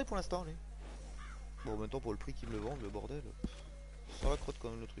 Je vais le garder pour l'instant lui. Bon en même temps pour le prix qu'ils me le vendent, le bordel. Ça la crotte quand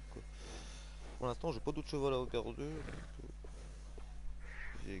même le truc quoi. Pour l'instant j'ai pas d'autres chevaux à regarder.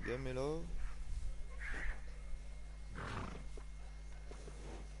 J'ai Gamela.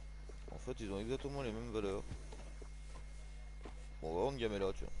 En fait ils ont exactement les mêmes valeurs. Bon on va vendre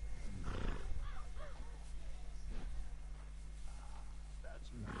Gamela tiens.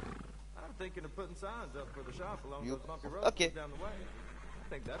 Ok.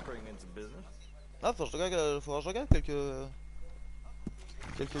 Ah faut que je regarde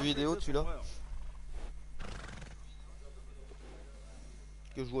quelques vidéos dessus là.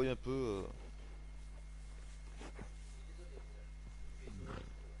 Que je voyais un peu.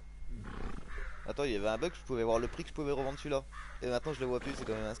 Attends, il y avait un bug, je pouvais voir le prix que je pouvais revendre celui-là. Et maintenant je le vois plus, c'est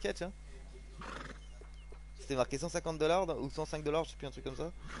quand même un sketch hein. C'était marqué 150$ ou 105$, je sais plus, un truc comme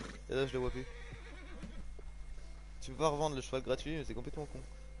ça. Et là je le vois plus. Tu peux pas revendre le cheval gratuit, mais c'est complètement con.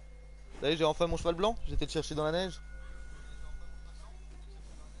 Vous savez, j'ai enfin mon cheval blanc, j'étais le chercher dans la neige.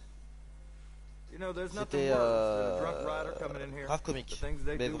 C'était grave comique,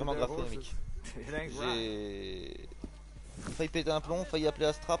 mais vraiment grave comique. J'ai failli péter un plomb, failli appeler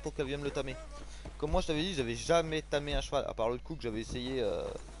Astra pour qu'elle vienne me le tamer. Comme moi je t'avais dit, j'avais jamais tamé un cheval, à part l'autre coup que j'avais essayé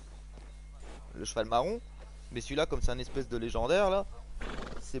le cheval marron. Mais celui-là, comme c'est un espèce de légendaire là,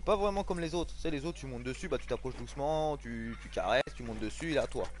 c'est pas vraiment comme les autres. Tu sais, les autres, tu montes dessus, bah tu t'approches doucement, tu caresses, tu montes dessus, il est à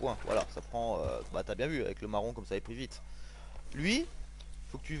toi. Point. Voilà, ça prend. Bah t'as bien vu, avec le marron, comme ça, il est pris vite. Lui,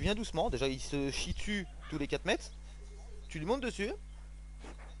 faut que tu viens doucement. Déjà, il se chie dessus tous les 4 mètres. Tu lui montes dessus.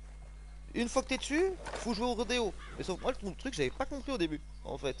 Une fois que t'es dessus, faut jouer au rodéo. Mais sauf moi, le truc, j'avais pas compris au début,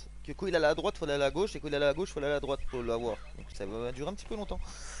 en fait. Que quand il allait à la droite, faut aller à la gauche, et quand il allait à la gauche, faut aller à la droite pour l'avoir. Donc ça va durer un petit peu longtemps.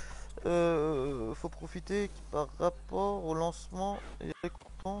 Faut profiter par rapport au lancement et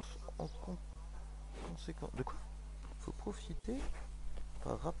récompense en conséquence. De quoi? Faut profiter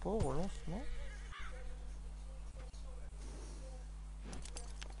par rapport au lancement.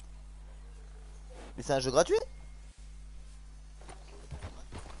 Mais c'est un jeu gratuit?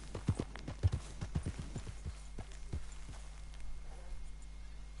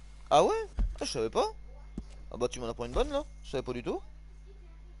 Ah ouais? Ah, je savais pas. Ah bah tu m'en apprends une bonne là. Je savais pas du tout.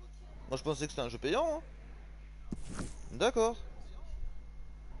 Moi je pensais que c'était un jeu payant, hein. D'accord.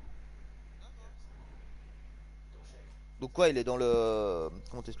 Donc quoi, il est dans le...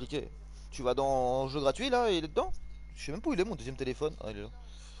 Comment t'expliquer? Tu vas dans jeu gratuit là et il est dedans? Je sais même pas où il est mon deuxième téléphone. Ah il est là.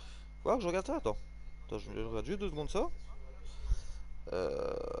 Quoi, je regarde ça, attends. Attends, je regarde juste 2 secondes ça.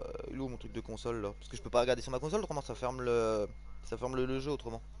 Il est où mon truc de console là? Parce que je peux pas regarder sur ma console, autrement ça ferme le... Ça ferme le jeu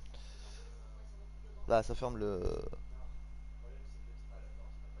autrement. Là, ça ferme le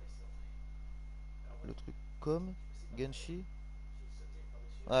truc comme Genshi.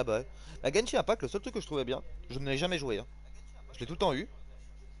 Ah bah ouais. La Genshi Impact, le seul truc que je trouvais bien, je ne l'ai jamais joué, hein. Je l'ai tout le temps eu,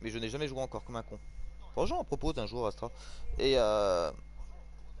 mais je n'ai jamais joué encore comme un con. Franchement, on propose un jour Astra. Et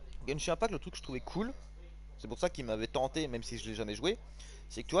Genshin Impact, le truc que je trouvais cool, c'est pour ça qu'il m'avait tenté, même si je l'ai jamais joué,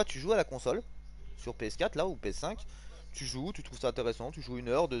 c'est que tu vois, tu joues à la console, sur PS4 là, ou PS5, tu joues, tu trouves ça intéressant, tu joues 1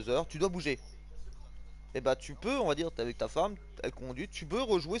 heure, 2 heures, tu dois bouger. Et bah tu peux, on va dire, t'es avec ta femme, elle conduit, tu peux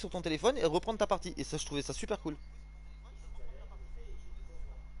rejouer sur ton téléphone et reprendre ta partie. Et ça, je trouvais ça super cool.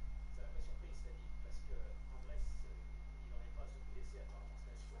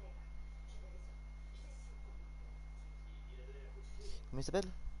 Comment il s'appelle?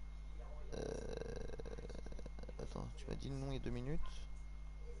 Attends, tu m'as dit le nom il y a 2 minutes.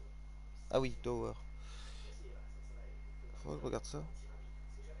 Ah oui, Tower. Faudrait que je regarde ça.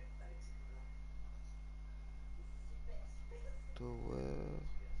 Tower.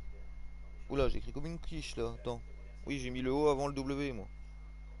 Oula, j'ai écrit comme une quiche là. Attends. Oui, j'ai mis le O avant le W moi.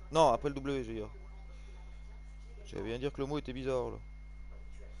 Non, après le W, j'ai dit. J'allais bien dire que le mot était bizarre là.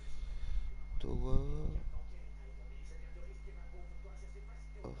 Tower.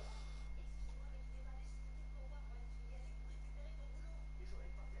 Off.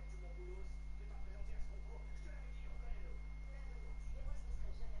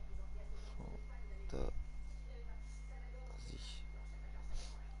 Fantasy.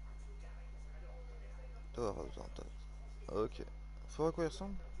 Tower Horizontal. Ok. Faut à quoi il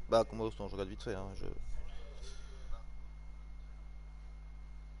ressemble? Bah, comment je regarde vite fait, hein.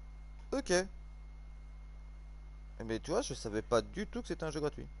 Ok. Mais tu vois, je savais pas du tout que c'était un jeu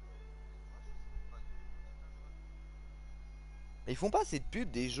gratuit. Mais ils font pas assez de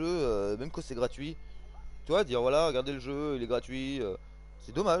pubs des jeux, même quand c'est gratuit. Tu vois, dire voilà, regardez le jeu, il est gratuit.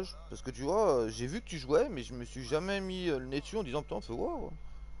 C'est dommage, parce que tu vois, j'ai vu que tu jouais, mais je me suis jamais mis le nez dessus en disant putain, fais voir.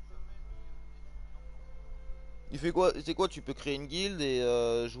 Il fait quoi? C'est quoi? Tu peux créer une guilde et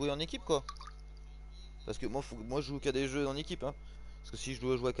jouer en équipe quoi? Parce que moi je joue qu'à des jeux en équipe, hein. Parce que si je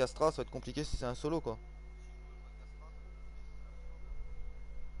dois jouer à Castra, ça va être compliqué si c'est un solo quoi.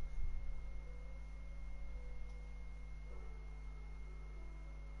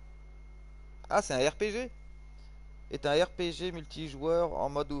 Ah, c'est un RPG? Est un RPG multijoueur en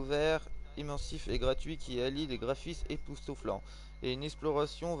mode ouvert, immersif et gratuit qui allie des graphismes époustouflants et une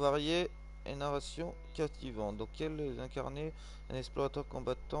exploration variée et narration captivante. Donc, elle incarner un explorateur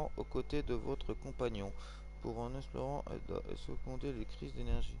combattant aux côtés de votre compagnon pour un explorant et seconder les crises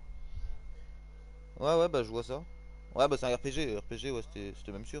d'énergie. Ouais, ouais, bah je vois ça. Ouais, bah c'est un RPG. RPG, ouais,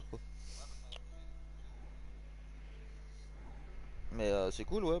 c'était même sûr quoi. Mais c'est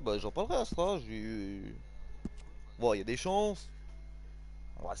cool, ouais, bah j'en parlerai à Astra. Bon, il y a des chances.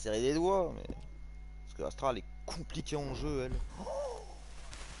 On va serrer les doigts, mais. Parce que Astra, elle est compliquée en jeu, elle.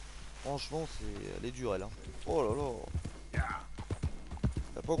 Franchement, elle est dure, elle. Hein. Oh là là.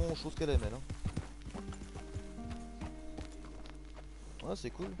 Y'a pas grand chose qu'elle aime, elle. Hein. Ouais, c'est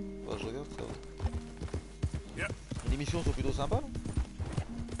cool. Bah, je regarde ça. Les missions sont plutôt sympas.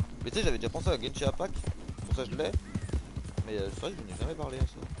 Mais tu sais, j'avais déjà pensé à Genshin Impact. Pour ça, je l'ai. Mais c'est vrai que je n'ai jamais parlé à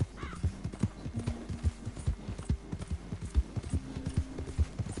ça.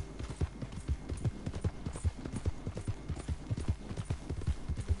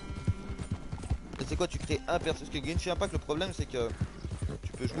 Et c'est quoi, tu crées un personnage? Parce que Genshin Impact, le problème, c'est que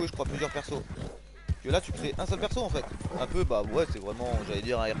tu peux jouer je crois plusieurs persos. Que là tu crées un seul perso en fait. Un peu bah ouais c'est vraiment j'allais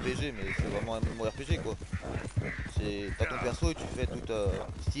dire un RPG mais c'est vraiment un RPG quoi. C'est t'as ton perso et tu fais tout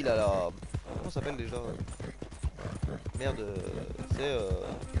style à la. Comment ça s'appelle déjà merde c'est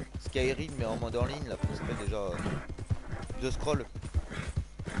Skyrim mais en mode en ligne là comment ça s'appelle déjà The Scroll.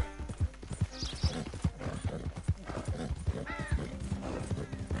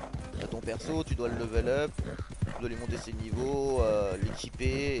 T'as ton perso, tu dois le level up, tu dois lui monter ses niveaux,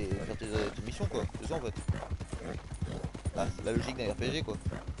 l'équiper et faire tes missions quoi. C'est ça en fait. Ah, c'est la logique d'un RPG quoi.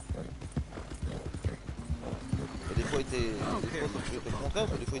 Et des fois ça peut être le contraire,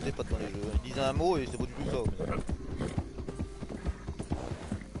 parce que des fois il était pas dans les jeux. Il disait un mot et c'est pas du tout ça.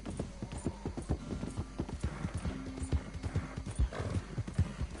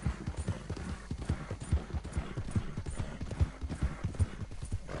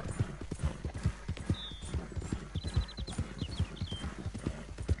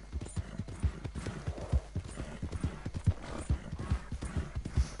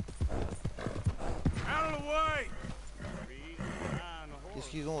 Qu'est-ce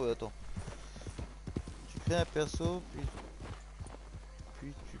qu'ils ont attends. Tu crées un perso,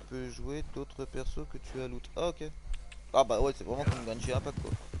 puis tu peux jouer d'autres persos que tu as loot. Ah ok. Ah bah ouais c'est vraiment comme un Genshin Impact quoi.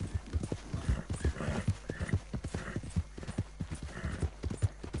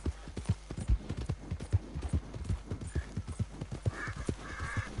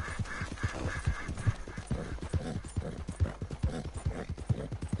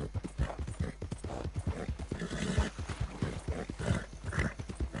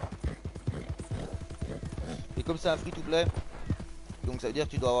 Et comme c'est un free to play, donc ça veut dire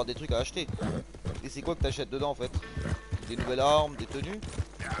que tu dois avoir des trucs à acheter. Et c'est quoi que tu achètes dedans en fait? Des nouvelles armes, des tenues?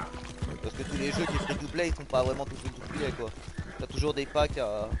 Parce que tous les jeux qui sont free to play ils sont pas vraiment tous free to play quoi. T'as toujours des packs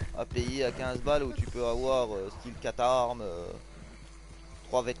à payer à 15 balles où tu peux avoir style 4 armes,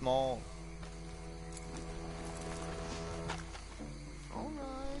 3 vêtements.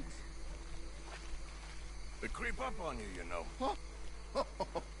 They creep up on you, you know. Huh? Oh,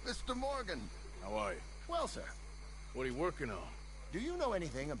 Mr. Morgan. How are you? Well, sir. What are you working on? Do you know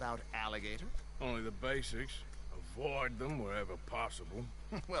anything about alligator? Only the basics. Avoid them wherever possible.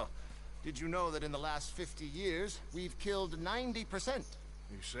 Well, did you know that in the last 50 years, we've killed 90%?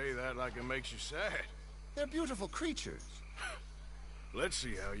 You say that like it makes you sad. They're beautiful creatures. Let's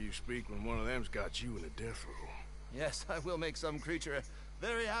see how you speak when one of them's got you in a death row. Yes, I will make some creature a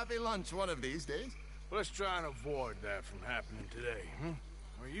very happy lunch one of these days. Let's try and avoid that from happening today, huh?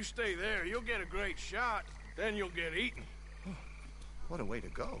 Well, you stay there, you'll get a great shot, then you'll get eaten. What a way to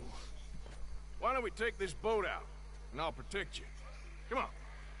go. Why don't we take this boat out, and I'll protect you. Come on,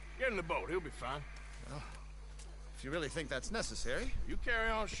 get in the boat, he'll be fine. Well, if you really think that's necessary. You carry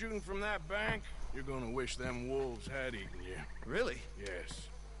on shooting from that bank, you're gonna wish them wolves had eaten you. Really? Yes.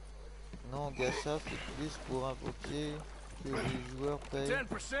 Non, Gacha, c'est plus pour invoquer que les joueurs payent.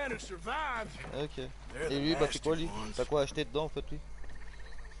 10% have survived. Ok. Et lui, bah c'est quoi lui? T'as quoi acheté dedans en fait lui?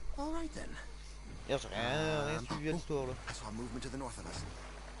 All right then. Regarde, j'ai rien suivi à l'histoire là. I saw a movement to the north of us.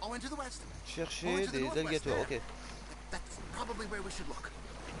 Oh, and to the west. Chercher des alligators, ok. That's probably where we should look.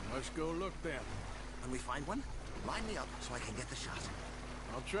 Let's go look then. When we find one, line me up so I can get the shot.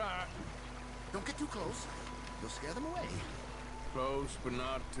 I'll try. Don't get too close. You'll scare them away. Close, but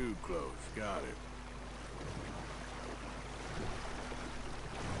not too close. Got it.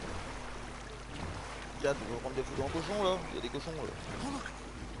 Tiens, tu veux prendre des photos en cochon là? Il y a des cochons là.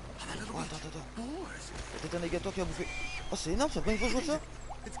 Oh, attends. Il y a peut-être un alligator qui a bouffé. Oh, c'est énorme, c'est la première fois que je vois ça.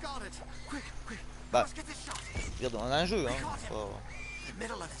 Bah, regarde, on a un jeu, hein. Oh.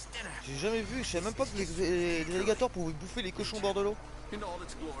 J'ai jamais vu, je savais même pas que les alligators pouvaient bouffer les cochons au bord de l'eau. Ah,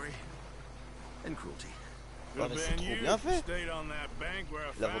 mais c'est trop bien fait.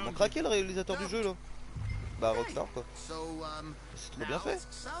 Il a vraiment craqué le réalisateur du jeu là. Bah, Rockstar quoi. C'est trop bien fait.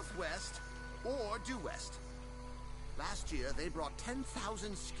 Or due west. Last year, they brought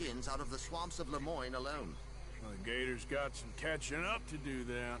 10,000 skins out of the swamps of Lemoyne alone. Well, the Gators got some catching up to do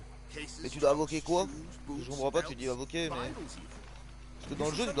then. Mais tu dois invoquer quoi? Je comprends pas, tu dis invoquer, mais... Parce que dans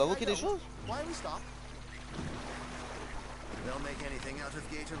le jeu, tu dois invoquer des choses. They'll make anything out of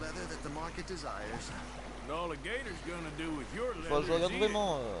gator leather that the market desires. And all the Gator's gonna do with your leather Enfin, je regarde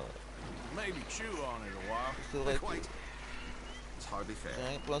vraiment... Maybe chew on it a while. C'est vrai que... Hardly fair.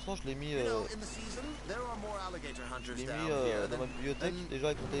 Pour l'instant, je l'ai mis, in the season, there are more alligator hunters je l'ai down mis here dans ma bibliothèque, déjà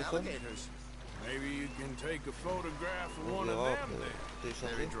avec mon téléphone. Maybe you can take a photograph of On one of verra them après then.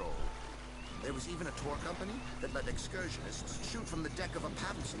 télécharger. There was even a tour company that let excursionists shoot from the deck of a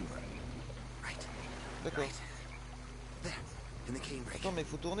paddle steamer. Right. D'accord. There, in the cane break. Attends, mais il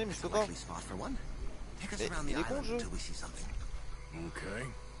faut tourner, mais je peux pas. Spot for one. Take us Mais around the il est con le island jeu. until we see something. Okay.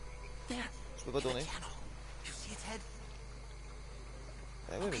 There. Je peux pas tourner. You see its head?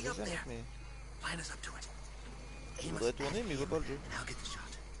 Ah ouais, mais je sais, mec, mais... Line us up to it. Je voudrais tourner, mais il veut pas le jeu. And I'll get the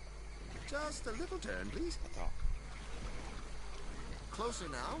shot. Just a little turn, please. Attends. Closer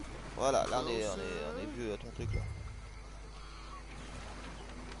now. Voilà, là on est plus à ton truc là.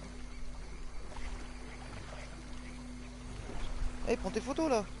 Hey, prends tes photos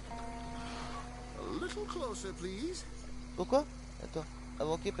là. A little closer, please. Pourquoi? Attends.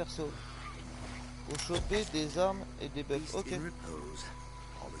 Invoquer perso. Pour choper des armes et des buffs. Ok. All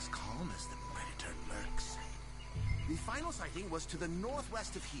is calm as the predator lurks. The final sighting was to the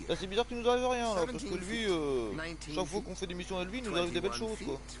northwest of here. Là c'est bizarre qu'il nous arrive rien là, parce que lui, chaque fois qu'on fait des missions à lui, il nous arrive des belles choses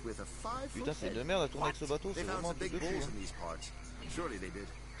quoi. Putain, c'est de merde à tourner avec ce bateau, c'est vraiment un truc de fou. Surely they did.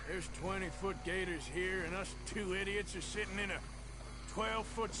 There's 20-foot gators here, and us two idiots are sitting in a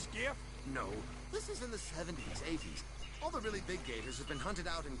 12-foot skiff? No, this is in the 70s, 80s. All the really big gators have been hunted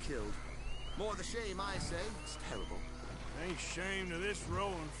out and killed. More the shame, I say. It's terrible. Ain't shame to this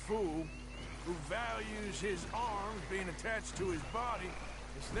rolling fool who values his arms being attached to his body.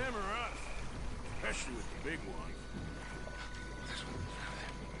 It's them or us, especially with the big ones.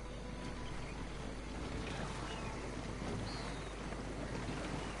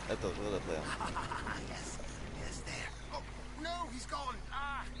 Attends, je regarde après. Yes, there. Oh, no, he's gone.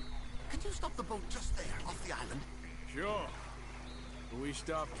 Can you stop the boat just there, off the island? Sure. If we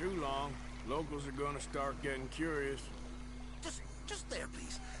stop too long, locals are gonna start getting curious. Just there,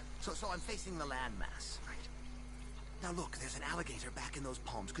 please. So I'm facing the landmass, right? Now look, there's an alligator back in those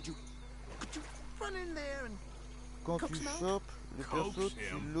palms. Could you run in there and Quand tu chopes le perso,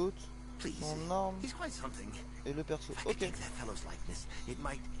 tu lootes son arme He's quite something. et le perso. If I could take that fellow's likeness, it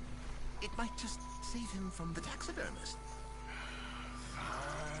might just save him from the taxidermist.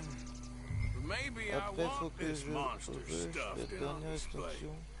 Fine. But maybe I Après, faut want que this je monster revêche la stuffed on dernière display.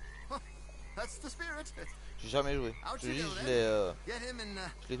 extension. That's the spirit. J'ai jamais joué. Je te dis,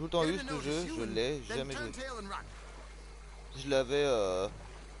 je l'ai tout le temps eu ce jeu, je l'ai jamais joué. Je l'avais,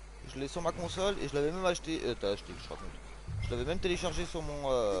 je l'ai sur ma console et je l'avais même acheté. T'as acheté, je raconte. Je l'avais même téléchargé sur mon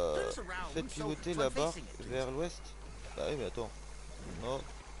fait pivoter la barque vers l'ouest. Ah oui, mais attends. Nord,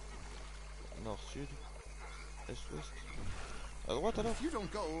 nord, sud, est, ouest. À droite alors. Je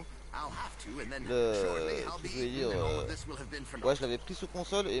voulais dire. Ouais, je l'avais pris sur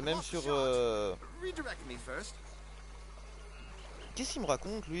console et même sur. Qu'est-ce qu'il me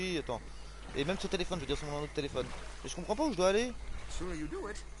raconte lui? Attends. Et même sur téléphone, je veux dire sur mon autre téléphone. Mais je comprends pas où je dois aller.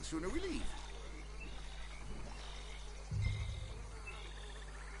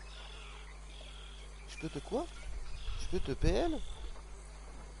 Je peux te quoi? Je peux te PL?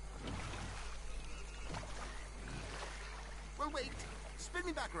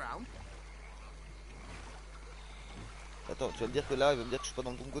 Attends, tu vas me dire que là, il va me dire que je suis pas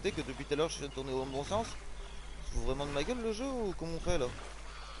dans le bon côté, que depuis tout à l'heure je suis tourné au bon sens? Tu fous vraiment de ma gueule le jeu ou comment on fait là?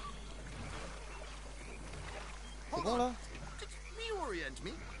 C'est bon là?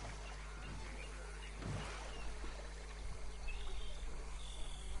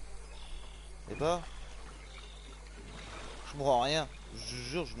 Et bah, je comprends rien. Je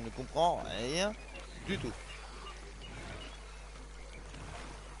jure, je ne comprends rien du tout.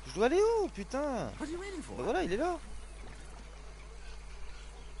 Je dois aller où, putain? Bah voilà, il est là.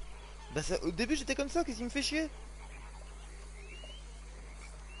 Bah ça, au début j'étais comme ça, qu'est-ce qui me fait chier?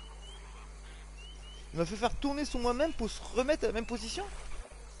 Il m'a fait faire tourner sur moi-même pour se remettre à la même position.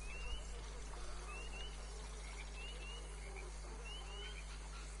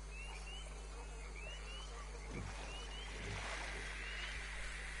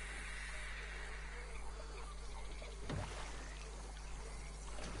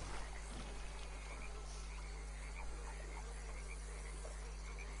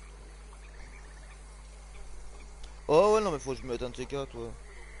 Oh ouais non mais faut que je me mette un de ces quatre ouais.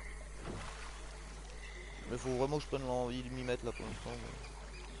 Mais faut vraiment que je prenne l'envie de m'y mettre là pour l'instant.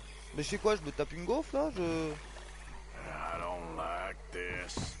 Mais je sais quoi, je me tape une gaufre là, je... I don't like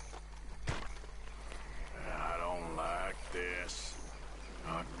this. I don't like this.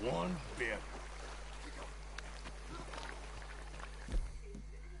 Not one bit.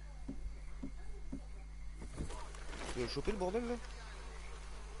 Tu veux choper le bordel là?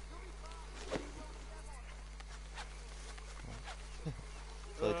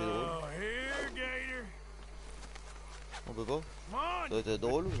 Ça aurait été drôle. On peut pas? Ça aurait été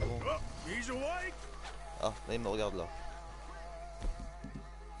drôle ou bon? Ah, là il me regarde là.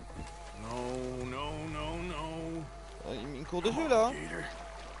 No, no, no, no. Il me court dessus là.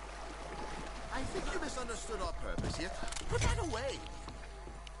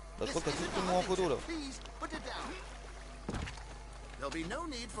 Bah, je crois que t'as tout pris moi en photo là. there'll be no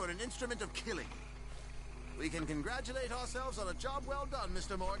need for an instrument of killing. We can congratulate ourselves on a job well done,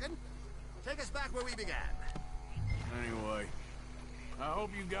 Mr. Morgan. Take us back where we began. Anyway, I hope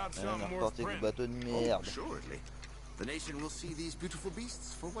you got something worth Porter du printing. bateau de Oh, merde. assuredly. The nation will see these beautiful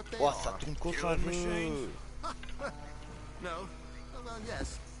beasts for what they Oh, are. ça tourne qu'au cheveux. No. Well,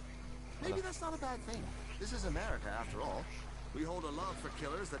 yes. Maybe that's not a bad thing. This is America, after all. We hold a love for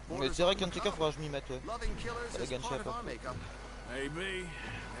killers that Mais borders c'est vrai on qu'un de ces cas, faudra que je m'y mette, ouais. Loving killers La is gun part chef. of our makeup. Maybe.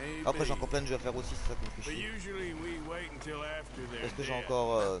 Après, j'ai encore plein de jeux à faire aussi, c'est ça qui me fait But chier. usually we wait until after they're Parce que j'ai dead.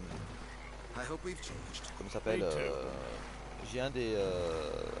 encore. I hope we've changed. Comment ça s'appelle j'ai un des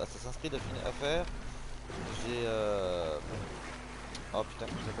Assassin's Creed à faire. J'ai. Oh putain,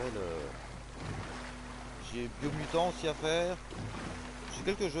 comment ça s'appelle j'ai Biomutant aussi à faire. J'ai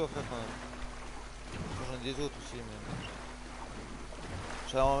quelques jeux à faire quand même. J'en ai des autres aussi, mais.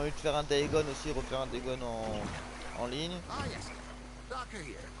 J'avais envie de faire un Dagon aussi, refaire un Dagon en ligne. Ah, yes. Docker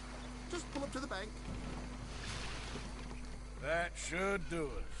here. Just pull up to the bank. That should do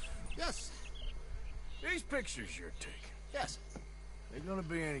it. Yes. These pictures you're taking, Yes. they gonna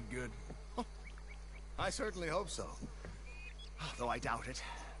be any good? I certainly hope so. Though I doubt it.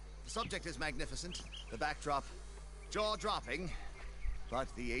 The subject is magnificent, the backdrop jaw-dropping, but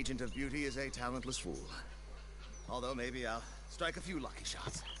the agent of beauty is a talentless fool. Although maybe I'll strike a few lucky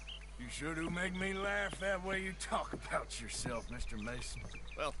shots. You sure do make me laugh that way you talk about yourself, Mr. Mason.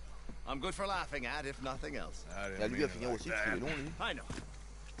 Well, I'm good for laughing at, if nothing else. I Et à didn't lui mean à it finir like aussi, parce qu'il est that. long lui. I know.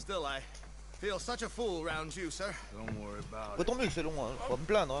 Still, I feel such a fool round you, sir. Don't worry about Bah, it. tant mieux que c'est long, hein. Faut pas me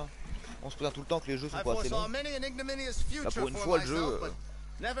plaindre. Hein. On se plaint tout le temps que les jeux sont I pas assez foresaw longs. many an ignominious future Là, pour une for fois, le jeu. myself, but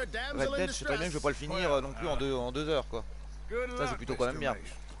never damsel Red in Dead, je sais très bien que je vais distress. pas le finir non plus en deux heures quoi. Good Ça, c'est luck, plutôt quand même Mr. bien.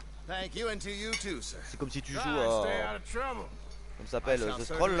 Mason. Thank you, and to you too, sir. C'est comme si tu joues Try à. and stay out of trouble. Comme ça s'appelle I shall The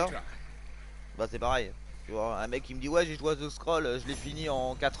Scroll là. certainly Bah, c'est pareil. Tu vois, un mec qui me dit ouais, j'ai joué à The Scroll, je l'ai fini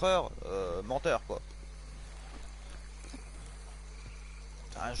en 4 heures. Menteur quoi.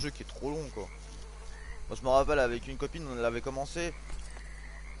 C'est un jeu qui est trop long quoi. Moi, je me rappelle avec une copine, on l'avait commencé.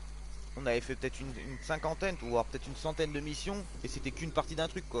 On avait fait peut-être une cinquantaine, ou voire peut-être une centaine de missions, et c'était qu'une partie d'un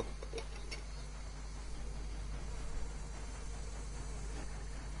truc quoi.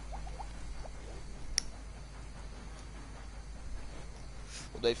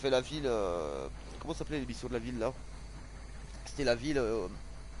 On avait fait la ville. Comment s'appelait l'émission de la ville là? C'était la ville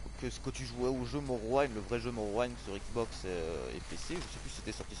que tu jouais au jeu Morrowind, le vrai jeu Morrowind sur Xbox et PC. Je sais plus si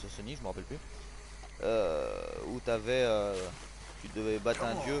c'était sorti sur Sony, je me rappelle plus. Où t'avais. Tu devais battre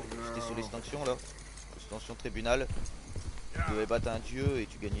un dieu, c'était sur l'extension là. L'extension tribunal. Tu devais battre un dieu et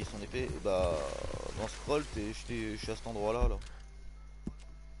tu gagnais son épée. Et bah. Dans Scroll, je suis à cet endroit là.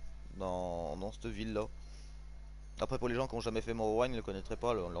 Dans cette ville là. Après pour les gens qui ont jamais fait Morrowind, ils ne connaîtraient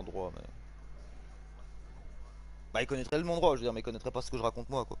pas l'endroit, mais... Bah ils connaîtraient le endroit, je veux dire, mais ils connaîtraient pas ce que je raconte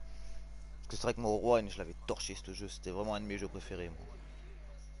moi quoi. Parce que c'est vrai que Morrowind, je l'avais torché ce jeu, c'était vraiment un de mes jeux préférés moi.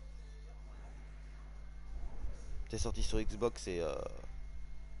 C'est sorti sur Xbox et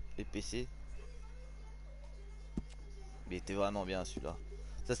PC. Mais il était vraiment bien celui-là.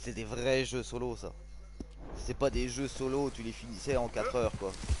 Ça c'était des vrais jeux solo ça. C'est pas des jeux solo, tu les finissais en 4 heures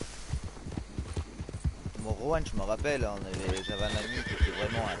quoi. Morrowind, je me rappelle, hein, j'avais un ami qui était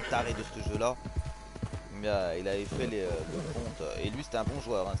vraiment un taré de ce jeu là. Il avait fait le compte, et lui c'était un bon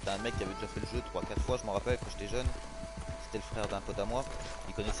joueur, hein. C'était un mec qui avait déjà fait le jeu 3-4 fois, je me rappelle quand j'étais jeune. C'était le frère d'un pote à moi,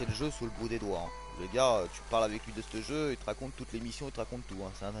 il connaissait le jeu sous le bout des doigts. Hein. Le gars, tu parles avec lui de ce jeu, il te raconte toutes les missions, il te raconte tout,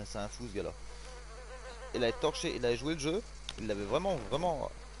 hein. C'est un fou ce gars là. Il avait torché, il avait joué le jeu, il l'avait vraiment,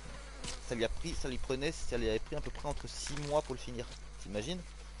 ça lui avait pris à peu près entre 6 mois pour le finir, t'imagines?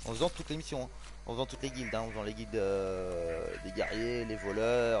 En faisant toutes les missions, hein. En faisant toutes les guildes, hein. En faisant les guildes des guerriers, les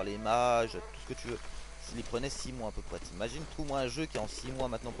voleurs, les mages, tout ce que tu veux. Il y prenait 6 mois à peu près. T'imagines, trouve-moi un jeu qui est en 6 mois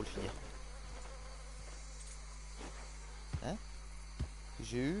maintenant pour le finir. Hein?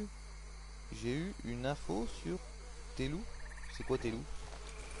 J'ai eu une info sur Telou. C'est quoi Telou?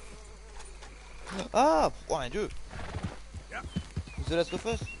 Ah! Oh un dieu! The Last of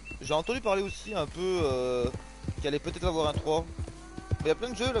Us. J'ai entendu parler aussi un peu qu'il allait peut-être avoir un 3. Il y a plein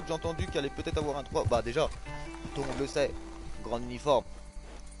de jeux là que j'ai entendu qu'il allait peut-être avoir un 3. Bah déjà, tout le monde le sait, grand uniforme,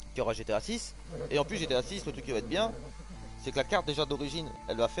 qu'il y aura GTA 6. Et en plus GTA 6, le truc qui va être bien, c'est que la carte déjà d'origine,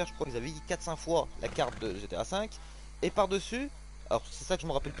 elle va faire, je crois qu'ils avaient dit 4-5 fois la carte de GTA 5. Et par-dessus, alors c'est ça que je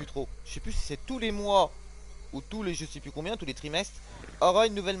me rappelle plus trop, je sais plus si c'est tous les mois ou tous les je sais plus combien, tous les trimestres, aura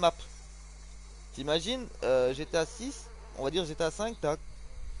une nouvelle map. T'imagines, GTA 6, on va dire GTA 5, t'as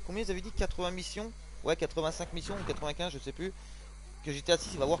combien ils avaient dit, 80 missions? Ouais, 85 missions ou 95, je sais plus. Que GTA 6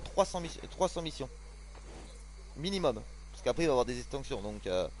 il va avoir 300 missions minimum, parce qu'après il va avoir des extensions. Donc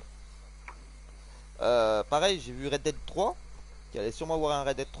pareil, j'ai vu Red Dead 3, qui allait sûrement avoir un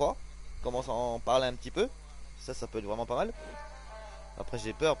Red Dead 3. Commence à en parler un petit peu. Ça peut être vraiment pas mal. Après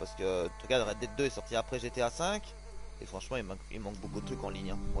j'ai peur parce que tu regardes, Red Dead 2 est sorti après GTA 5. Et franchement il manque beaucoup de trucs en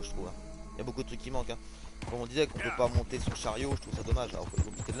ligne, hein, moi je trouve. Hein. Il y a beaucoup de trucs qui manquent. Hein. Comme on disait qu'on peut pas monter son chariot, je trouve ça dommage. Alors faut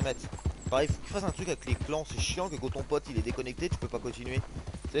éviter de le mettre. Pareil, faut qu'il fasse un truc avec les clans, c'est chiant que quand ton pote il est déconnecté, tu peux pas continuer.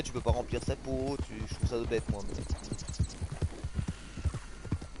 Tu sais, tu peux pas remplir sa peau, je trouve ça bête moi.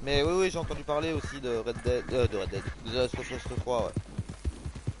 Mais oui, j'ai entendu parler aussi de Red Dead, de The Last of Us 3, ouais.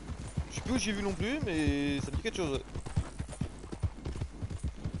 Je sais plus où j'ai vu non plus, mais ça me dit quelque chose. Ouais.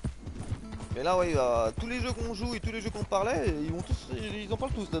 Mais là, ouais, tous les jeux qu'on joue et tous les jeux qu'on parlait, ils en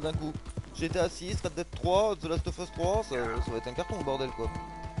parlent tous là d'un coup. GTA 6, Red Dead 3, The Last of Us 3, ça va être un carton au bordel quoi.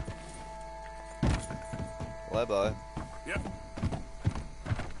 Ouais, bah ouais.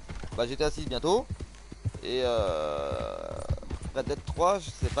 Bah GTA 6 bientôt. Et Red Dead 3,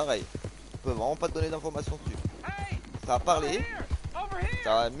 c'est pareil. On peut vraiment pas te donner d'informations dessus. Ça a parlé.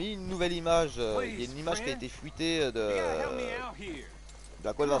 Ça a mis une nouvelle image. Il y a une image qui a été fuitée de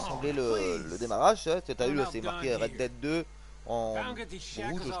à quoi va ressembler le démarrage. Tu as eu, c'est marqué Red Dead 2 en rouge,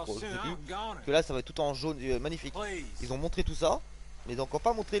 je crois, je sais plus. Que là, ça va être tout en jaune, magnifique. Ils ont montré tout ça, mais ils n'ont encore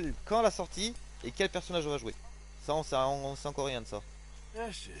pas montré quand la sortie et quel personnage on va jouer. Ça, on sait encore rien de ça.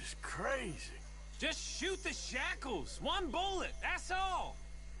 This is crazy. Just shoot the shackles. One bullet, that's all.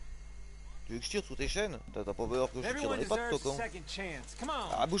 Tu veux que je tire sous tes chaînes? T'as pas peur que je tire dans les pattes, toi, quand? Second chance. Come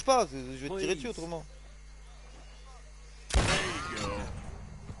on. Ah, bouge pas, je vais te tirer dessus autrement. There you go.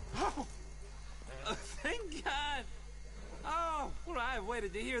 Oh, thank God. Oh, well, I've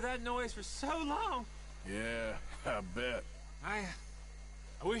waited to hear that noise for so long. Yeah, I bet. I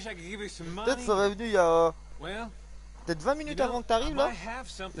wish I could give you some money. Peut-être ça va venu il y a... Well, peut-être 20 minutes avant que t'arrives là.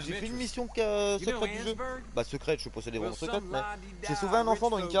 J'ai fait une mission secrète du jeu. Bah secrète, je suis possédé vraiment secrète, mais j'ai sauvé un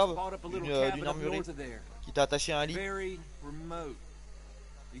enfant dans une cave d'une armurerie qui t'a attaché à un lit.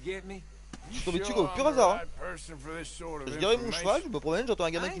 Je suis tombé dessus comme pur hasard. Hein. Je dirais mon cheval, je me promène, j'entends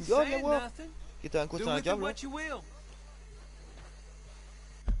un gamin qui me dit oh viens voir. Qui était à un côté d'un câble. Là.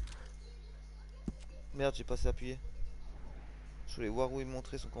 Merde, j'ai pas assez appuyé. Je voulais voir où il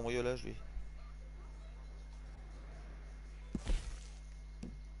montrait son cambriolage lui.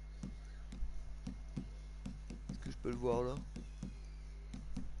 Est-ce que je peux le voir là?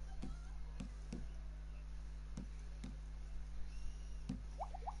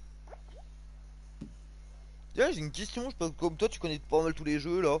 Tiens, j'ai une question, je pense, comme toi tu connais pas mal tous les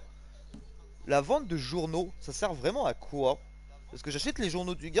jeux là. La vente de journaux, ça sert vraiment à quoi? Parce que j'achète les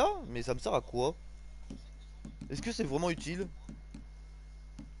journaux du gars, mais ça me sert à quoi? Est-ce que c'est vraiment utile?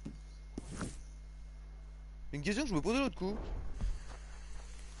 Une question que je me posais l'autre coup.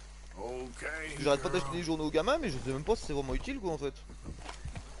 J'arrête pas d'acheter des journaux aux gamins, mais je sais même pas si c'est vraiment utile quoi en fait.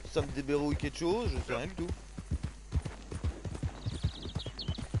 Ça me déverrouille quelque chose, je sais rien du tout.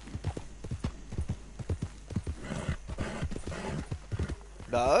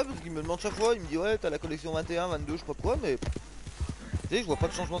 Bah ouais, parce qu'il me demande chaque fois, il me dit ouais t'as la collection 21, 22, je sais pas quoi, mais tu sais je vois pas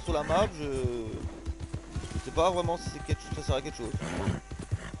de changement sur la map, je sais pas vraiment si c'est quelque... ça sert à quelque chose.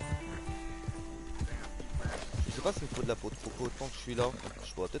 Je sais pas s'il me faut de la peau de coco autant que je suis là,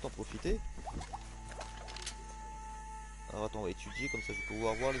 je pourrais peut-être en profiter. Alors attends, on va étudier, comme ça je vais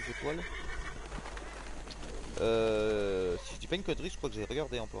pouvoir voir les étoiles. Si je dis pas une connerie, je crois que j'ai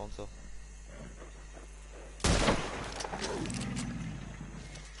regardé en parlant de ça.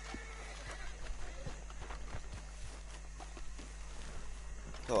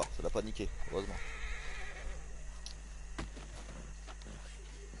 Ça va, ça l'a pas niqué, heureusement.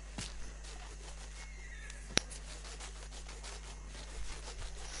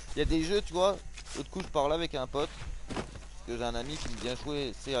 Il y a des jeux, tu vois, l'autre coup je parlais avec un pote, parce que j'ai un ami qui me vient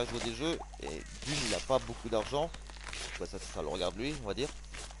jouer, sait à jouer des jeux, et d'une il a pas beaucoup d'argent, bah ça le regarde lui, on va dire,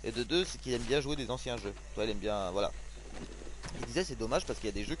 et de deux c'est qu'il aime bien jouer des anciens jeux, tu vois, il aime bien, voilà. Il disait c'est dommage parce qu'il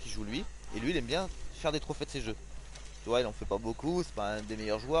y a des jeux qui jouent lui, et lui il aime bien faire des trophées de ses jeux. Tu vois, il en fait pas beaucoup, c'est pas un des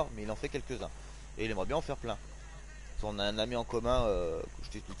meilleurs joueurs, mais il en fait quelques-uns, et il aimerait bien en faire plein. On a un ami en commun, que je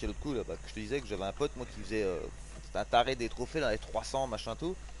t'expliquais l'autre coup, là, bah, que je te disais que j'avais un pote moi qui faisait, c'était un taré des trophées dans les 300 machin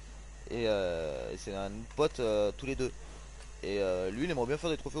tout. Et c'est un pote tous les deux. Et lui il aimerait bien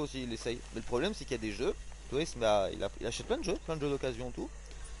faire des trophées aussi, il essaye. Mais le problème c'est qu'il y a des jeux, tu vois, il achète plein de jeux d'occasion tout.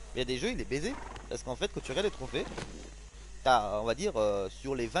 Mais il y a des jeux il est baisé. Parce qu'en fait quand tu regardes les trophées, t'as on va dire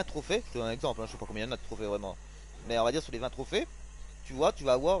sur les 20 trophées, je te donne un exemple, hein, je sais pas combien il y en a de trophées vraiment. Mais on va dire sur les 20 trophées, tu vois, tu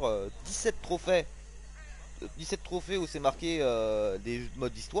vas avoir 17 trophées. 17 trophées où c'est marqué des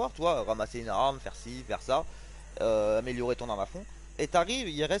modes d'histoire, tu vois, ramasser une arme, faire ci, faire ça, améliorer ton arme à fond. Et t'arrives,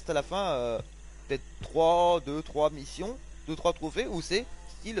 il reste à la fin peut-être 3 missions, 2-3 trophées où c'est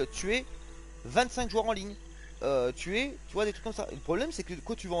style tuer 25 joueurs en ligne. tuer, tu vois, des trucs comme ça. Et le problème, c'est que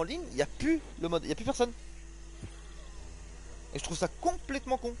quand tu vas en ligne, il n'y a plus le mode, il n'y a plus personne. Et je trouve ça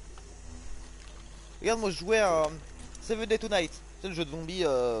complètement con. Regarde, moi je jouais à Seven Day Tonight, c'est le jeu de zombies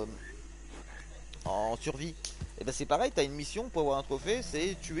en survie. Et bah c'est pareil, t'as une mission pour avoir un trophée,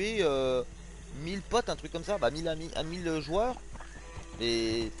 c'est tuer 1000 potes, un truc comme ça, bah 1000 amis, 1000 joueurs.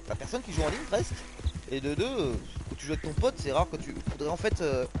 Et t'as personne qui joue en ligne presque. Et de deux, quand tu joues avec ton pote, c'est rare que tu faudrait en fait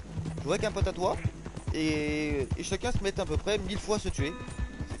jouer avec un pote à toi. Et chacun se mette à peu près 1000 fois à se tuer.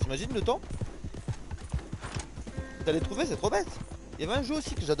 T'imagines le temps? T'as les trophées, c'est trop bête. Il y avait un jeu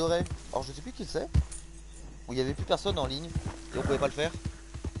aussi que j'adorais, alors je sais plus qui c'est, où il y avait plus personne en ligne et on pouvait pas le faire.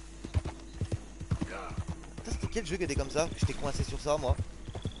 C'était quel jeu qui était comme ça? J'étais coincé sur ça moi.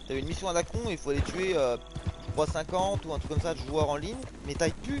 T'avais une mission à la con, il faut aller tuer 350 ou un truc comme ça de joueurs en ligne, mais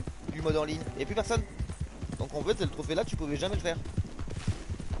t'avais plus du mode en ligne, il n'y a plus personne. Donc en fait le trophée là tu pouvais jamais le faire.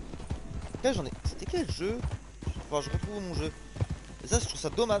 C'était quel jeu? Enfin je retrouve mon jeu. Et ça je trouve ça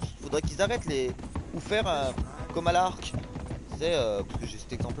dommage, il faudrait qu'ils arrêtent les. Ou faire un. Comme à l'arc. C'est parce que j'ai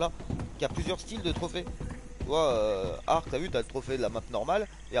cet exemple là, qui a plusieurs styles de trophées. Tu vois, Arc, t'as vu, t'as le trophée de la map normale,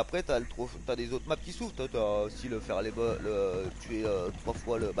 et après t'as des autres maps qui s'ouvrent. T'as aussi le faire tuer 3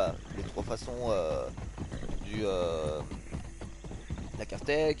 fois les 3 façons du la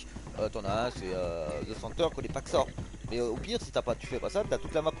Cartec. T'en as un, c'est The Center quand les packs sortent. Mais au pire, si tu fais pas ça, t'as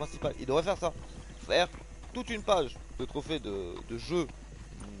toute la map principale. Il devrait faire ça. Faire toute une page de trophées de jeu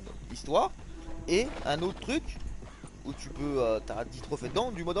histoire et un autre truc où tu peux, t'as 10 trophées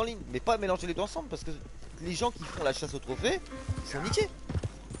dedans du mode en ligne, mais pas mélanger les deux ensemble parce que les gens qui font la chasse aux trophées, ils sont niqués.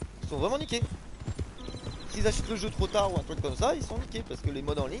 Ils sont vraiment niqués. S'ils achètent le jeu trop tard ou un truc comme ça, ils sont niqués parce que les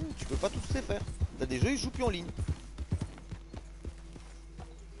modes en ligne, tu peux pas tous les faire. T'as des jeux, ils jouent plus en ligne.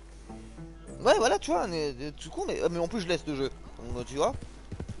 Ouais, voilà, tu vois, tout con, mais en plus je laisse le jeu. Donc, tu vois,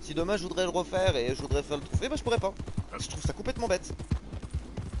 si demain je voudrais le refaire et je voudrais faire le trophée, bah je pourrais pas. Je trouve ça complètement bête.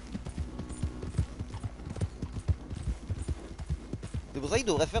 C'est pour ça qu'ils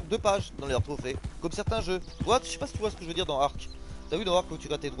devraient faire 2 pages dans leurs trophées, comme certains jeux. Tu vois, je sais pas si tu vois ce que je veux dire dans Arc. T'as vu dans Arc quand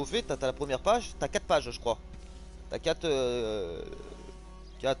tu as tes trophées, t'as la première page, t'as 4 pages je crois. T'as 4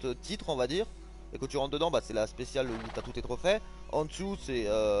 titres on va dire. Et quand tu rentres dedans, bah, c'est la spéciale où t'as tous tes trophées. En dessous c'est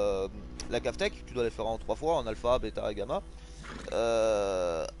la caftech, tu dois les faire en 3 fois, en alpha, bêta et gamma.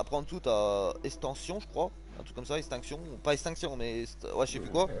 Après en dessous t'as extension je crois, un truc comme ça, extinction, pas extinction mais ouais je sais plus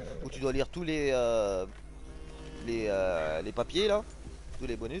quoi. Où tu dois lire tous les papiers là, tous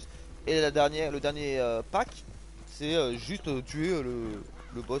les bonus. Et le dernier pack, c'est juste tuer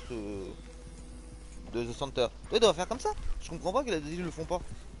le boss de The Center. Ils doivent faire comme ça. Je comprends pas qu'ils le font pas.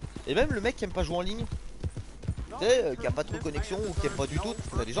 Et même le mec qui aime pas jouer en ligne, tu sais, qui a pas trop de connexion ou qui aime pas du tout.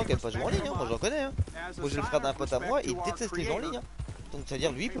 T'as des gens qui aiment pas jouer en ligne, hein. Moi j'en connais. Hein. Moi j'ai le frère d'un pote à moi, il déteste les gens en ligne. Hein. Donc ça veut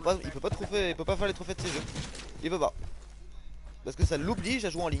dire lui, il peut pas faire les trophées de ses jeux. Il peut pas. Parce que ça l'oblige à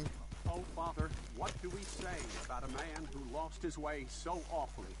jouer en ligne. Oh, Father, what do we say about a man who lost his way so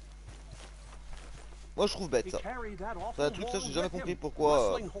awfully? Moi je trouve bête ça. C'est un truc ça j'ai jamais compris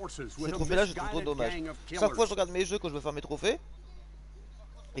pourquoi ces trophées là je trouve trop dommage. Chaque fois je regarde mes jeux quand je veux faire mes trophées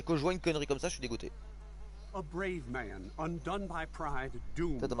et quand je vois une connerie comme ça je suis dégoûté. A brave man, undone by pride,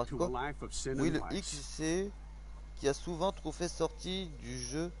 doomed to a life of sin and oui le vice. X c'est qui a souvent trophée sortie du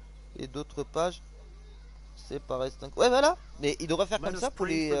jeu et d'autres pages. C'est par extinction. Ouais voilà. Mais il devrait faire comme ça pour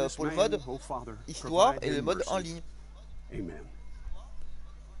le mode histoire et le mode en ligne. Amen.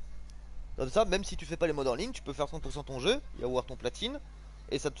 Comme ça, même si tu fais pas les modes en ligne, tu peux faire 100% ton jeu et avoir ton platine.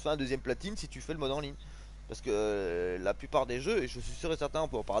 Et ça te fait un deuxième platine si tu fais le mode en ligne. Parce que la plupart des jeux, et je suis sûr et certain, on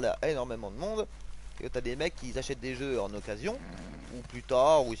peut en parler à énormément de monde, que t'as des mecs qui achètent des jeux en occasion, ou plus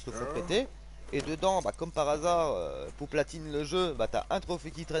tard, ou ils se le font prêter. Et dedans, bah, comme par hasard, pour platine le jeu, bah, t'as un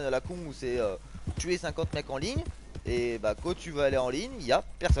trophée qui traîne à la con où c'est tuer 50 mecs en ligne. Et bah, quand tu veux aller en ligne, il y a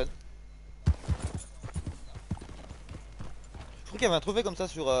personne. Je crois qu'il y avait un trophée comme ça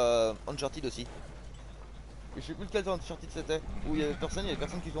sur Uncharted aussi. Et je sais plus lequel Uncharted c'était. Où il y avait personne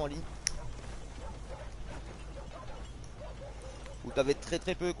qui joue en ligne. Où t'avais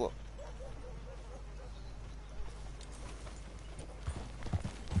très peu quoi.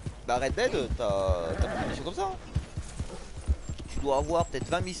 Bah Red Dead, t'as des missions comme ça. Hein. Tu dois avoir peut-être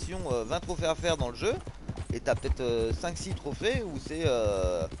 20 missions, 20 trophées à faire dans le jeu. Et t'as peut-être 5-6 trophées où c'est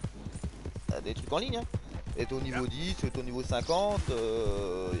des trucs en ligne. Hein. Et t'es au niveau 10, t'es au niveau 50,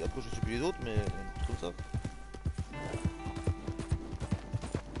 et après je sais plus les autres, mais comme ça.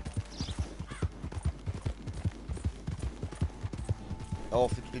 Alors on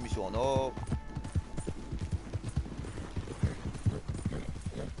fait toutes les missions en or.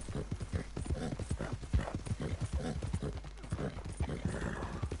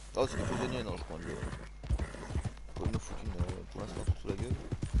 Oh c'est des prisonniers, non je prends le... pour l'instant sous la gueule.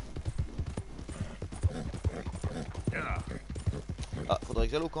 Ah, faudrait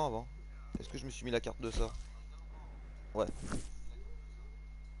que j'aille au camp avant. Est-ce que je me suis mis la carte de ça? Ouais.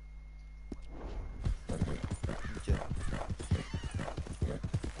 Nickel.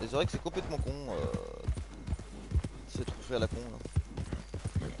 Mais c'est vrai que c'est complètement con. C'est trop fait à la con là.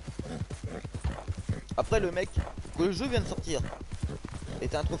 Après le mec, que le jeu vient de sortir et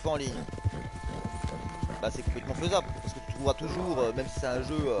t'as un trophée en ligne, bah c'est complètement faisable. Parce que tu trouveras toujours, même si c'est un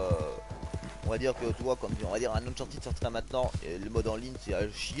jeu, on va dire que tu vois, comme on va dire un Uncharted sortira maintenant, et le mode en ligne c'est à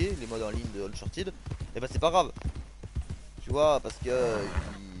chier, les modes en ligne de Uncharted, et bah c'est pas grave. Tu vois, parce que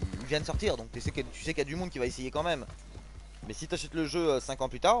il vient de sortir, donc tu sais qu'il y a du monde qui va essayer quand même. Mais si t'achètes le jeu 5 ans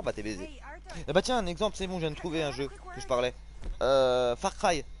plus tard, bah t'es baisé. Et bah tiens, un exemple, c'est bon, je viens de trouver un jeu que je parlais. Far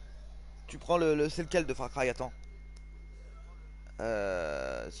Cry. Tu prends c'est lequel de Far Cry? Attends.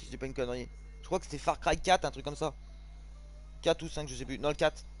 Si je dis pas une connerie. Je crois que c'était Far Cry 4, un truc comme ça. 4 ou 5, je sais plus. Non, le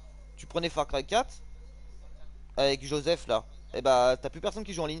 4. Tu prenais Far Cry 4 avec Joseph là. Et bah t'as plus personne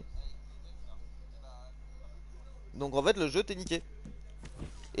qui joue en ligne. Donc en fait le jeu t'es niqué.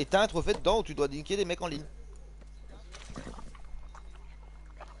 Et t'as un trophée dedans où tu dois niquer des mecs en ligne.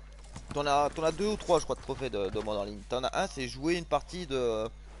 T'en as deux ou trois je crois de trophées de mode en ligne. T'en as un, c'est jouer une partie de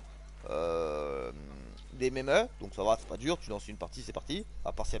des MME, donc ça va, c'est pas dur, tu lances une partie, c'est parti.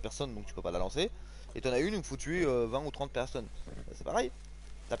 À part s'il y a personne, donc tu peux pas la lancer. Et t'en as une où il faut tuer 20 ou 30 personnes. Bah, c'est pareil,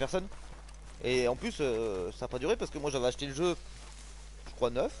 t'as personne. Et en plus, ça a pas duré parce que moi j'avais acheté le jeu, je crois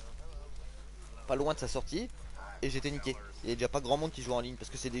neuf, pas loin de sa sortie, et j'étais niqué. Il y a déjà pas grand monde qui joue en ligne parce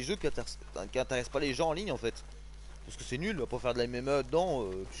que c'est des jeux qui intéressent pas les gens en ligne en fait. Parce que c'est nul pour faire de la MME dedans,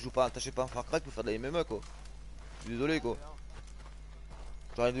 tu joues pas, t'achètes pas un Far Cry pour faire de la MME quoi. Je suis désolé quoi.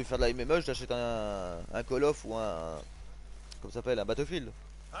 J'aurais dû faire de la MME, j'achète un Call of ou comment ça s'appelle, un Battlefield.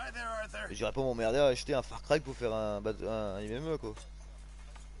 Et j'irais pas m'emmerder à acheter un Far Cry pour faire un MME quoi.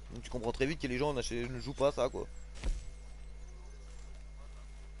 Donc tu comprends très vite que les gens ne jouent pas à ça quoi.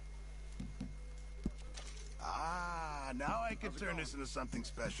 Ah, now I can turn this into something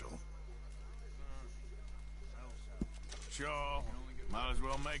special. Sure, might as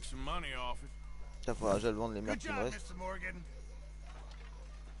well make some money off it. Ça faudra déjà le vendre les merdes qui me restent. Mr. Morgan.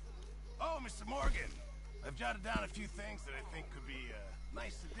 Oh, Mr. Morgan. I've jotted down a few things that I think could be a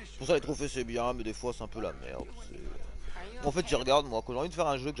nice addition. Pour ça les trophées c'est bien, mais des fois c'est un peu la merde. En fait j'y regarde moi, quand j'ai envie de faire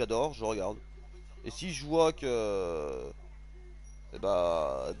un jeu que j'adore, je regarde. Et si je vois que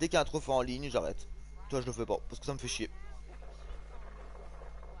bah dès qu'il y a un trophée en ligne, j'arrête. Toi je le fais pas, parce que ça me fait chier.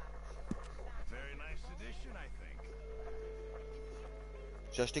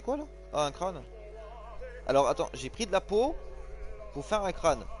 J'ai acheté quoi là? Ah, un crâne. Alors attends, j'ai pris de la peau pour faire un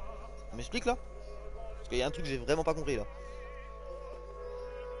crâne. Tu m'expliques là? Parce qu'il y a un truc que j'ai vraiment pas compris là.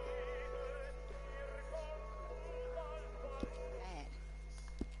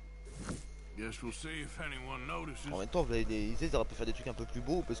 En même temps, ils auraient pu faire des trucs un peu plus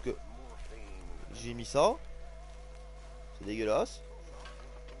beaux parce que j'ai mis ça. C'est dégueulasse.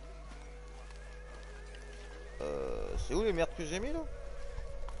 C'est où les merdes que j'ai mis là?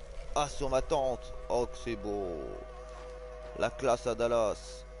 Ah, sur ma tente. Oh, que c'est beau. La classe à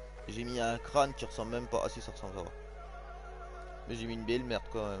Dallas. J'ai mis un crâne qui ressemble même pas. Ah, si, ça ressemble, ça va. Mais j'ai mis une belle merde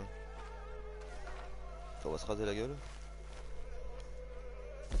quand même. Ça va se raser la gueule.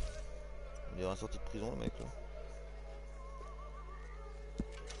 On dirait un sorti de prison, le mec là.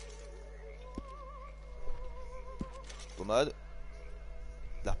 Petite pommade.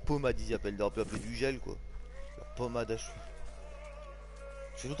 La pommade, ils y appellent. Ils auraient pu appeler du gel quoi. La pommade à cheveux.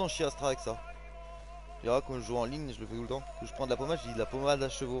 Je fais tout le temps chier à Astra avec ça. Tu verras quand je joue en ligne, je le fais tout le temps. Quand je prends de la pommade, je dis de la pommade à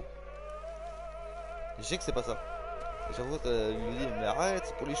chevaux. Et je sais que c'est pas ça. Et chaque fois, il me dit, mais arrête,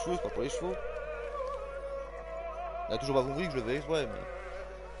 c'est pour les cheveux, c'est pas pour les chevaux. Il a toujours pas compris que je le fais exprès, mais.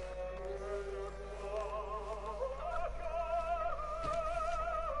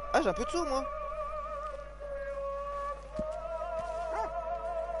 Ah, j'ai un peu de saut, moi.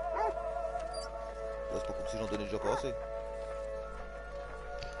 C'est pas comme si j'en donnais déjà pas assez.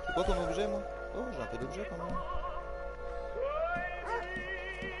 C'est quoi comme objet moi? Oh j'ai un peu d'objet quand même.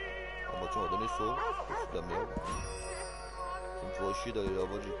 Oh bah tiens on va donner ça. C'est de la merde. Ça me ferait chier d'aller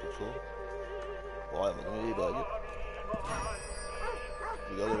là-bas j'ai tout ça. Ouais on m'a donné des bagues.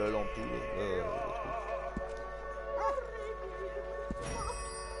 J'ai gardé la lampe tout le truc.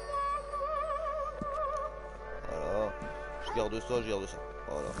 Voilà. Je garde ça, je garde ça.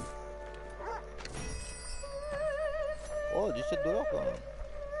 Voilà. Oh 17 $ quand même.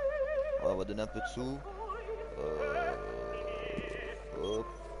 Ouais, on va donner un peu de sous. Hop.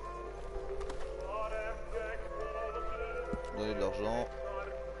 Donner de l'argent.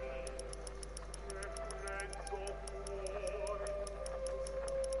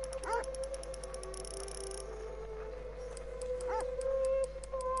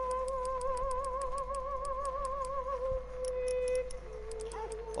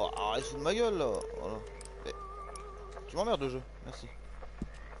 Oh, arrête de ma gueule là. Voilà. Eh, tu m'emmerdes le jeu, merci.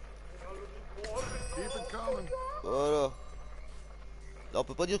 Voilà. Là on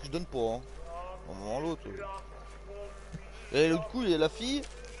peut pas dire que je donne pas hein. Un moment l'autre. Et l'autre coup il y a la fille.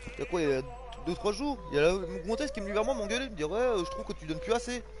 Il y a quoi, il y a 2-3 jours. Il y a mon comtesse qui est venu vers moi m'engueuler, me dire ouais je trouve que tu donnes plus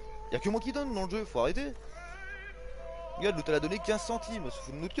assez. Il y a que moi qui donne dans le jeu, faut arrêter. Regarde l'autre elle a donné 15 centimes, c'est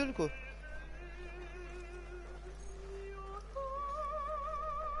fou de notre gueule quoi.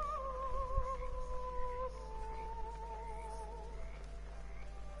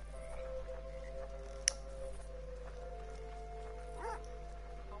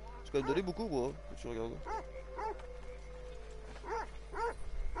 J'ai quand même donné beaucoup quoi, quand tu regardes.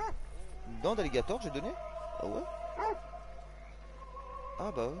 Dents d'alligator j'ai donné. Ah ouais.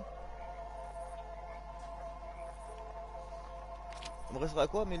 Ah bah ouais. Il me resterait à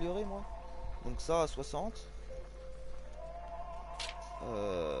quoi améliorer moi? Donc ça à 60.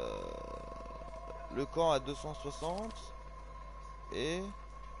 Le camp à 260. Et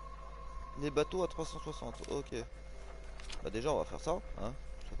les bateaux à 360. Ok. Bah déjà on va faire ça. Hein.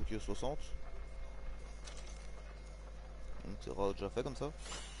 Ça coûte 60. Donc c'est déjà fait comme ça.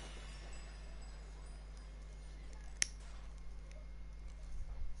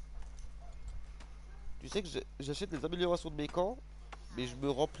 Tu sais que j'achète des améliorations de mes camps. Mais je me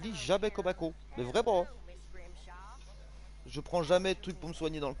remplis jamais comme un con. Mais vraiment. Je prends jamais de trucs pour me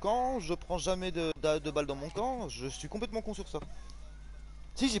soigner dans le camp. Je prends jamais de balles dans mon camp. Je suis complètement con sur ça.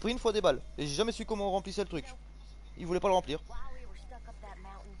 Si j'ai pris une fois des balles. Et j'ai jamais su comment on remplissait le truc. Il voulait pas le remplir.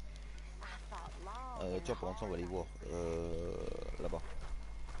 Tiens pour l'instant on va aller voir. Là-bas.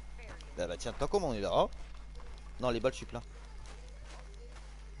 Là bah tiens, t'as comment on est là hein. Non les balles je suis plein.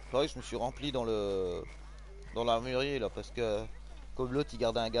 Pareil je me suis rempli dans le... Dans l'armurier là parce que... Comme l'autre il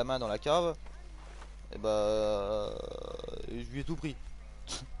gardait un gamin dans la cave. Et bah... je lui ai tout pris.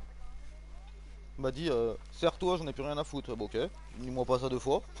 Il m'a dit serre-toi j'en ai plus rien à foutre. Bon ok. Dis-moi pas ça 2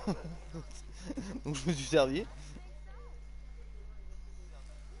 fois. Donc je me suis servi.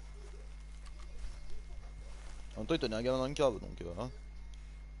 En même temps il tenait un gamin dans une cave donc hein.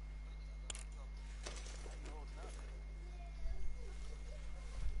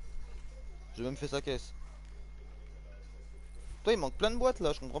 J'ai même fait sa caisse. Toi il manque plein de boîtes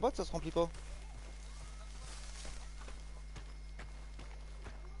là, je comprends pas que ça se remplit pas.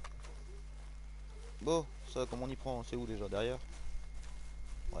 Bon, ça comment on y prend, c'est où déjà, derrière?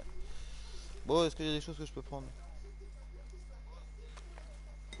 Ouais. Bon, est-ce qu'il y a des choses que je peux prendre?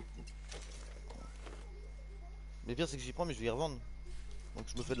 Mais le pire c'est que j'y prends mais je vais y revendre. Donc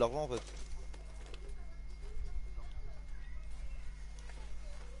je me fais de l'argent en fait.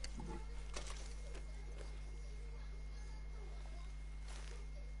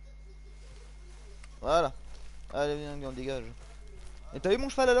 Voilà. Allez viens, on dégage. Et t'as vu mon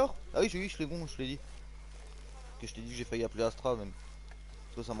cheval alors? Ah oui, je l'ai bon, je l'ai dit. Que je t'ai dit que j'ai failli appeler Astra même.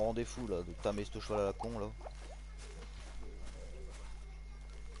 Parce que ça me rendait fou là, de tamer ce cheval à la con là.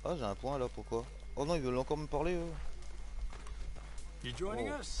 Ah j'ai un point là, pourquoi? Oh non, ils veulent encore me parler eux. You joining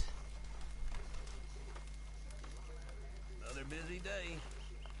Oh. us? Another busy day.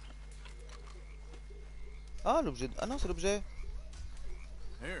 Ah l'objet... Ah non c'est l'objet.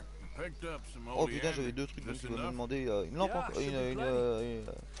 Here, I picked up some Oh old putain j'avais 2 trucs donc This ils veulent me enough? demander une lampe Yeah, should be plenty.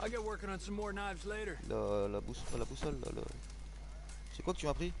 I'll get working on some more knives later. la boussole là, C'est quoi que tu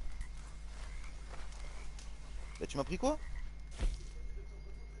m'as pris? Bah tu m'as pris quoi?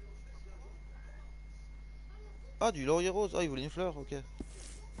 Ah du laurier rose, ah il voulait une fleur, ok.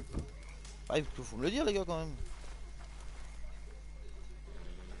 Ah il faut me le dire les gars quand même.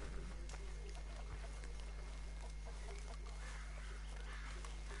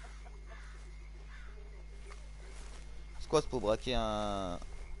 C'est quoi, c'est pour braquer un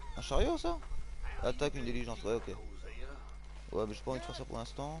chariot ça? Attaque une diligence, ouais ok. Ouais mais j'ai pas envie de faire ça pour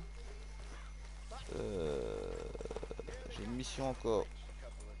l'instant. J'ai une mission encore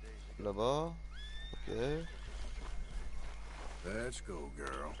là-bas. Ok. Let's go,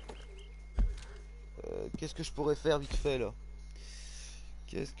 girl. Qu'est-ce que je pourrais faire vite fait là?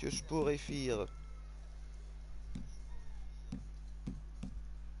 Qu'est-ce que je pourrais faire?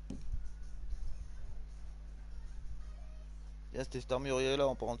 Tiens, c'était cette armurier là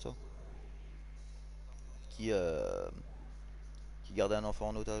en parlant de ça. Qui gardait un enfant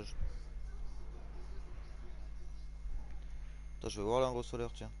en otage. Attends, je vais voir l'ingro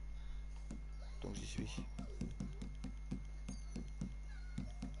solaire, tiens. Donc j'y suis.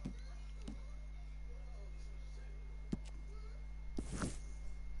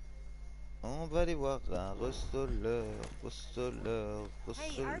 On va aller voir un ressoleur.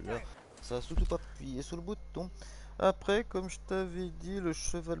 Ça a surtout pas appuyé sur le bouton. Après, comme je t'avais dit, le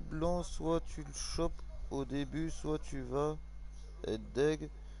cheval blanc, soit tu le chopes au début, soit tu vas être deg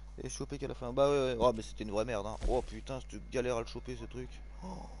et choper qu'à la fin. Bah ouais, ouais. Oh, mais c'était une vraie merde, hein. Oh putain, c'était galère à le choper ce truc.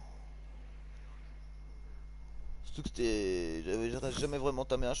 Oh. Surtout que c'était. J'avais jamais vraiment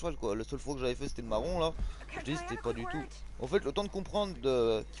tamé un cheval quoi. La seule fois que j'avais fait c'était le marron là. Je dis c'était pas du tout. En fait, le temps de comprendre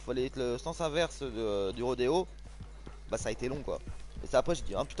qu'il fallait être le sens inverse du rodéo, bah ça a été long quoi. Et ça après j'ai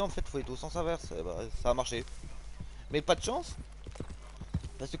dit, ah putain en fait faut être au sens inverse. Et bah ça a marché. Mais pas de chance.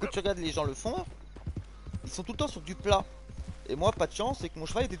 Parce que quand tu regardes les gens le font, ils sont tout le temps sur du plat. Et moi pas de chance, c'est que mon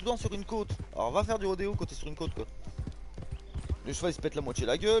cheval était tout le temps sur une côte. Alors va faire du rodéo quand t'es sur une côte quoi. Le cheval il se pète la moitié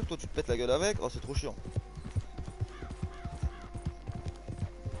la gueule, toi tu te pètes la gueule avec, oh c'est trop chiant.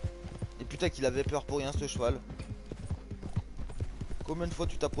 Et putain qu'il avait peur pour rien ce cheval. Combien de fois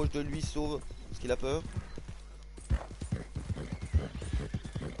tu t'approches de lui sauve parce qu'il a peur?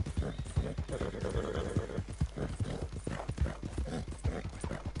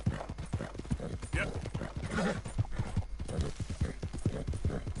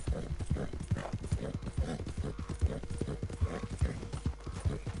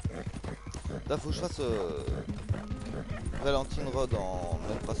 Là faut que je fasse Valentine Road en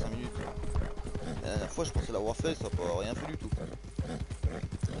même pas 5 minutes. La dernière fois je pensais l'avoir fait, ça n'a pas rien fait du tout.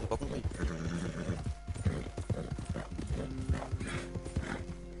 J'ai pas compris.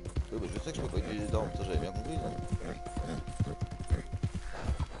 Bah, je sais que je peux pas utiliser d'armes, ça j'avais bien compris.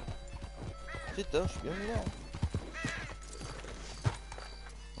 C'est tard, je suis bien venu là.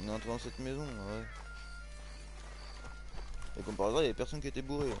 On est entré dans cette maison, ouais. Et comme par hasard, il y avait personne qui était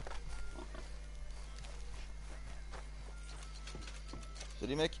bourré.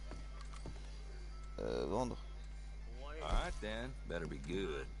 Salut mec. Vendre. Alright then, better be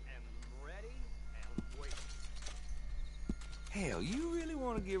good. Hell, you really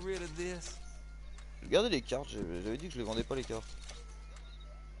want to get rid of this? Je gardais les cartes, j'avais dit que je les vendais pas les cartes.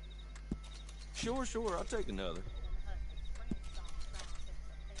 Sure, I'll take another.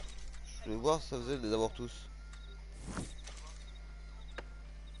 Je voulais voir si ça faisait de les avoir tous.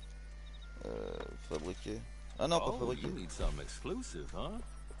 Fabriquer. Ah non, pas fabriquer. You need something exclusive, huh?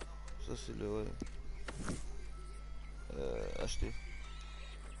 Ça c'est le ouais. Acheter.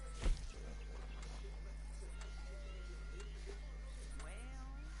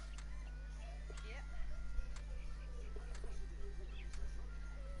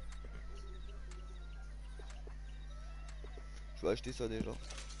 Je vais acheter ça déjà.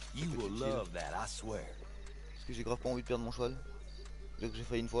 You will love that, I swear. Parce que j'ai grave pas envie de perdre mon cheval. Déjà que j'ai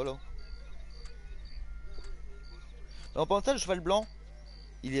failli une fois là. En parlant de ça, le cheval blanc,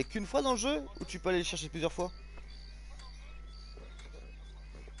 il y a qu'une fois dans le jeu ou tu peux aller le chercher plusieurs fois?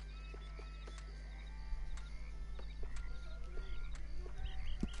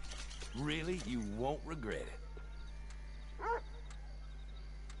 Really, you won't regret it.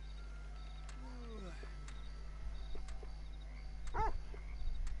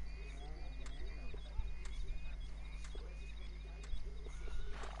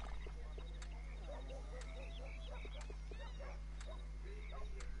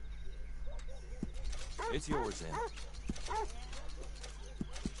 It's yours then.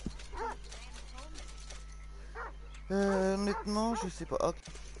 Honnêtement, je sais pas. Ah.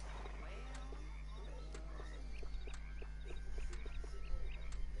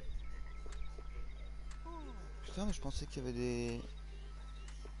 Putain, mais je pensais qu'il y avait des...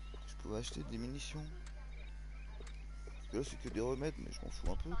 Je pouvais acheter des munitions. Parce que là, c'est que des remèdes, mais je m'en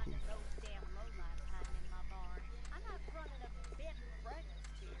fous un peu, quoi.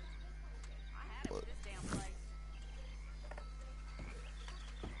 Ouais.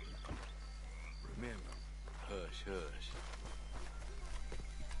 Remember, hush, hush.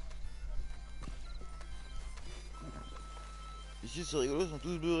 Ici, c'est rigolo, ils sont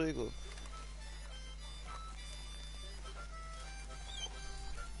tous beurrés, quoi.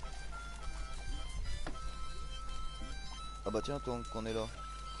 Ah bah tiens, tant qu'on est là.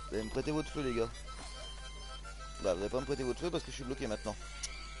 Vous allez me prêter votre feu, les gars. Bah, vous allez pas me prêter votre feu parce que je suis bloqué maintenant.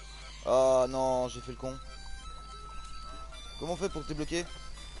 Ah non, j'ai fait le con. Comment on fait pour te débloquer?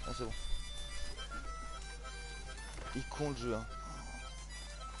 Ah, c'est bon. Il est con le jeu, hein.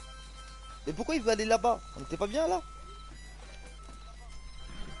 Mais pourquoi il veut aller là-bas? On était pas bien là?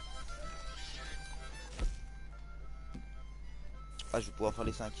 Ah, je vais pouvoir faire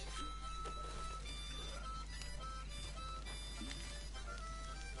les 5.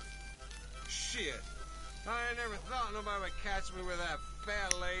 Shit. I never thought nobody would catch me with that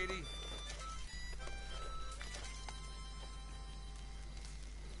fat lady.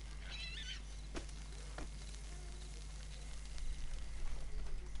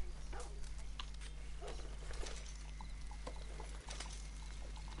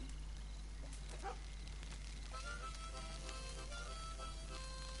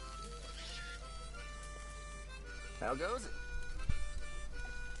 How goes it?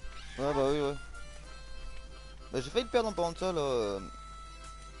 Ouais, bah oui, ouais. Bah j'ai failli le perdre en parlant de ça, là.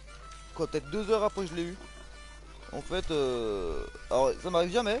 Quoi, peut-être 2 heures après que je l'ai eu. En fait, alors ça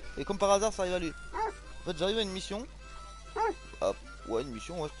m'arrive jamais, et comme par hasard ça arrive à lui. En fait, j'arrive à une mission. Ah, ouais, une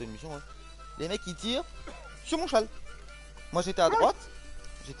mission, ouais, c'était une mission, ouais. Les mecs ils tirent sur mon cheval. Moi j'étais à droite,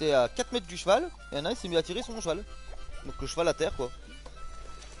 j'étais à 4 mètres du cheval, et un il s'est mis à tirer sur mon cheval. Donc le cheval à terre, quoi.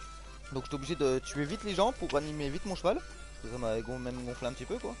 Donc j'étais obligé de tuer vite les gens pour animer vite mon cheval. Parce que ça m'avait même gonflé un petit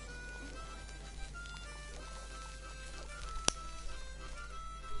peu, quoi.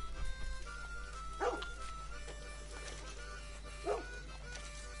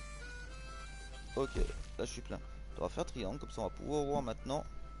 Ok, là je suis plein. On va faire triangle, comme ça on va pouvoir voir maintenant.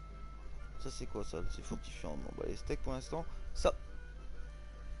 Ça c'est quoi ça? C'est fortifiant. Bon bah les steaks pour l'instant. Ça.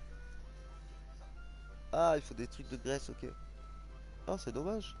 Ah, il faut des trucs de graisse, ok. Ah, c'est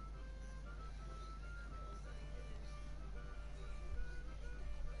dommage.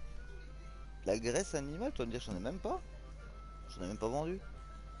 La graisse animale, tu vas me dire j'en ai même pas? J'en ai même pas vendu.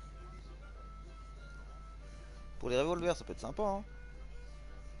 Pour les revolvers, ça peut être sympa, hein.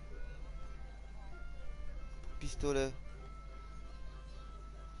 Pistolet.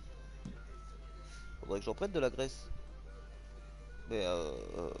 Faudrait que j'en prenne de la graisse. Mais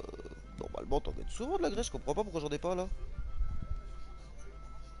normalement t'en mets souvent de la graisse, je comprends pas pourquoi j'en ai pas là.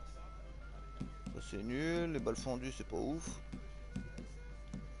 Ça c'est nul, les balles fendues c'est pas ouf.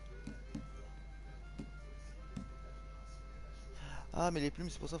 Ah mais les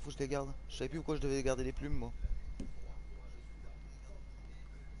plumes c'est pour ça faut que je les garde. Je savais plus pourquoi je devais garder les plumes moi.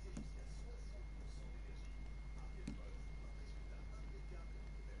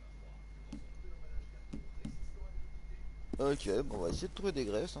 Ok, bon, on va essayer de trouver des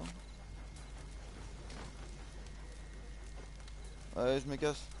graisses, hein. Allez, je me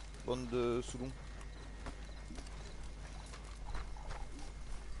casse. Bande de Soulon.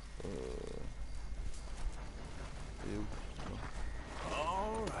 Et où?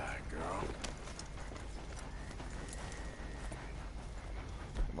 Alright, girl.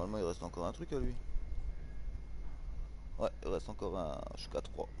 Normalement il reste encore un truc à lui. Ouais, il reste encore un. Je suis qu'à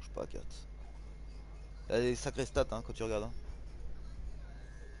 3, je suis pas à 4. Il y a des sacrées stats hein, quand tu regardes. Hein.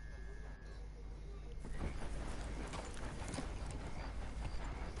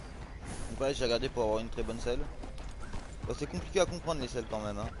 Donc ouais, j'ai regardé pour avoir une très bonne selle. Bon, c'est compliqué à comprendre les selles quand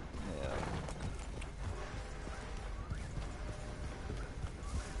même. Hein.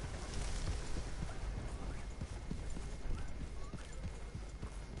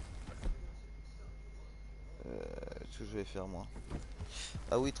 Mais, qu'est-ce que je vais faire moi?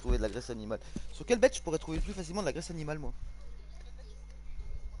 Ah oui, trouver de la graisse animale. Sur quelle bête je pourrais trouver plus facilement de la graisse animale moi?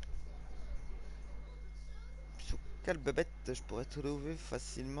 Sur quelle bête je pourrais trouver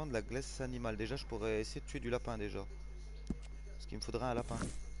facilement de la graisse animale? Déjà je pourrais essayer de tuer du lapin déjà. Parce qu'il me faudrait un lapin.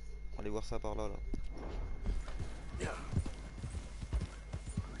 On va aller voir ça par là là.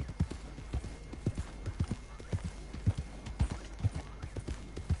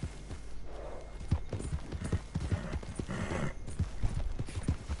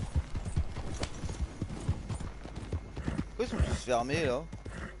 Pourquoi ils sont tous fermés là?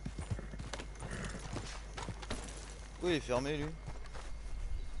 Pourquoi il est fermé lui?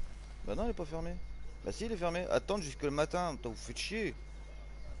 Bah non il est pas fermé. Bah si il est fermé. Attendre jusque le matin, putain, vous faites chier.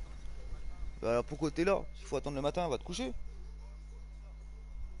 Bah alors pourquoi t'es là? S'il faut attendre le matin, va te coucher.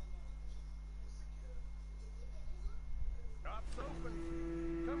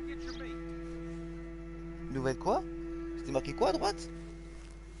 Nouvelle quoi? C'était marqué quoi à droite?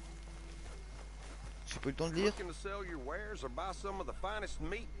 J'ai pas eu le temps de lire. Looking to sell your wares or buy some of the finest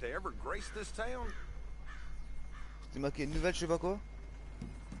meat to ever grace this town? C'était marqué nouvelle je sais pas quoi.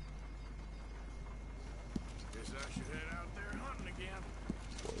 Guess I should head out there hunting again.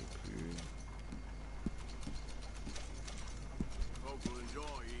 Hope you'll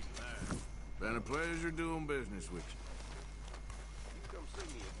enjoy eating that. Been a pleasure doing business with you. You come see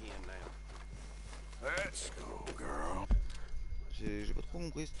me again now. Let's go, girl. J'ai pas trop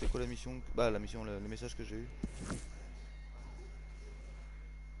compris c'était quoi la mission. Bah la mission, le message que j'ai eu. C'est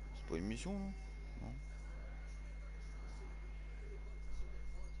pas une mission non? Non.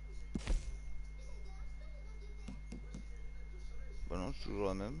 Bah non, c'est toujours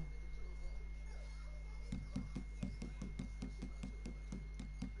la même.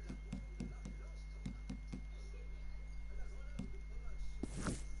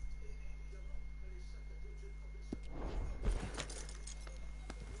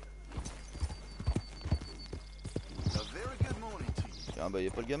 Tiens, bah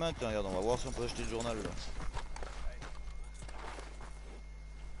y'a pas le gamin, tiens, regarde, on va voir si on peut acheter le journal là.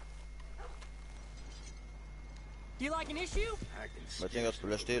 Do you like an issue? Bah tiens, regarde, je peux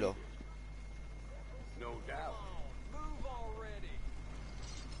l'acheter là. No doubt. Move already.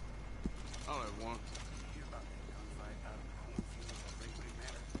 All I want.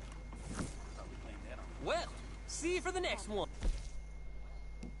 Well, see you for the next one.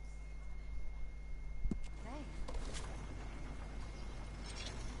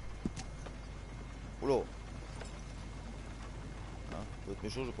 Oula. Hein, faut être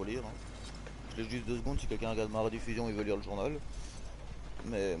méchant, je vais pas lire. Hein. Je laisse juste 2 secondes si quelqu'un regarde ma rediffusion et veut lire le journal.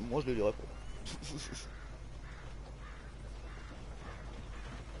 Mais moi je le lirai pas.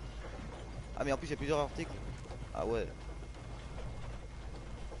 Ah mais en plus il y a plusieurs articles. Ah ouais.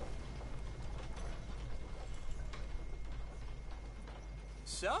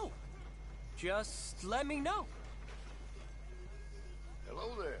 So, just let me know.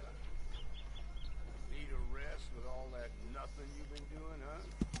 Hello there. Need a rest with all that nothing you've been doing, huh?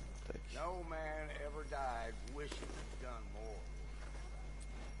 No man ever died wishing he'd done more.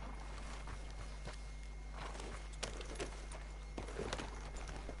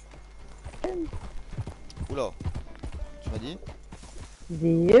 Oula. Tu m'as dit?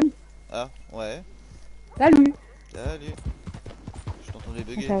 Dim. Ah ouais. Salut. Salut. Je t'entendais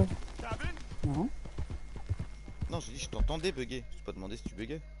bugger. Non. Non, j'ai dit je t'entendais bugger. Je t'ai pas demandé si tu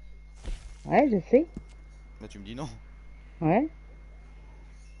buguais. Ouais, je sais. Mais tu me dis non. Ouais.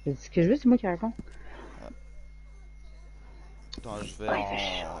 Ce que je veux, c'est moi qui réponds. Ouais. Attends, je vais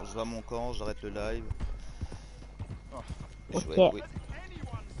à mon camp, j'arrête le live. Ok. Chouette, oui.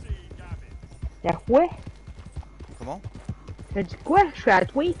 T'as quoi? Comment? T'as dit quoi? Je suis à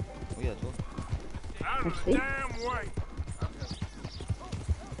toi. Oui, à toi. Merci.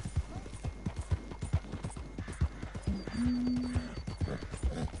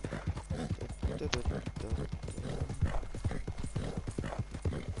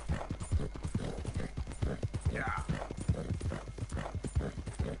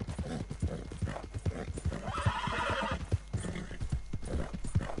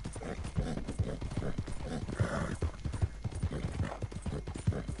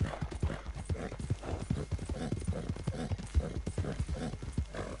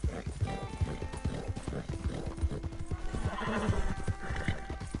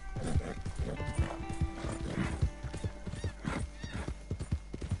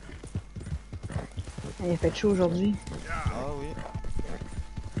 Il a fait chaud aujourd'hui. Ah oui.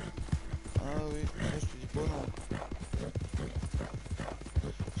 Ah oui, je te dis pas non.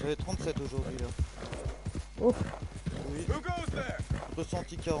 J'avais 37 aujourd'hui là. Oh. Oui.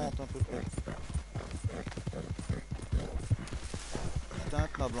 Ressenti 40 à peu près. C'était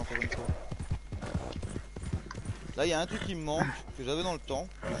intenable encore une fois. Là il y a un truc qui me manque, que j'avais dans le temps,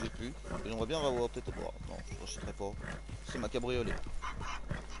 que j'ai plus. Et j'aimerais bien revoir peut-être. Bon, non, je n'achèterai pas. C'est ma cabriolet.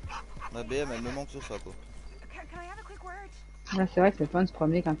 Ma BM elle me manque sur ça quoi. Ouais, c'est vrai que c'est fun de se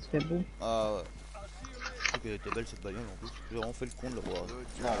promener quand il fait beau. Ah ouais. Je trouve qu'elle était belle cette bagnole en plus. J'ai vraiment fait le con de la voir.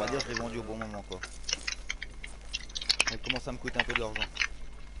 Non, on va dire que je l'ai vendue au bon moment quoi. Elle commence à me coûter un peu de l'argent.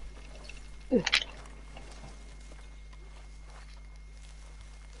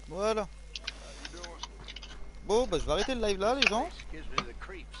 Voilà. Bon bah je vais arrêter le live là les gens.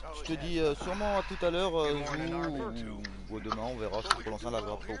 Je te dis sûrement à tout à l'heure ou demain on verra si on peut lancer un live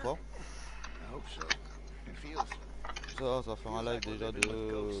après ou pas. Ça va faire un live déjà de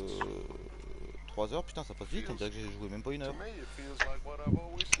 3 heures, putain ça passe vite, on dirait que j'ai joué même pas 1 heure.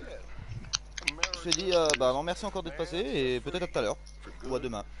 Je te dis bah merci encore d'être passé et peut-être à tout à l'heure ou à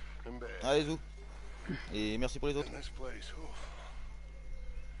demain. Allez zou. Et merci pour les autres.